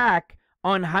the attack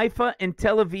on Haifa and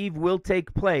Tel Aviv will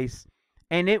take place.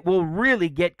 And it will really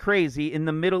get crazy in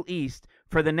the Middle East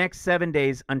for the next 7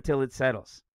 days until it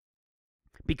settles.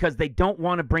 Because they don't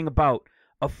want to bring about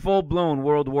a full-blown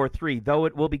World War III. Though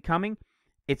it will be coming,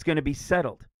 it's going to be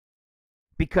settled.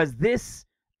 Because this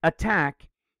attack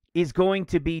is going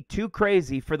to be too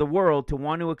crazy for the world to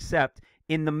want to accept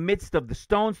in the midst of the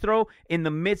stone's throw, in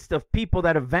the midst of people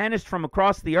that have vanished from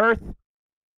across the earth,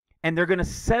 and they're going to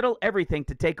settle everything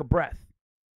to take a breath.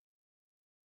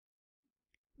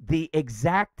 The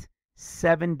exact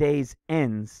 7 days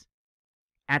ends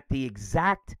at the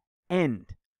exact end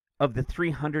of the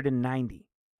 390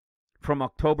 from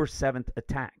October 7th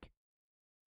attack.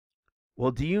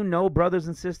 Well, do you know, brothers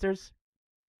and sisters,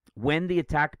 when the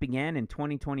attack began in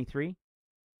 2023?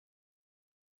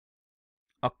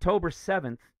 October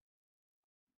 7th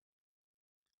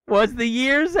was the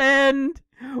year's end.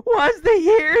 Was the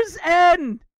year's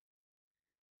end.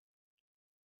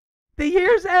 The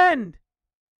year's end.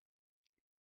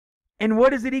 And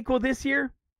what does it equal this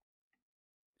year?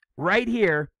 Right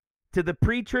here to the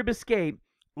pre-trib escape,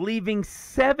 leaving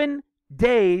 7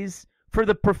 days for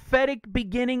the prophetic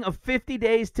beginning of 50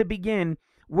 days to begin,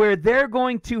 where they're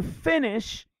going to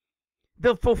finish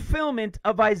the fulfillment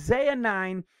of Isaiah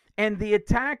 9 and the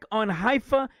attack on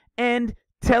Haifa and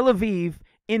Tel Aviv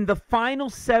in the final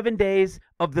 7 days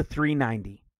of the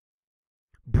 390.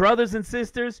 Brothers and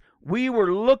sisters, we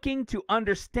were looking to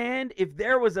understand if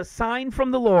there was a sign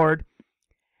from the Lord,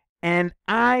 and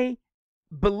I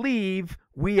believe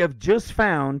we have just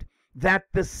found that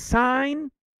the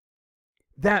sign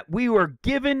that we were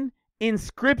given in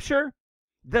Scripture,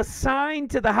 the sign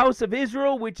to the house of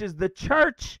Israel, which is the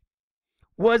church,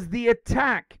 was the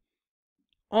attack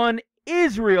on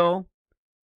Israel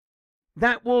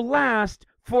that will last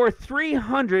for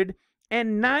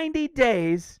 390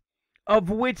 days, of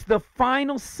which the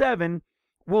final 7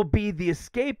 will be the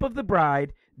escape of the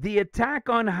bride, the attack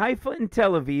on Haifa and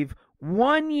Tel Aviv,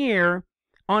 1 year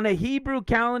on a Hebrew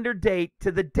calendar date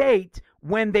to the date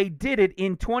when they did it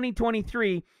in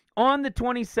 2023 on the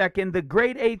 22nd, the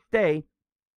great 8th day,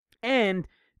 and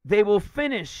they will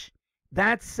finish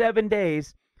that 7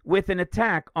 days with an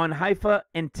attack on Haifa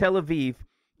and Tel Aviv,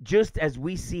 just as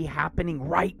we see happening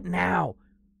right now.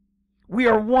 We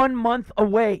are 1 month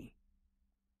away.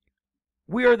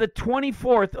 We are the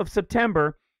 24th of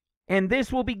September, and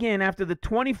this will begin after the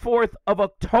 24th of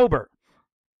October.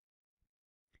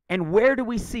 And where do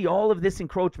we see all of this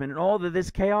encroachment and all of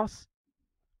this chaos?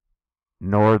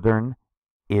 Northern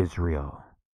Israel.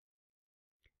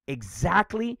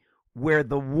 Exactly where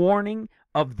the warning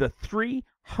of the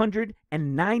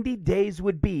 390 days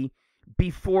would be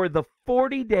before the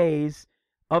 40 days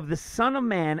of the Son of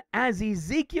Man, as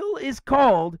Ezekiel is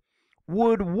called,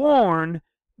 would warn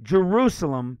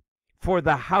Jerusalem for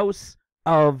the house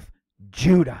of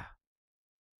Judah.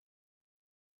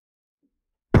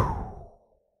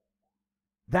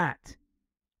 That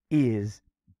is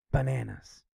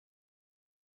bananas.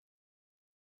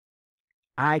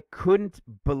 I couldn't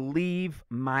believe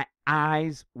my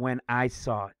eyes when I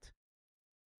saw it.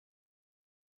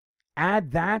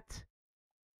 Add that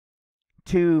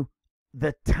to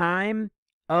the time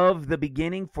of the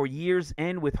beginning for year's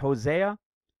end with Hosea,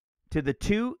 to the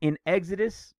 2 in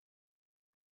Exodus,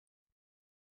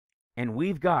 and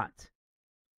we've got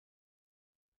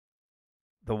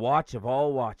the watch of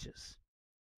all watches,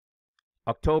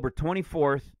 October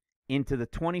 24th into the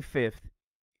 25th,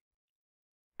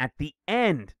 at the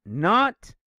end,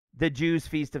 not the Jews'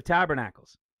 Feast of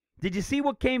Tabernacles. Did you see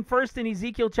what came first in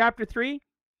Ezekiel chapter 3?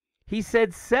 He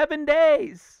said 7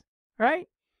 days, right?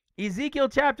 Ezekiel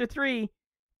chapter 3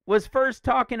 was first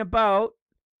talking about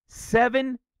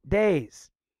 7 days.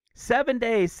 7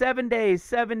 days, 7 days,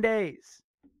 7 days.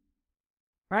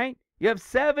 Right? You have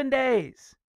 7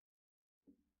 days.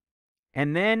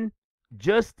 And then,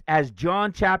 just as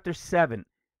John chapter 7,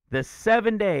 the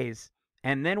 7 days,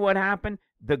 and then what happened?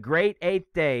 The great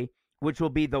 8th day, which will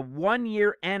be the 1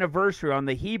 year anniversary on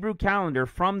the Hebrew calendar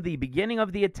from the beginning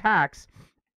of the attacks,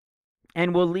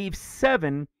 and will leave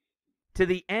 7 to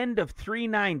the end of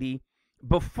 390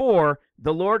 before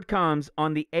the Lord comes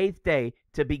on the 8th day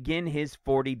to begin his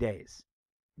 40 days.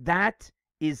 That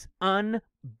is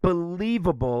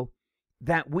unbelievable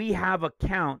that we have a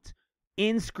count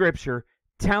in Scripture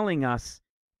telling us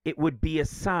it would be a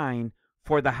sign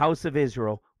for the house of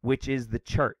Israel, which is the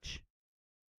church.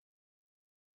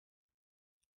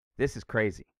 This is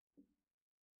crazy.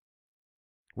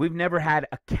 We've never had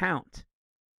a count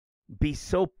be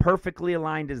so perfectly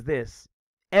aligned as this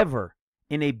ever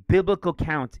in a biblical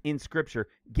count in Scripture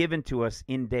given to us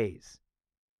in days.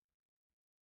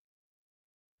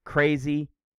 Crazy,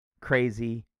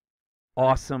 crazy,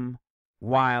 awesome,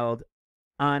 wild,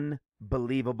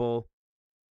 unbelievable,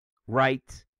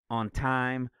 right on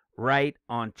time, right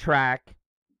on track.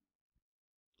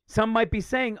 Some might be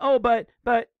saying, oh, but,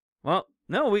 well,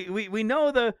 no, we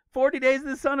know the 40 days of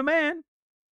the Son of Man.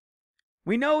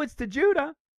 We know it's to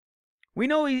Judah. We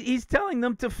know he's telling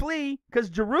them to flee because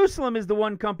Jerusalem is the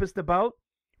one compassed about.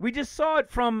 We just saw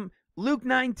it from Luke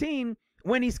 19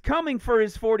 when he's coming for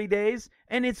his 40 days,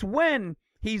 and it's when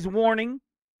he's warning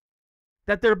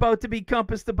that they're about to be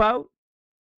compassed about.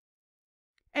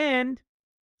 And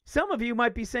some of you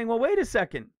might be saying, well, wait a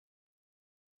second.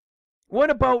 What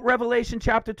about Revelation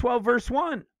chapter 12, verse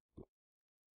 1?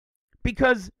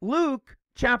 Because Luke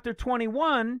chapter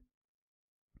 21,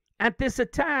 at this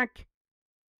attack,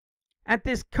 at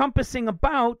this compassing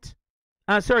about,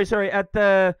 at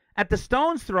the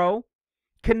stone's throw,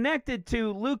 connected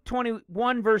to Luke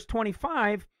 21, verse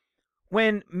 25,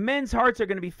 when men's hearts are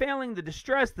going to be failing, the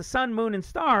distress, the sun, moon, and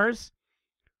stars,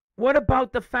 what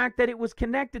about the fact that it was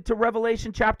connected to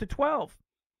Revelation chapter 12?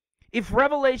 If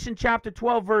Revelation chapter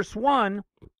 12, verse 1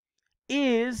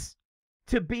 is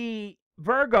to be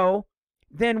Virgo,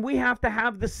 then we have to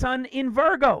have the sun in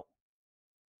Virgo.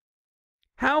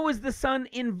 How is the sun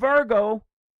in Virgo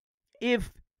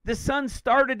if the sun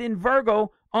started in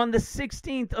Virgo on the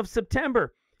 16th of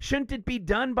September? Shouldn't it be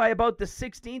done by about the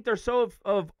 16th or so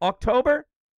of October?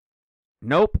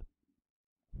 Nope.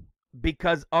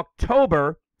 Because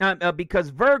because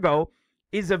Virgo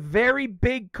is a very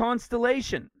big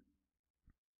constellation.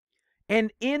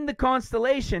 And in the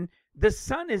constellation, the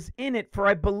sun is in it for,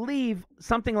 I believe,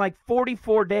 something like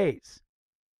 44 days.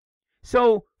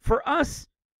 So for us,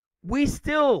 we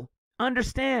still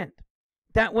understand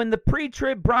that when the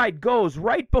pre-trib bride goes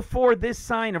right before this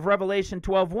sign of Revelation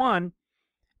 12:1,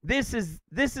 this is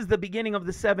the beginning of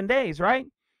the 7 days, right?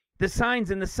 The signs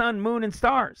in the sun, moon, and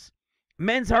stars.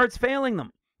 Men's hearts failing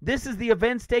them. This is the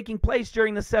events taking place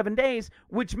during the 7 days,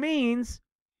 which means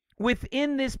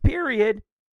within this period,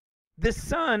 the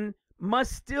sun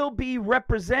must still be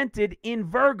represented in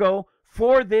Virgo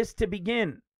for this to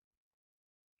begin.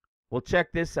 Well,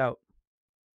 check this out.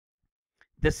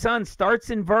 The sun starts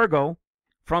in Virgo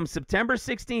from September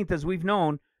 16th, as we've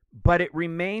known, but it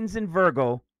remains in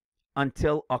Virgo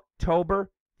until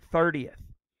October 30th.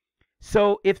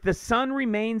 So if the sun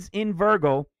remains in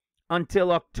Virgo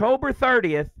until October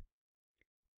 30th,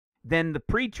 then the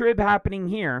pre-trib happening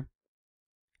here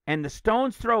and the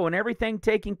stone's throw and everything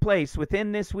taking place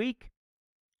within this week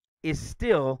is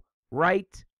still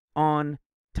right on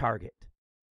target,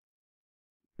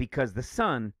 because the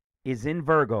sun is in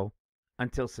Virgo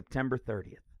until September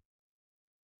 30th.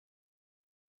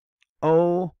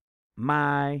 Oh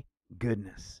my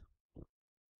goodness.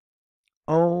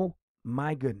 Oh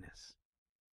my goodness.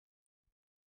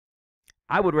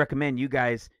 I would recommend you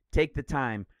guys take the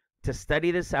time to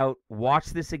study this out, watch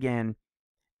this again,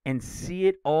 and see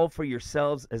it all for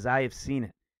yourselves as I have seen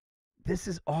it. This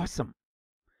is awesome.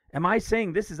 Am I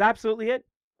saying this is absolutely it?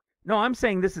 No, I'm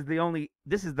saying this is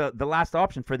the last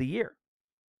option for the year.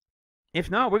 If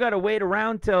not, we got to wait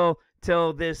around till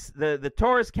the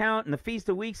Taurus count and the Feast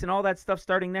of Weeks and all that stuff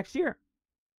starting next year.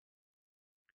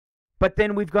 But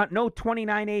then we've got no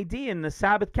 29 AD in the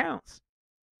Sabbath counts.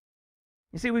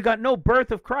 You see, we've got no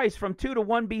birth of Christ from 2 to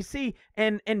 1 BC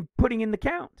and putting in the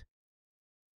count.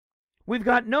 We've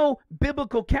got no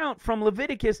biblical count from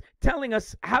Leviticus telling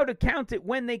us how to count it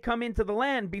when they come into the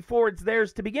land before it's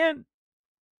theirs to begin.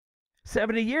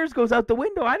 70 years goes out the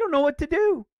window. I don't know what to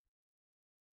do.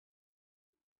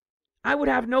 I would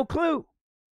have no clue.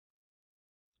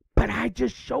 But I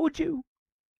just showed you.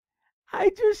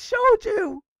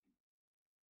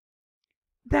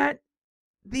 That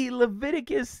the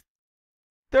Leviticus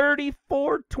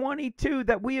 34:22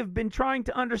 that we have been trying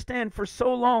to understand for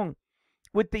so long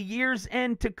with the year's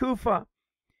end Tekufa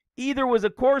either was a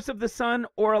course of the sun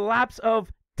or a lapse of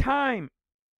time.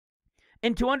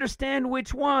 And to understand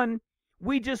which one,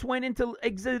 we just went into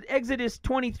Exodus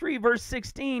 23 verse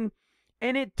 16,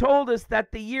 and it told us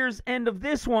that the year's end of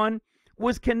this one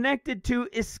was connected to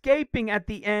escaping at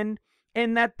the end,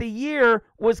 and that the year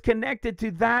was connected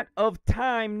to that of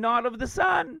time, not of the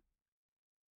sun.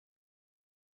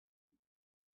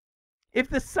 If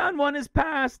the sun one is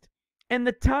past and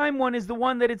the time one is the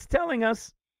one that it's telling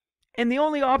us, and the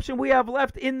only option we have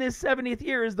left in this 70th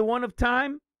year is the one of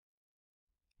time,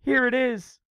 here it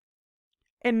is.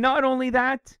 And not only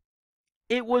that,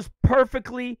 it was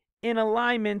perfectly in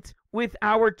alignment with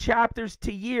our chapters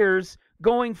to years,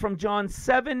 going from John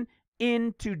 7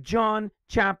 into John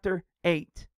chapter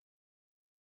 8.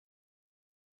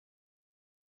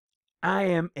 I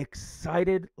am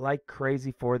excited like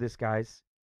crazy for this, guys.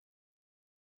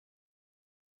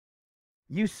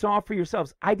 You saw for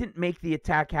yourselves. I didn't make the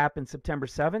attack happen September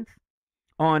 7th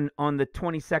on the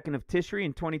 22nd of Tishri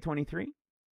in 2023.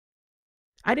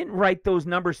 I didn't write those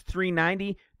numbers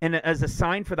 390 and as a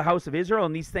sign for the house of Israel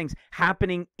and these things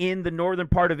happening in the northern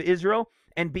part of Israel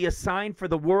and be a sign for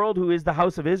the world who is the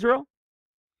house of Israel.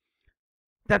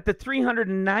 That the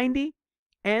 390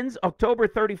 ends October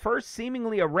 31st,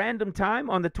 seemingly a random time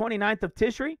on the 29th of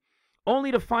Tishri,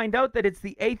 only to find out that it's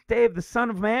the 8th day of the Son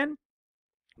of Man,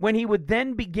 when he would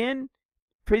then begin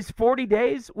for his 40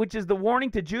 days, which is the warning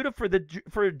to Judah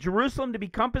for Jerusalem to be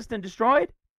compassed and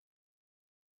destroyed.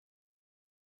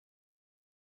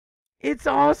 It's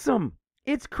awesome.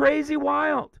 It's crazy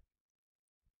wild.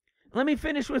 Let me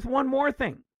finish with one more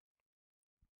thing.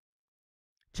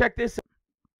 Check this out.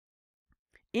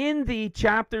 In the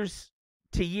chapters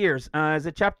to years, in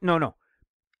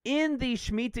the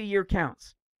Shemitah year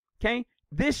counts, okay?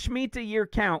 This Shemitah year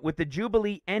count with the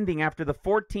Jubilee ending after the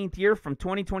 14th year from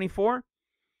 2024,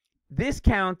 this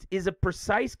count is a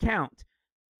precise count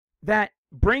that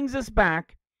brings us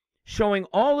back, showing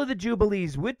all of the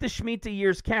Jubilees with the Shemitah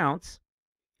years counts,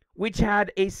 which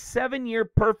had a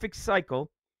 7-year perfect cycle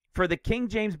for the King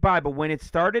James Bible when it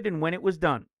started and when it was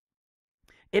done.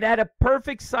 It had a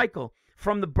perfect cycle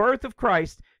from the birth of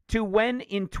Christ to when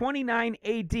in 29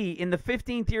 AD, in the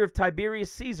 15th year of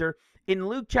Tiberius Caesar, in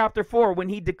Luke chapter 4, when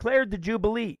he declared the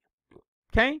Jubilee.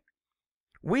 Okay?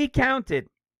 We counted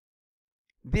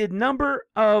the number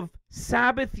of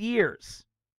Sabbath years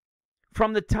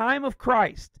from the time of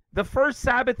Christ, the first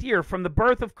Sabbath year from the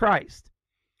birth of Christ,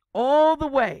 all the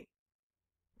way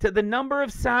to the number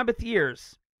of Sabbath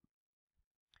years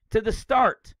to the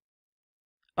start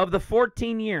of the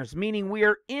 14 years, meaning we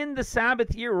are in the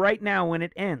Sabbath year right now when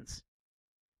it ends.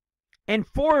 And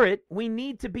for it, we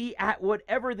need to be at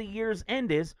whatever the year's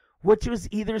end is, which was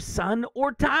either sun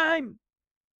or time.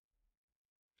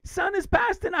 Sun is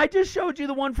past, and I just showed you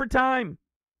the one for time.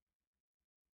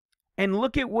 And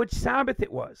look at which Sabbath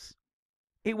it was.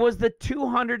 It was the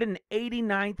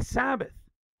 289th Sabbath.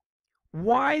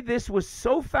 Why this was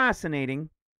so fascinating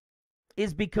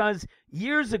is because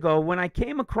years ago when I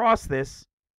came across this,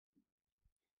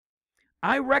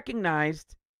 I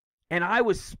recognized, and I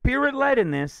was spirit-led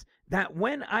in this, that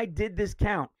when I did this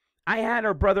count, I had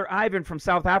our brother Ivan from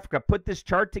South Africa put this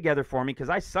chart together for me because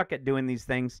I suck at doing these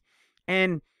things.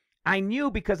 And I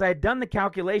knew, because I had done the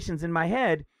calculations in my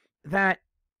head, that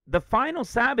the final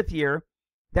Sabbath year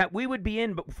that we would be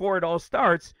in before it all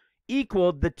starts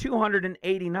equaled the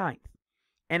 289th.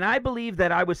 And I believe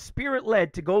that I was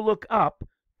spirit-led to go look up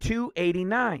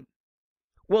 289.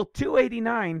 Well,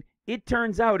 289, it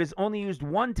turns out, is only used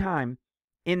one time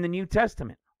in the New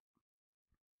Testament.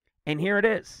 And here it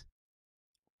is.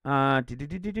 Sorry,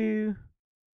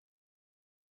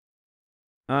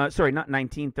 not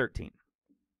 1913.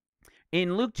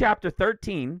 In Luke chapter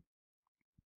 13,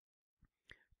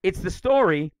 it's the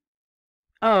story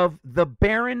of the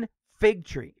barren fig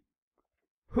tree.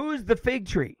 Who's the fig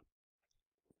tree?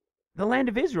 The land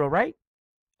of Israel, right?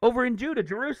 Over in Judah,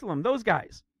 Jerusalem, those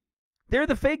guys. They're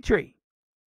the fig tree.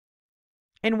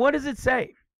 And what does it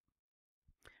say?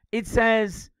 It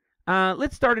says,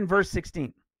 let's start in verse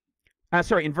 16.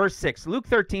 In verse 6. Luke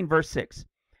 13, verse 6.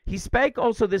 He spake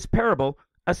also this parable.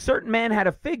 A certain man had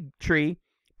a fig tree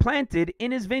planted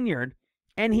in his vineyard,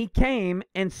 and he came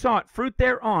and sought fruit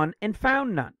thereon, and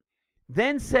found none.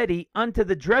 Then said he unto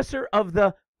the dresser of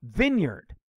the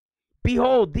vineyard,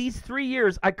 Behold, these 3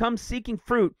 years I come seeking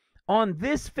fruit on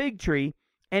this fig tree,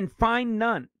 and find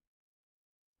none.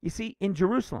 You see, in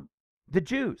Jerusalem, the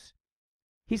Jews,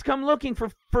 he's come looking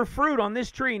for fruit on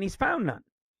this tree, and he's found none.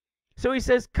 So he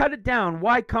says, cut it down.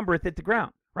 Why cumbereth it the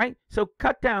ground? Right? So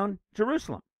cut down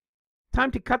Jerusalem.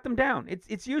 Time to cut them down.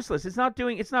 It's useless. It's not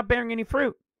bearing any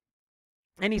fruit.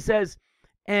 And he says,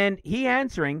 and he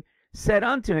answering said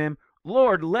unto him,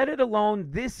 Lord, let it alone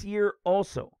this year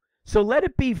also. So let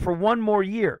it be for 1 more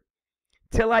year,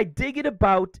 till I dig it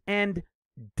about and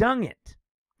dung it.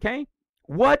 Okay?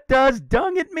 What does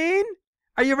dung it mean?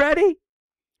 Are you ready?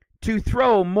 To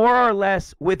throw more or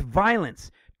less with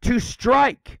violence. To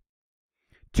strike.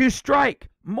 To strike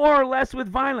more or less with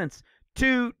violence.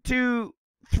 To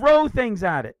throw things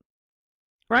at it.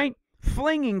 Right?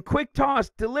 Flinging, quick toss,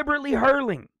 deliberately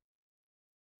hurling.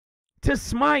 To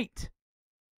smite.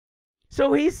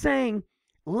 So he's saying,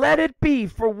 let it be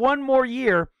for 1 more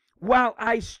year while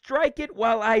I strike it,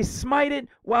 while I smite it,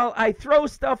 while I throw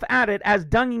stuff at it as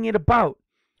dunging it about.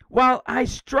 While I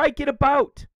strike it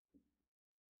about.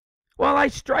 While I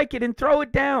strike it and throw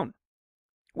it down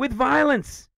with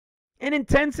violence and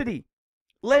intensity.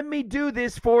 Let me do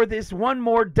this for this 1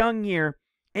 more dung year.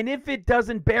 And if it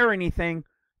doesn't bear anything,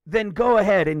 then go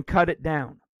ahead and cut it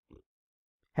down.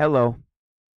 Hello.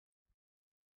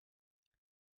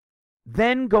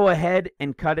 Then go ahead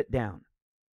and cut it down.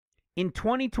 In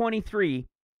 2023,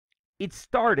 it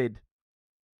started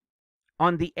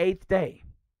on the 8th day.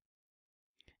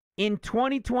 In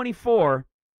 2024,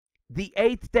 the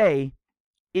 8th day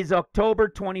is October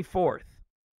 24th.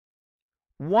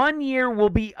 1 year will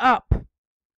be up.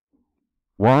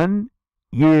 1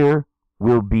 year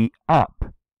will be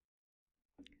up.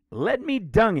 Let me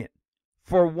dung it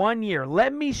for 1 year.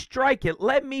 Let me strike it.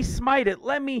 Let me smite it.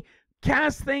 Let me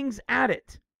cast things at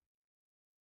it.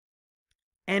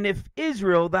 And if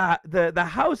Israel, the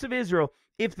house of Israel,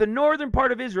 if the northern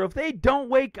part of Israel, if they don't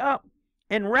wake up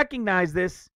and recognize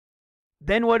this,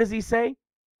 then what does he say?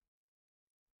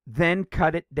 Then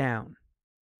cut it down.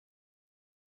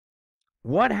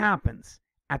 What happens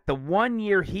at the 1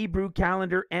 year Hebrew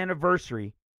calendar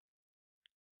anniversary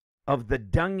of the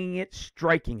dunging it,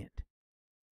 striking it?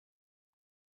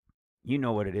 You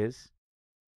know what it is.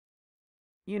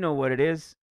 You know what it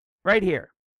is. Right here,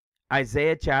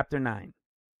 Isaiah chapter 9.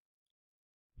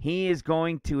 He is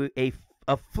going to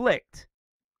afflict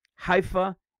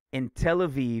Haifa and Tel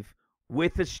Aviv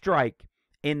with a strike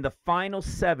in the final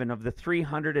 7 of the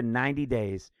 390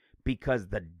 days, because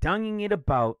the dunging it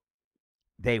about,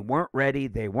 they weren't ready,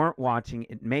 they weren't watching,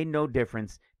 it made no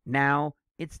difference. Now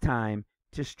it's time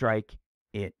to strike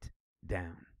it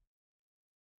down.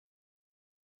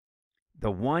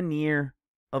 The 1 year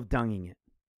of dunging it.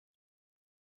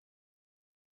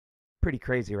 Pretty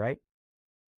crazy, right?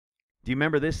 Do you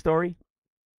remember this story?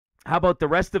 How about the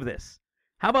rest of this?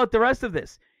 How about the rest of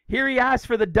this? Here he asked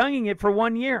for the dunging it for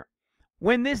 1 year.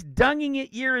 When this dunging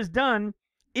it year is done,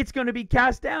 it's going to be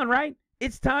cast down, right?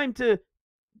 It's time to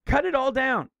cut it all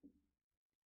down.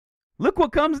 Look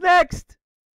what comes next.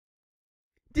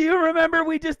 Do you remember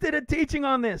we just did a teaching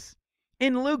on this?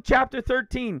 In Luke chapter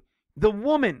 13, the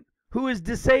woman who is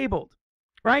disabled,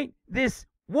 right? This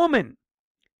woman.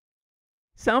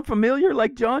 Sound familiar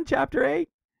like John chapter 8?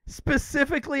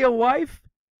 Specifically a wife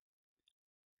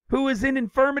who was in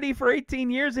infirmity for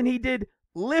 18 years, and he did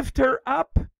lift her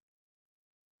up.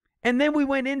 And then we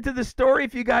went into the story,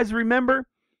 if you guys remember,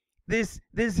 this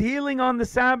healing on the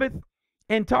Sabbath,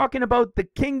 and talking about the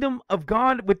kingdom of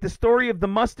God with the story of the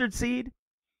mustard seed,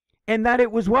 and that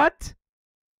it was what?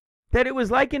 That it was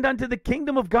likened unto the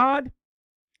kingdom of God.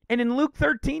 And in Luke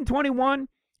 13:21,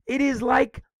 it is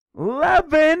like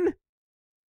leaven,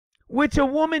 which a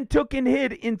woman took and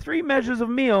hid in 3 measures of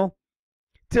meal,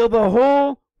 till the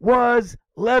whole was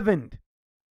leavened.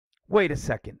 Wait a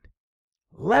second.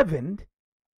 Leavened?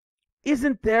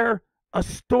 Isn't there a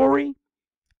story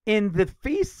in the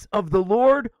feasts of the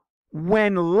Lord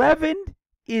when leavened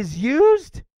is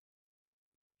used?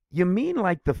 You mean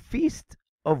like the Feast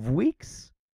of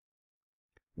Weeks?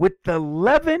 With the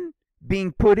leaven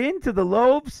being put into the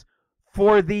loaves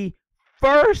for the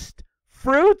first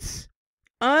fruits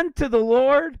unto the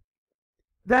Lord,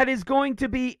 that is going to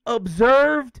be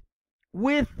observed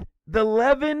with the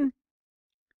leaven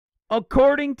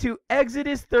according to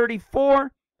Exodus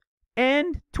 34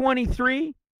 and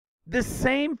 23, the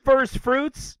same first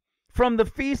fruits from the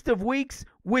Feast of Weeks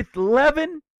with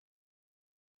leaven.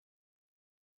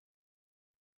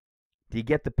 Do you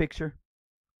get the picture?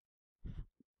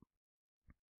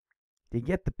 Do you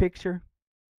get the picture?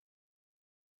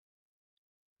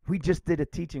 We just did a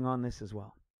teaching on this as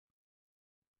well.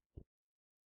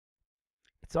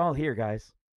 It's all here,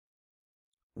 guys.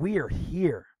 We are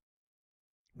here.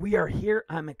 We are here.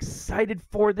 I'm excited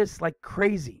for this like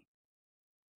crazy.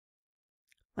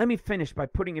 Let me finish by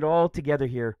putting it all together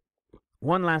here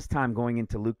one last time, going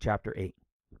into Luke chapter 8.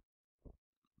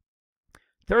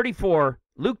 34,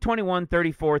 Luke 21,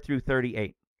 34 through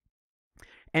 38.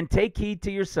 And take heed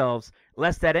to yourselves,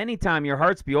 lest at any time your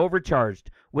hearts be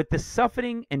overcharged with the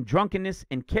suffering and drunkenness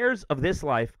and cares of this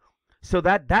life, so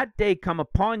that that day come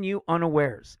upon you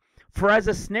unawares. For as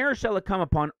a snare shall it come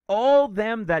upon all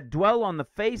them that dwell on the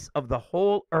face of the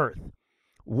whole earth.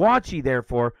 Watch ye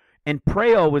therefore, and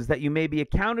pray always that you may be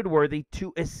accounted worthy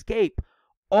to escape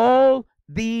all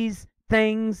these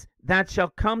things that shall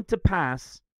come to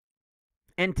pass,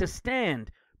 and to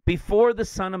stand before the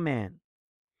Son of Man.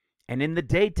 And in the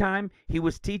daytime he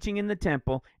was teaching in the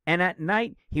temple, and at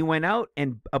night he went out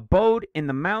and abode in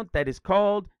the mount that is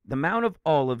called the Mount of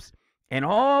Olives. And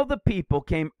all the people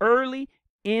came early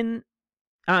in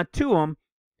to him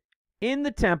in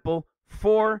the temple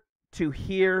for to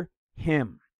hear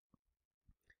him.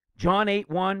 John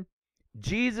 8:1,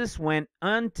 Jesus went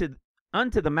unto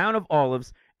the Mount of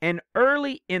Olives, and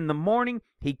early in the morning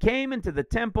he came into the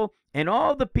temple, and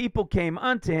all the people came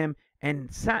unto him, and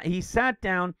he sat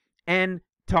down and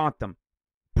taught them.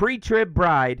 Pre-trib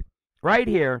bride, right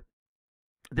here.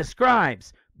 The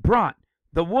scribes brought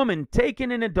the woman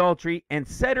taken in adultery and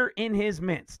set her in his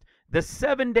midst. The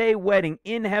 7-day wedding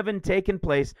in heaven taken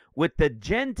place with the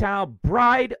Gentile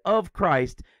bride of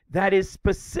Christ, that is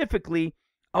specifically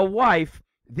a wife,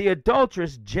 the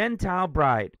adulterous Gentile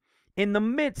bride. In the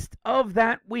midst of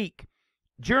that week,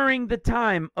 during the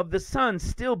time of the sun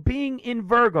still being in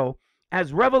Virgo,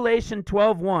 as Revelation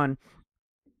 12:1,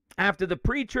 after the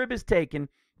pre-trib is taken,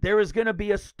 there is going to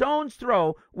be a stone's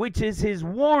throw, which is his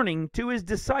warning to his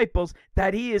disciples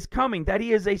that he is coming, that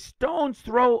he is a stone's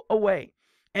throw away.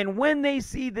 And when they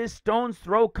see this stone's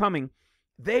throw coming,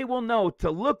 they will know to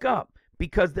look up,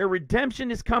 because their redemption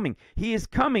is coming. He is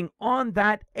coming on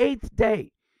that 8th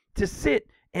day to sit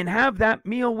and have that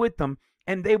meal with them,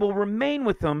 and they will remain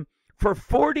with them for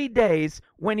 40 days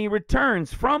when he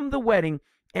returns from the wedding,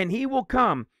 and he will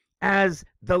come as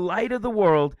the light of the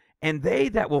world, and they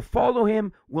that will follow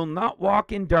him will not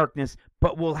walk in darkness,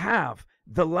 but will have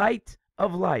the light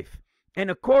of life. And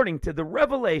according to the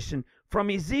revelation from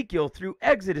Ezekiel through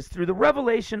Exodus, through the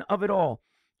revelation of it all,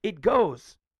 it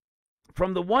goes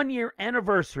from the 1-year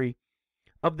anniversary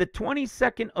of the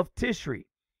 22nd of Tishri,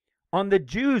 on the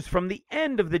Jews, from the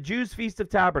end of the Jews' Feast of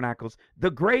Tabernacles,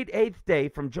 the great 8th day,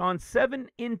 from John 7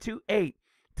 into 8,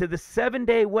 to the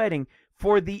 7-day wedding,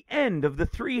 for the end of the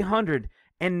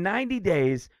 390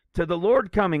 days, to the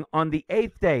Lord coming on the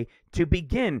 8th day to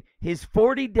begin his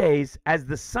 40 days as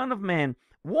the Son of Man,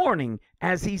 warning,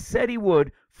 as he said he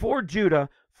would, for Judah,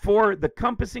 for the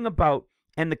compassing about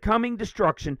and the coming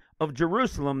destruction of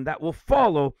Jerusalem that will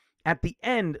follow at the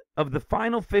end of the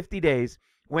final 50 days,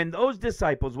 when those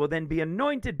disciples will then be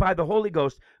anointed by the Holy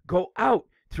Ghost, go out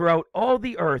throughout all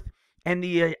the earth. And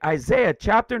the Isaiah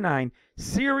chapter 9,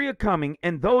 Syria coming,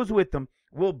 and those with them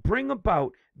will bring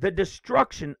about the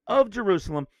destruction of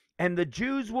Jerusalem, and the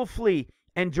Jews will flee,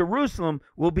 and Jerusalem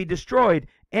will be destroyed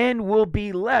and will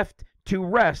be left to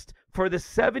rest for the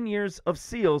 7 years of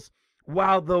seals,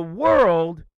 while the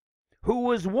world, who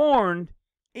was warned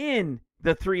in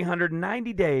the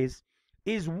 390 days,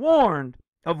 is warned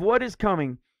of what is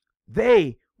coming.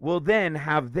 They will then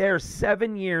have their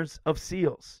 7 years of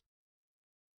seals.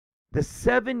 The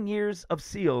 7 years of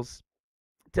seals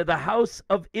to the house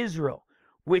of Israel,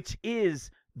 which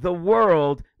is the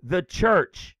world, the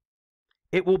church.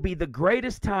 It will be the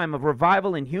greatest time of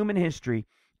revival in human history,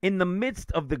 in the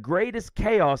midst of the greatest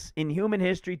chaos in human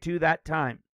history to that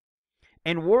time.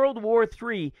 And World War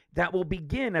III, that will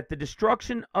begin at the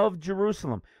destruction of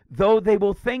Jerusalem, though they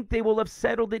will think they will have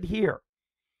settled it here.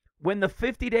 When the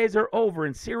 50 days are over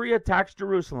and Syria attacks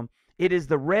Jerusalem, it is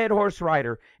the red horse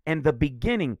rider and the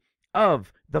beginning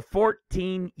of the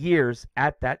 14 years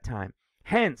at that time.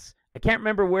 Hence, I can't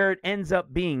remember where it ends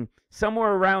up being,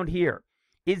 somewhere around here,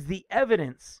 is the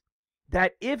evidence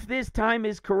that if this time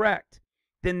is correct,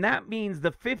 then that means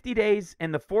the 50 days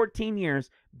and the 14 years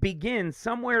begin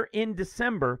somewhere in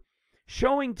December,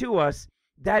 showing to us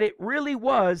that it really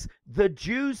was the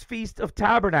Jews' Feast of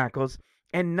Tabernacles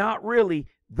and not really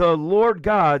the Lord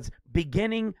God's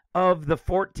beginning of the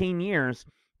 14 years,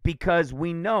 because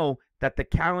we know that the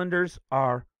calendars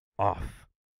are off.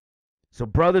 So,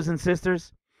 brothers and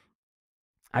sisters,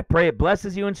 I pray it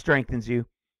blesses you and strengthens you,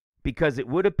 because it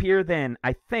would appear then,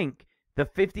 I think, the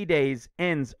 50 days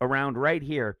ends around right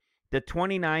here, the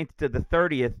 29th to the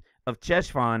 30th of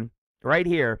Cheshvan, right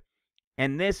here,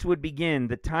 and this would begin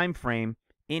the time frame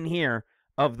in here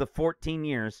of the 14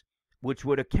 years, which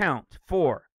would account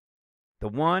for the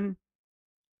 1-2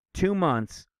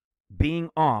 months being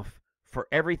off for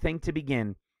everything to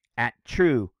begin at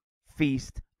true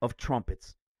Feast of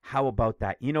Trumpets. How about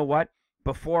that? You know what?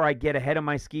 Before I get ahead of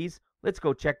my skis, let's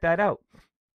go check that out.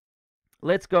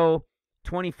 Let's go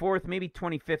 24th, maybe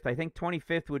 25th. I think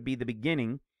 25th would be the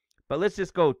beginning. But let's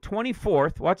just go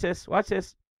 24th. Watch this. Watch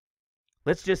this.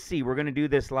 Let's just see. We're going to do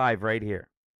this live right here.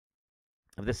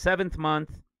 Of the 7th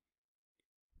month,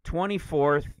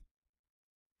 24th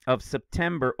of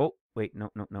September. Oh, wait.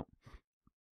 No.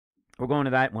 We're going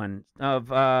to that one.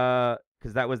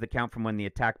 Because that was the count from when the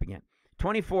attack began.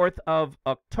 24th of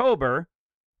October,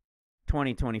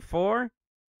 2024.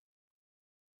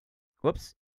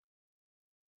 Whoops.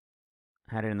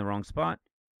 Had it in the wrong spot.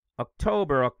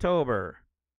 October.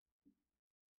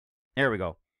 There we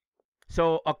go.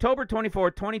 So October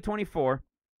 24, 2024.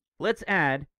 Let's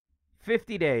add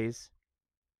 50 days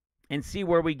and see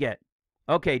where we get.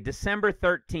 Okay, December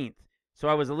 13th. So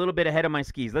I was a little bit ahead of my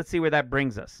skis. Let's see where that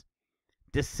brings us.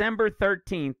 December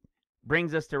 13th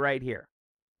brings us to right here.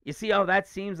 You see how that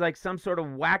seems like some sort of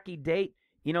wacky date,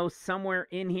 somewhere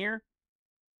in here?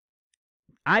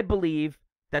 I believe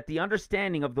that the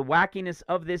understanding of the wackiness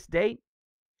of this date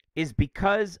is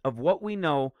because of what we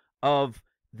know of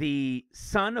the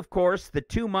sun. Of course, the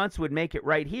 2 months would make it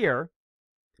right here,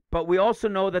 but we also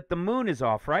know that the moon is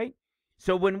off, right?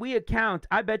 So when we account,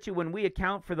 I bet you when we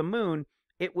account for the moon,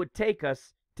 it would take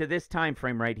us to this time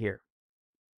frame right here.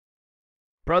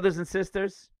 Brothers and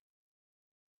sisters,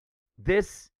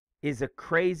 this is a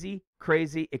crazy,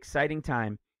 crazy, exciting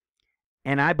time.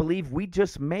 And I believe we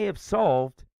just may have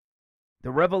solved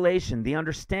the revelation, the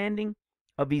understanding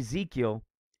of Ezekiel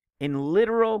in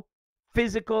literal,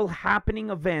 physical happening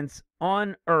events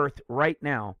on earth right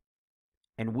now.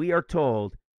 And we are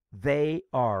told they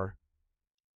are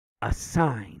a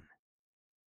sign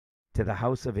to the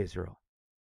house of Israel.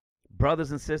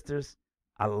 Brothers and sisters,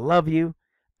 I love you.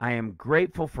 I am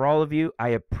grateful for all of you. I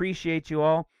appreciate you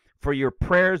all for your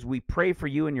prayers. We pray for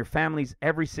you and your families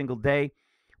every single day.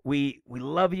 We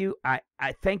love you. I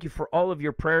thank you for all of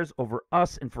your prayers over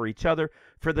us and for each other,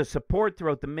 for the support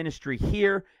throughout the ministry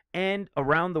here and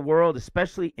around the world,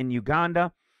 especially in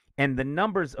Uganda, and the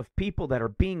numbers of people that are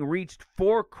being reached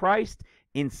for Christ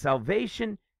in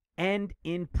salvation and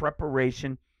in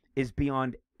preparation is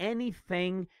beyond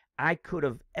anything I could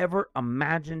have ever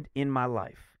imagined in my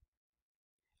life.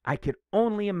 I could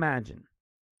only imagine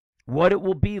what it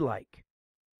will be like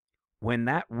when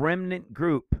that remnant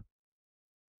group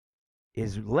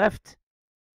is left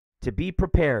to be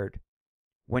prepared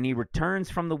when he returns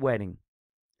from the wedding,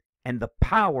 and the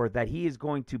power that he is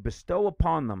going to bestow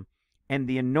upon them and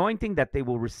the anointing that they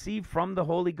will receive from the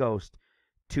Holy Ghost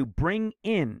to bring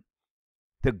in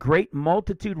the great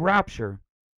multitude rapture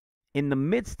in the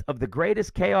midst of the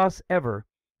greatest chaos ever,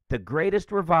 the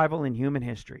greatest revival in human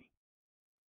history.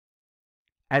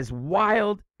 As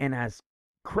wild and as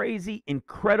crazy,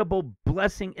 incredible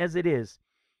blessing as it is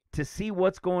to see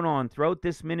what's going on throughout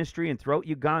this ministry and throughout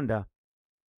Uganda,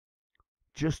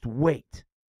 just wait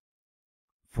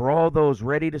for all those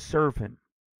ready to serve him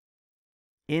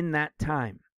in that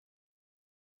time.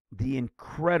 The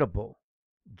incredible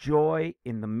joy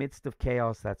in the midst of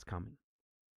chaos that's coming.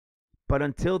 But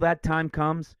until that time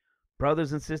comes,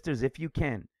 brothers and sisters, if you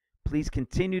can, please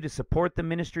continue to support the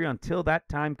ministry until that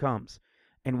time comes.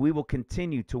 And we will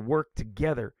continue to work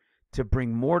together to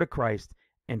bring more to Christ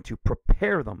and to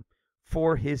prepare them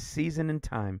for his season and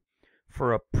time,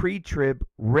 for a pre-trib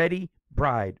ready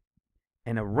bride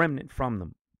and a remnant from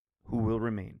them who will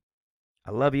remain.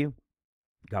 I love you.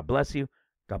 God bless you.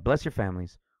 God bless your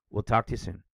families. We'll talk to you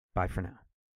soon. Bye for now.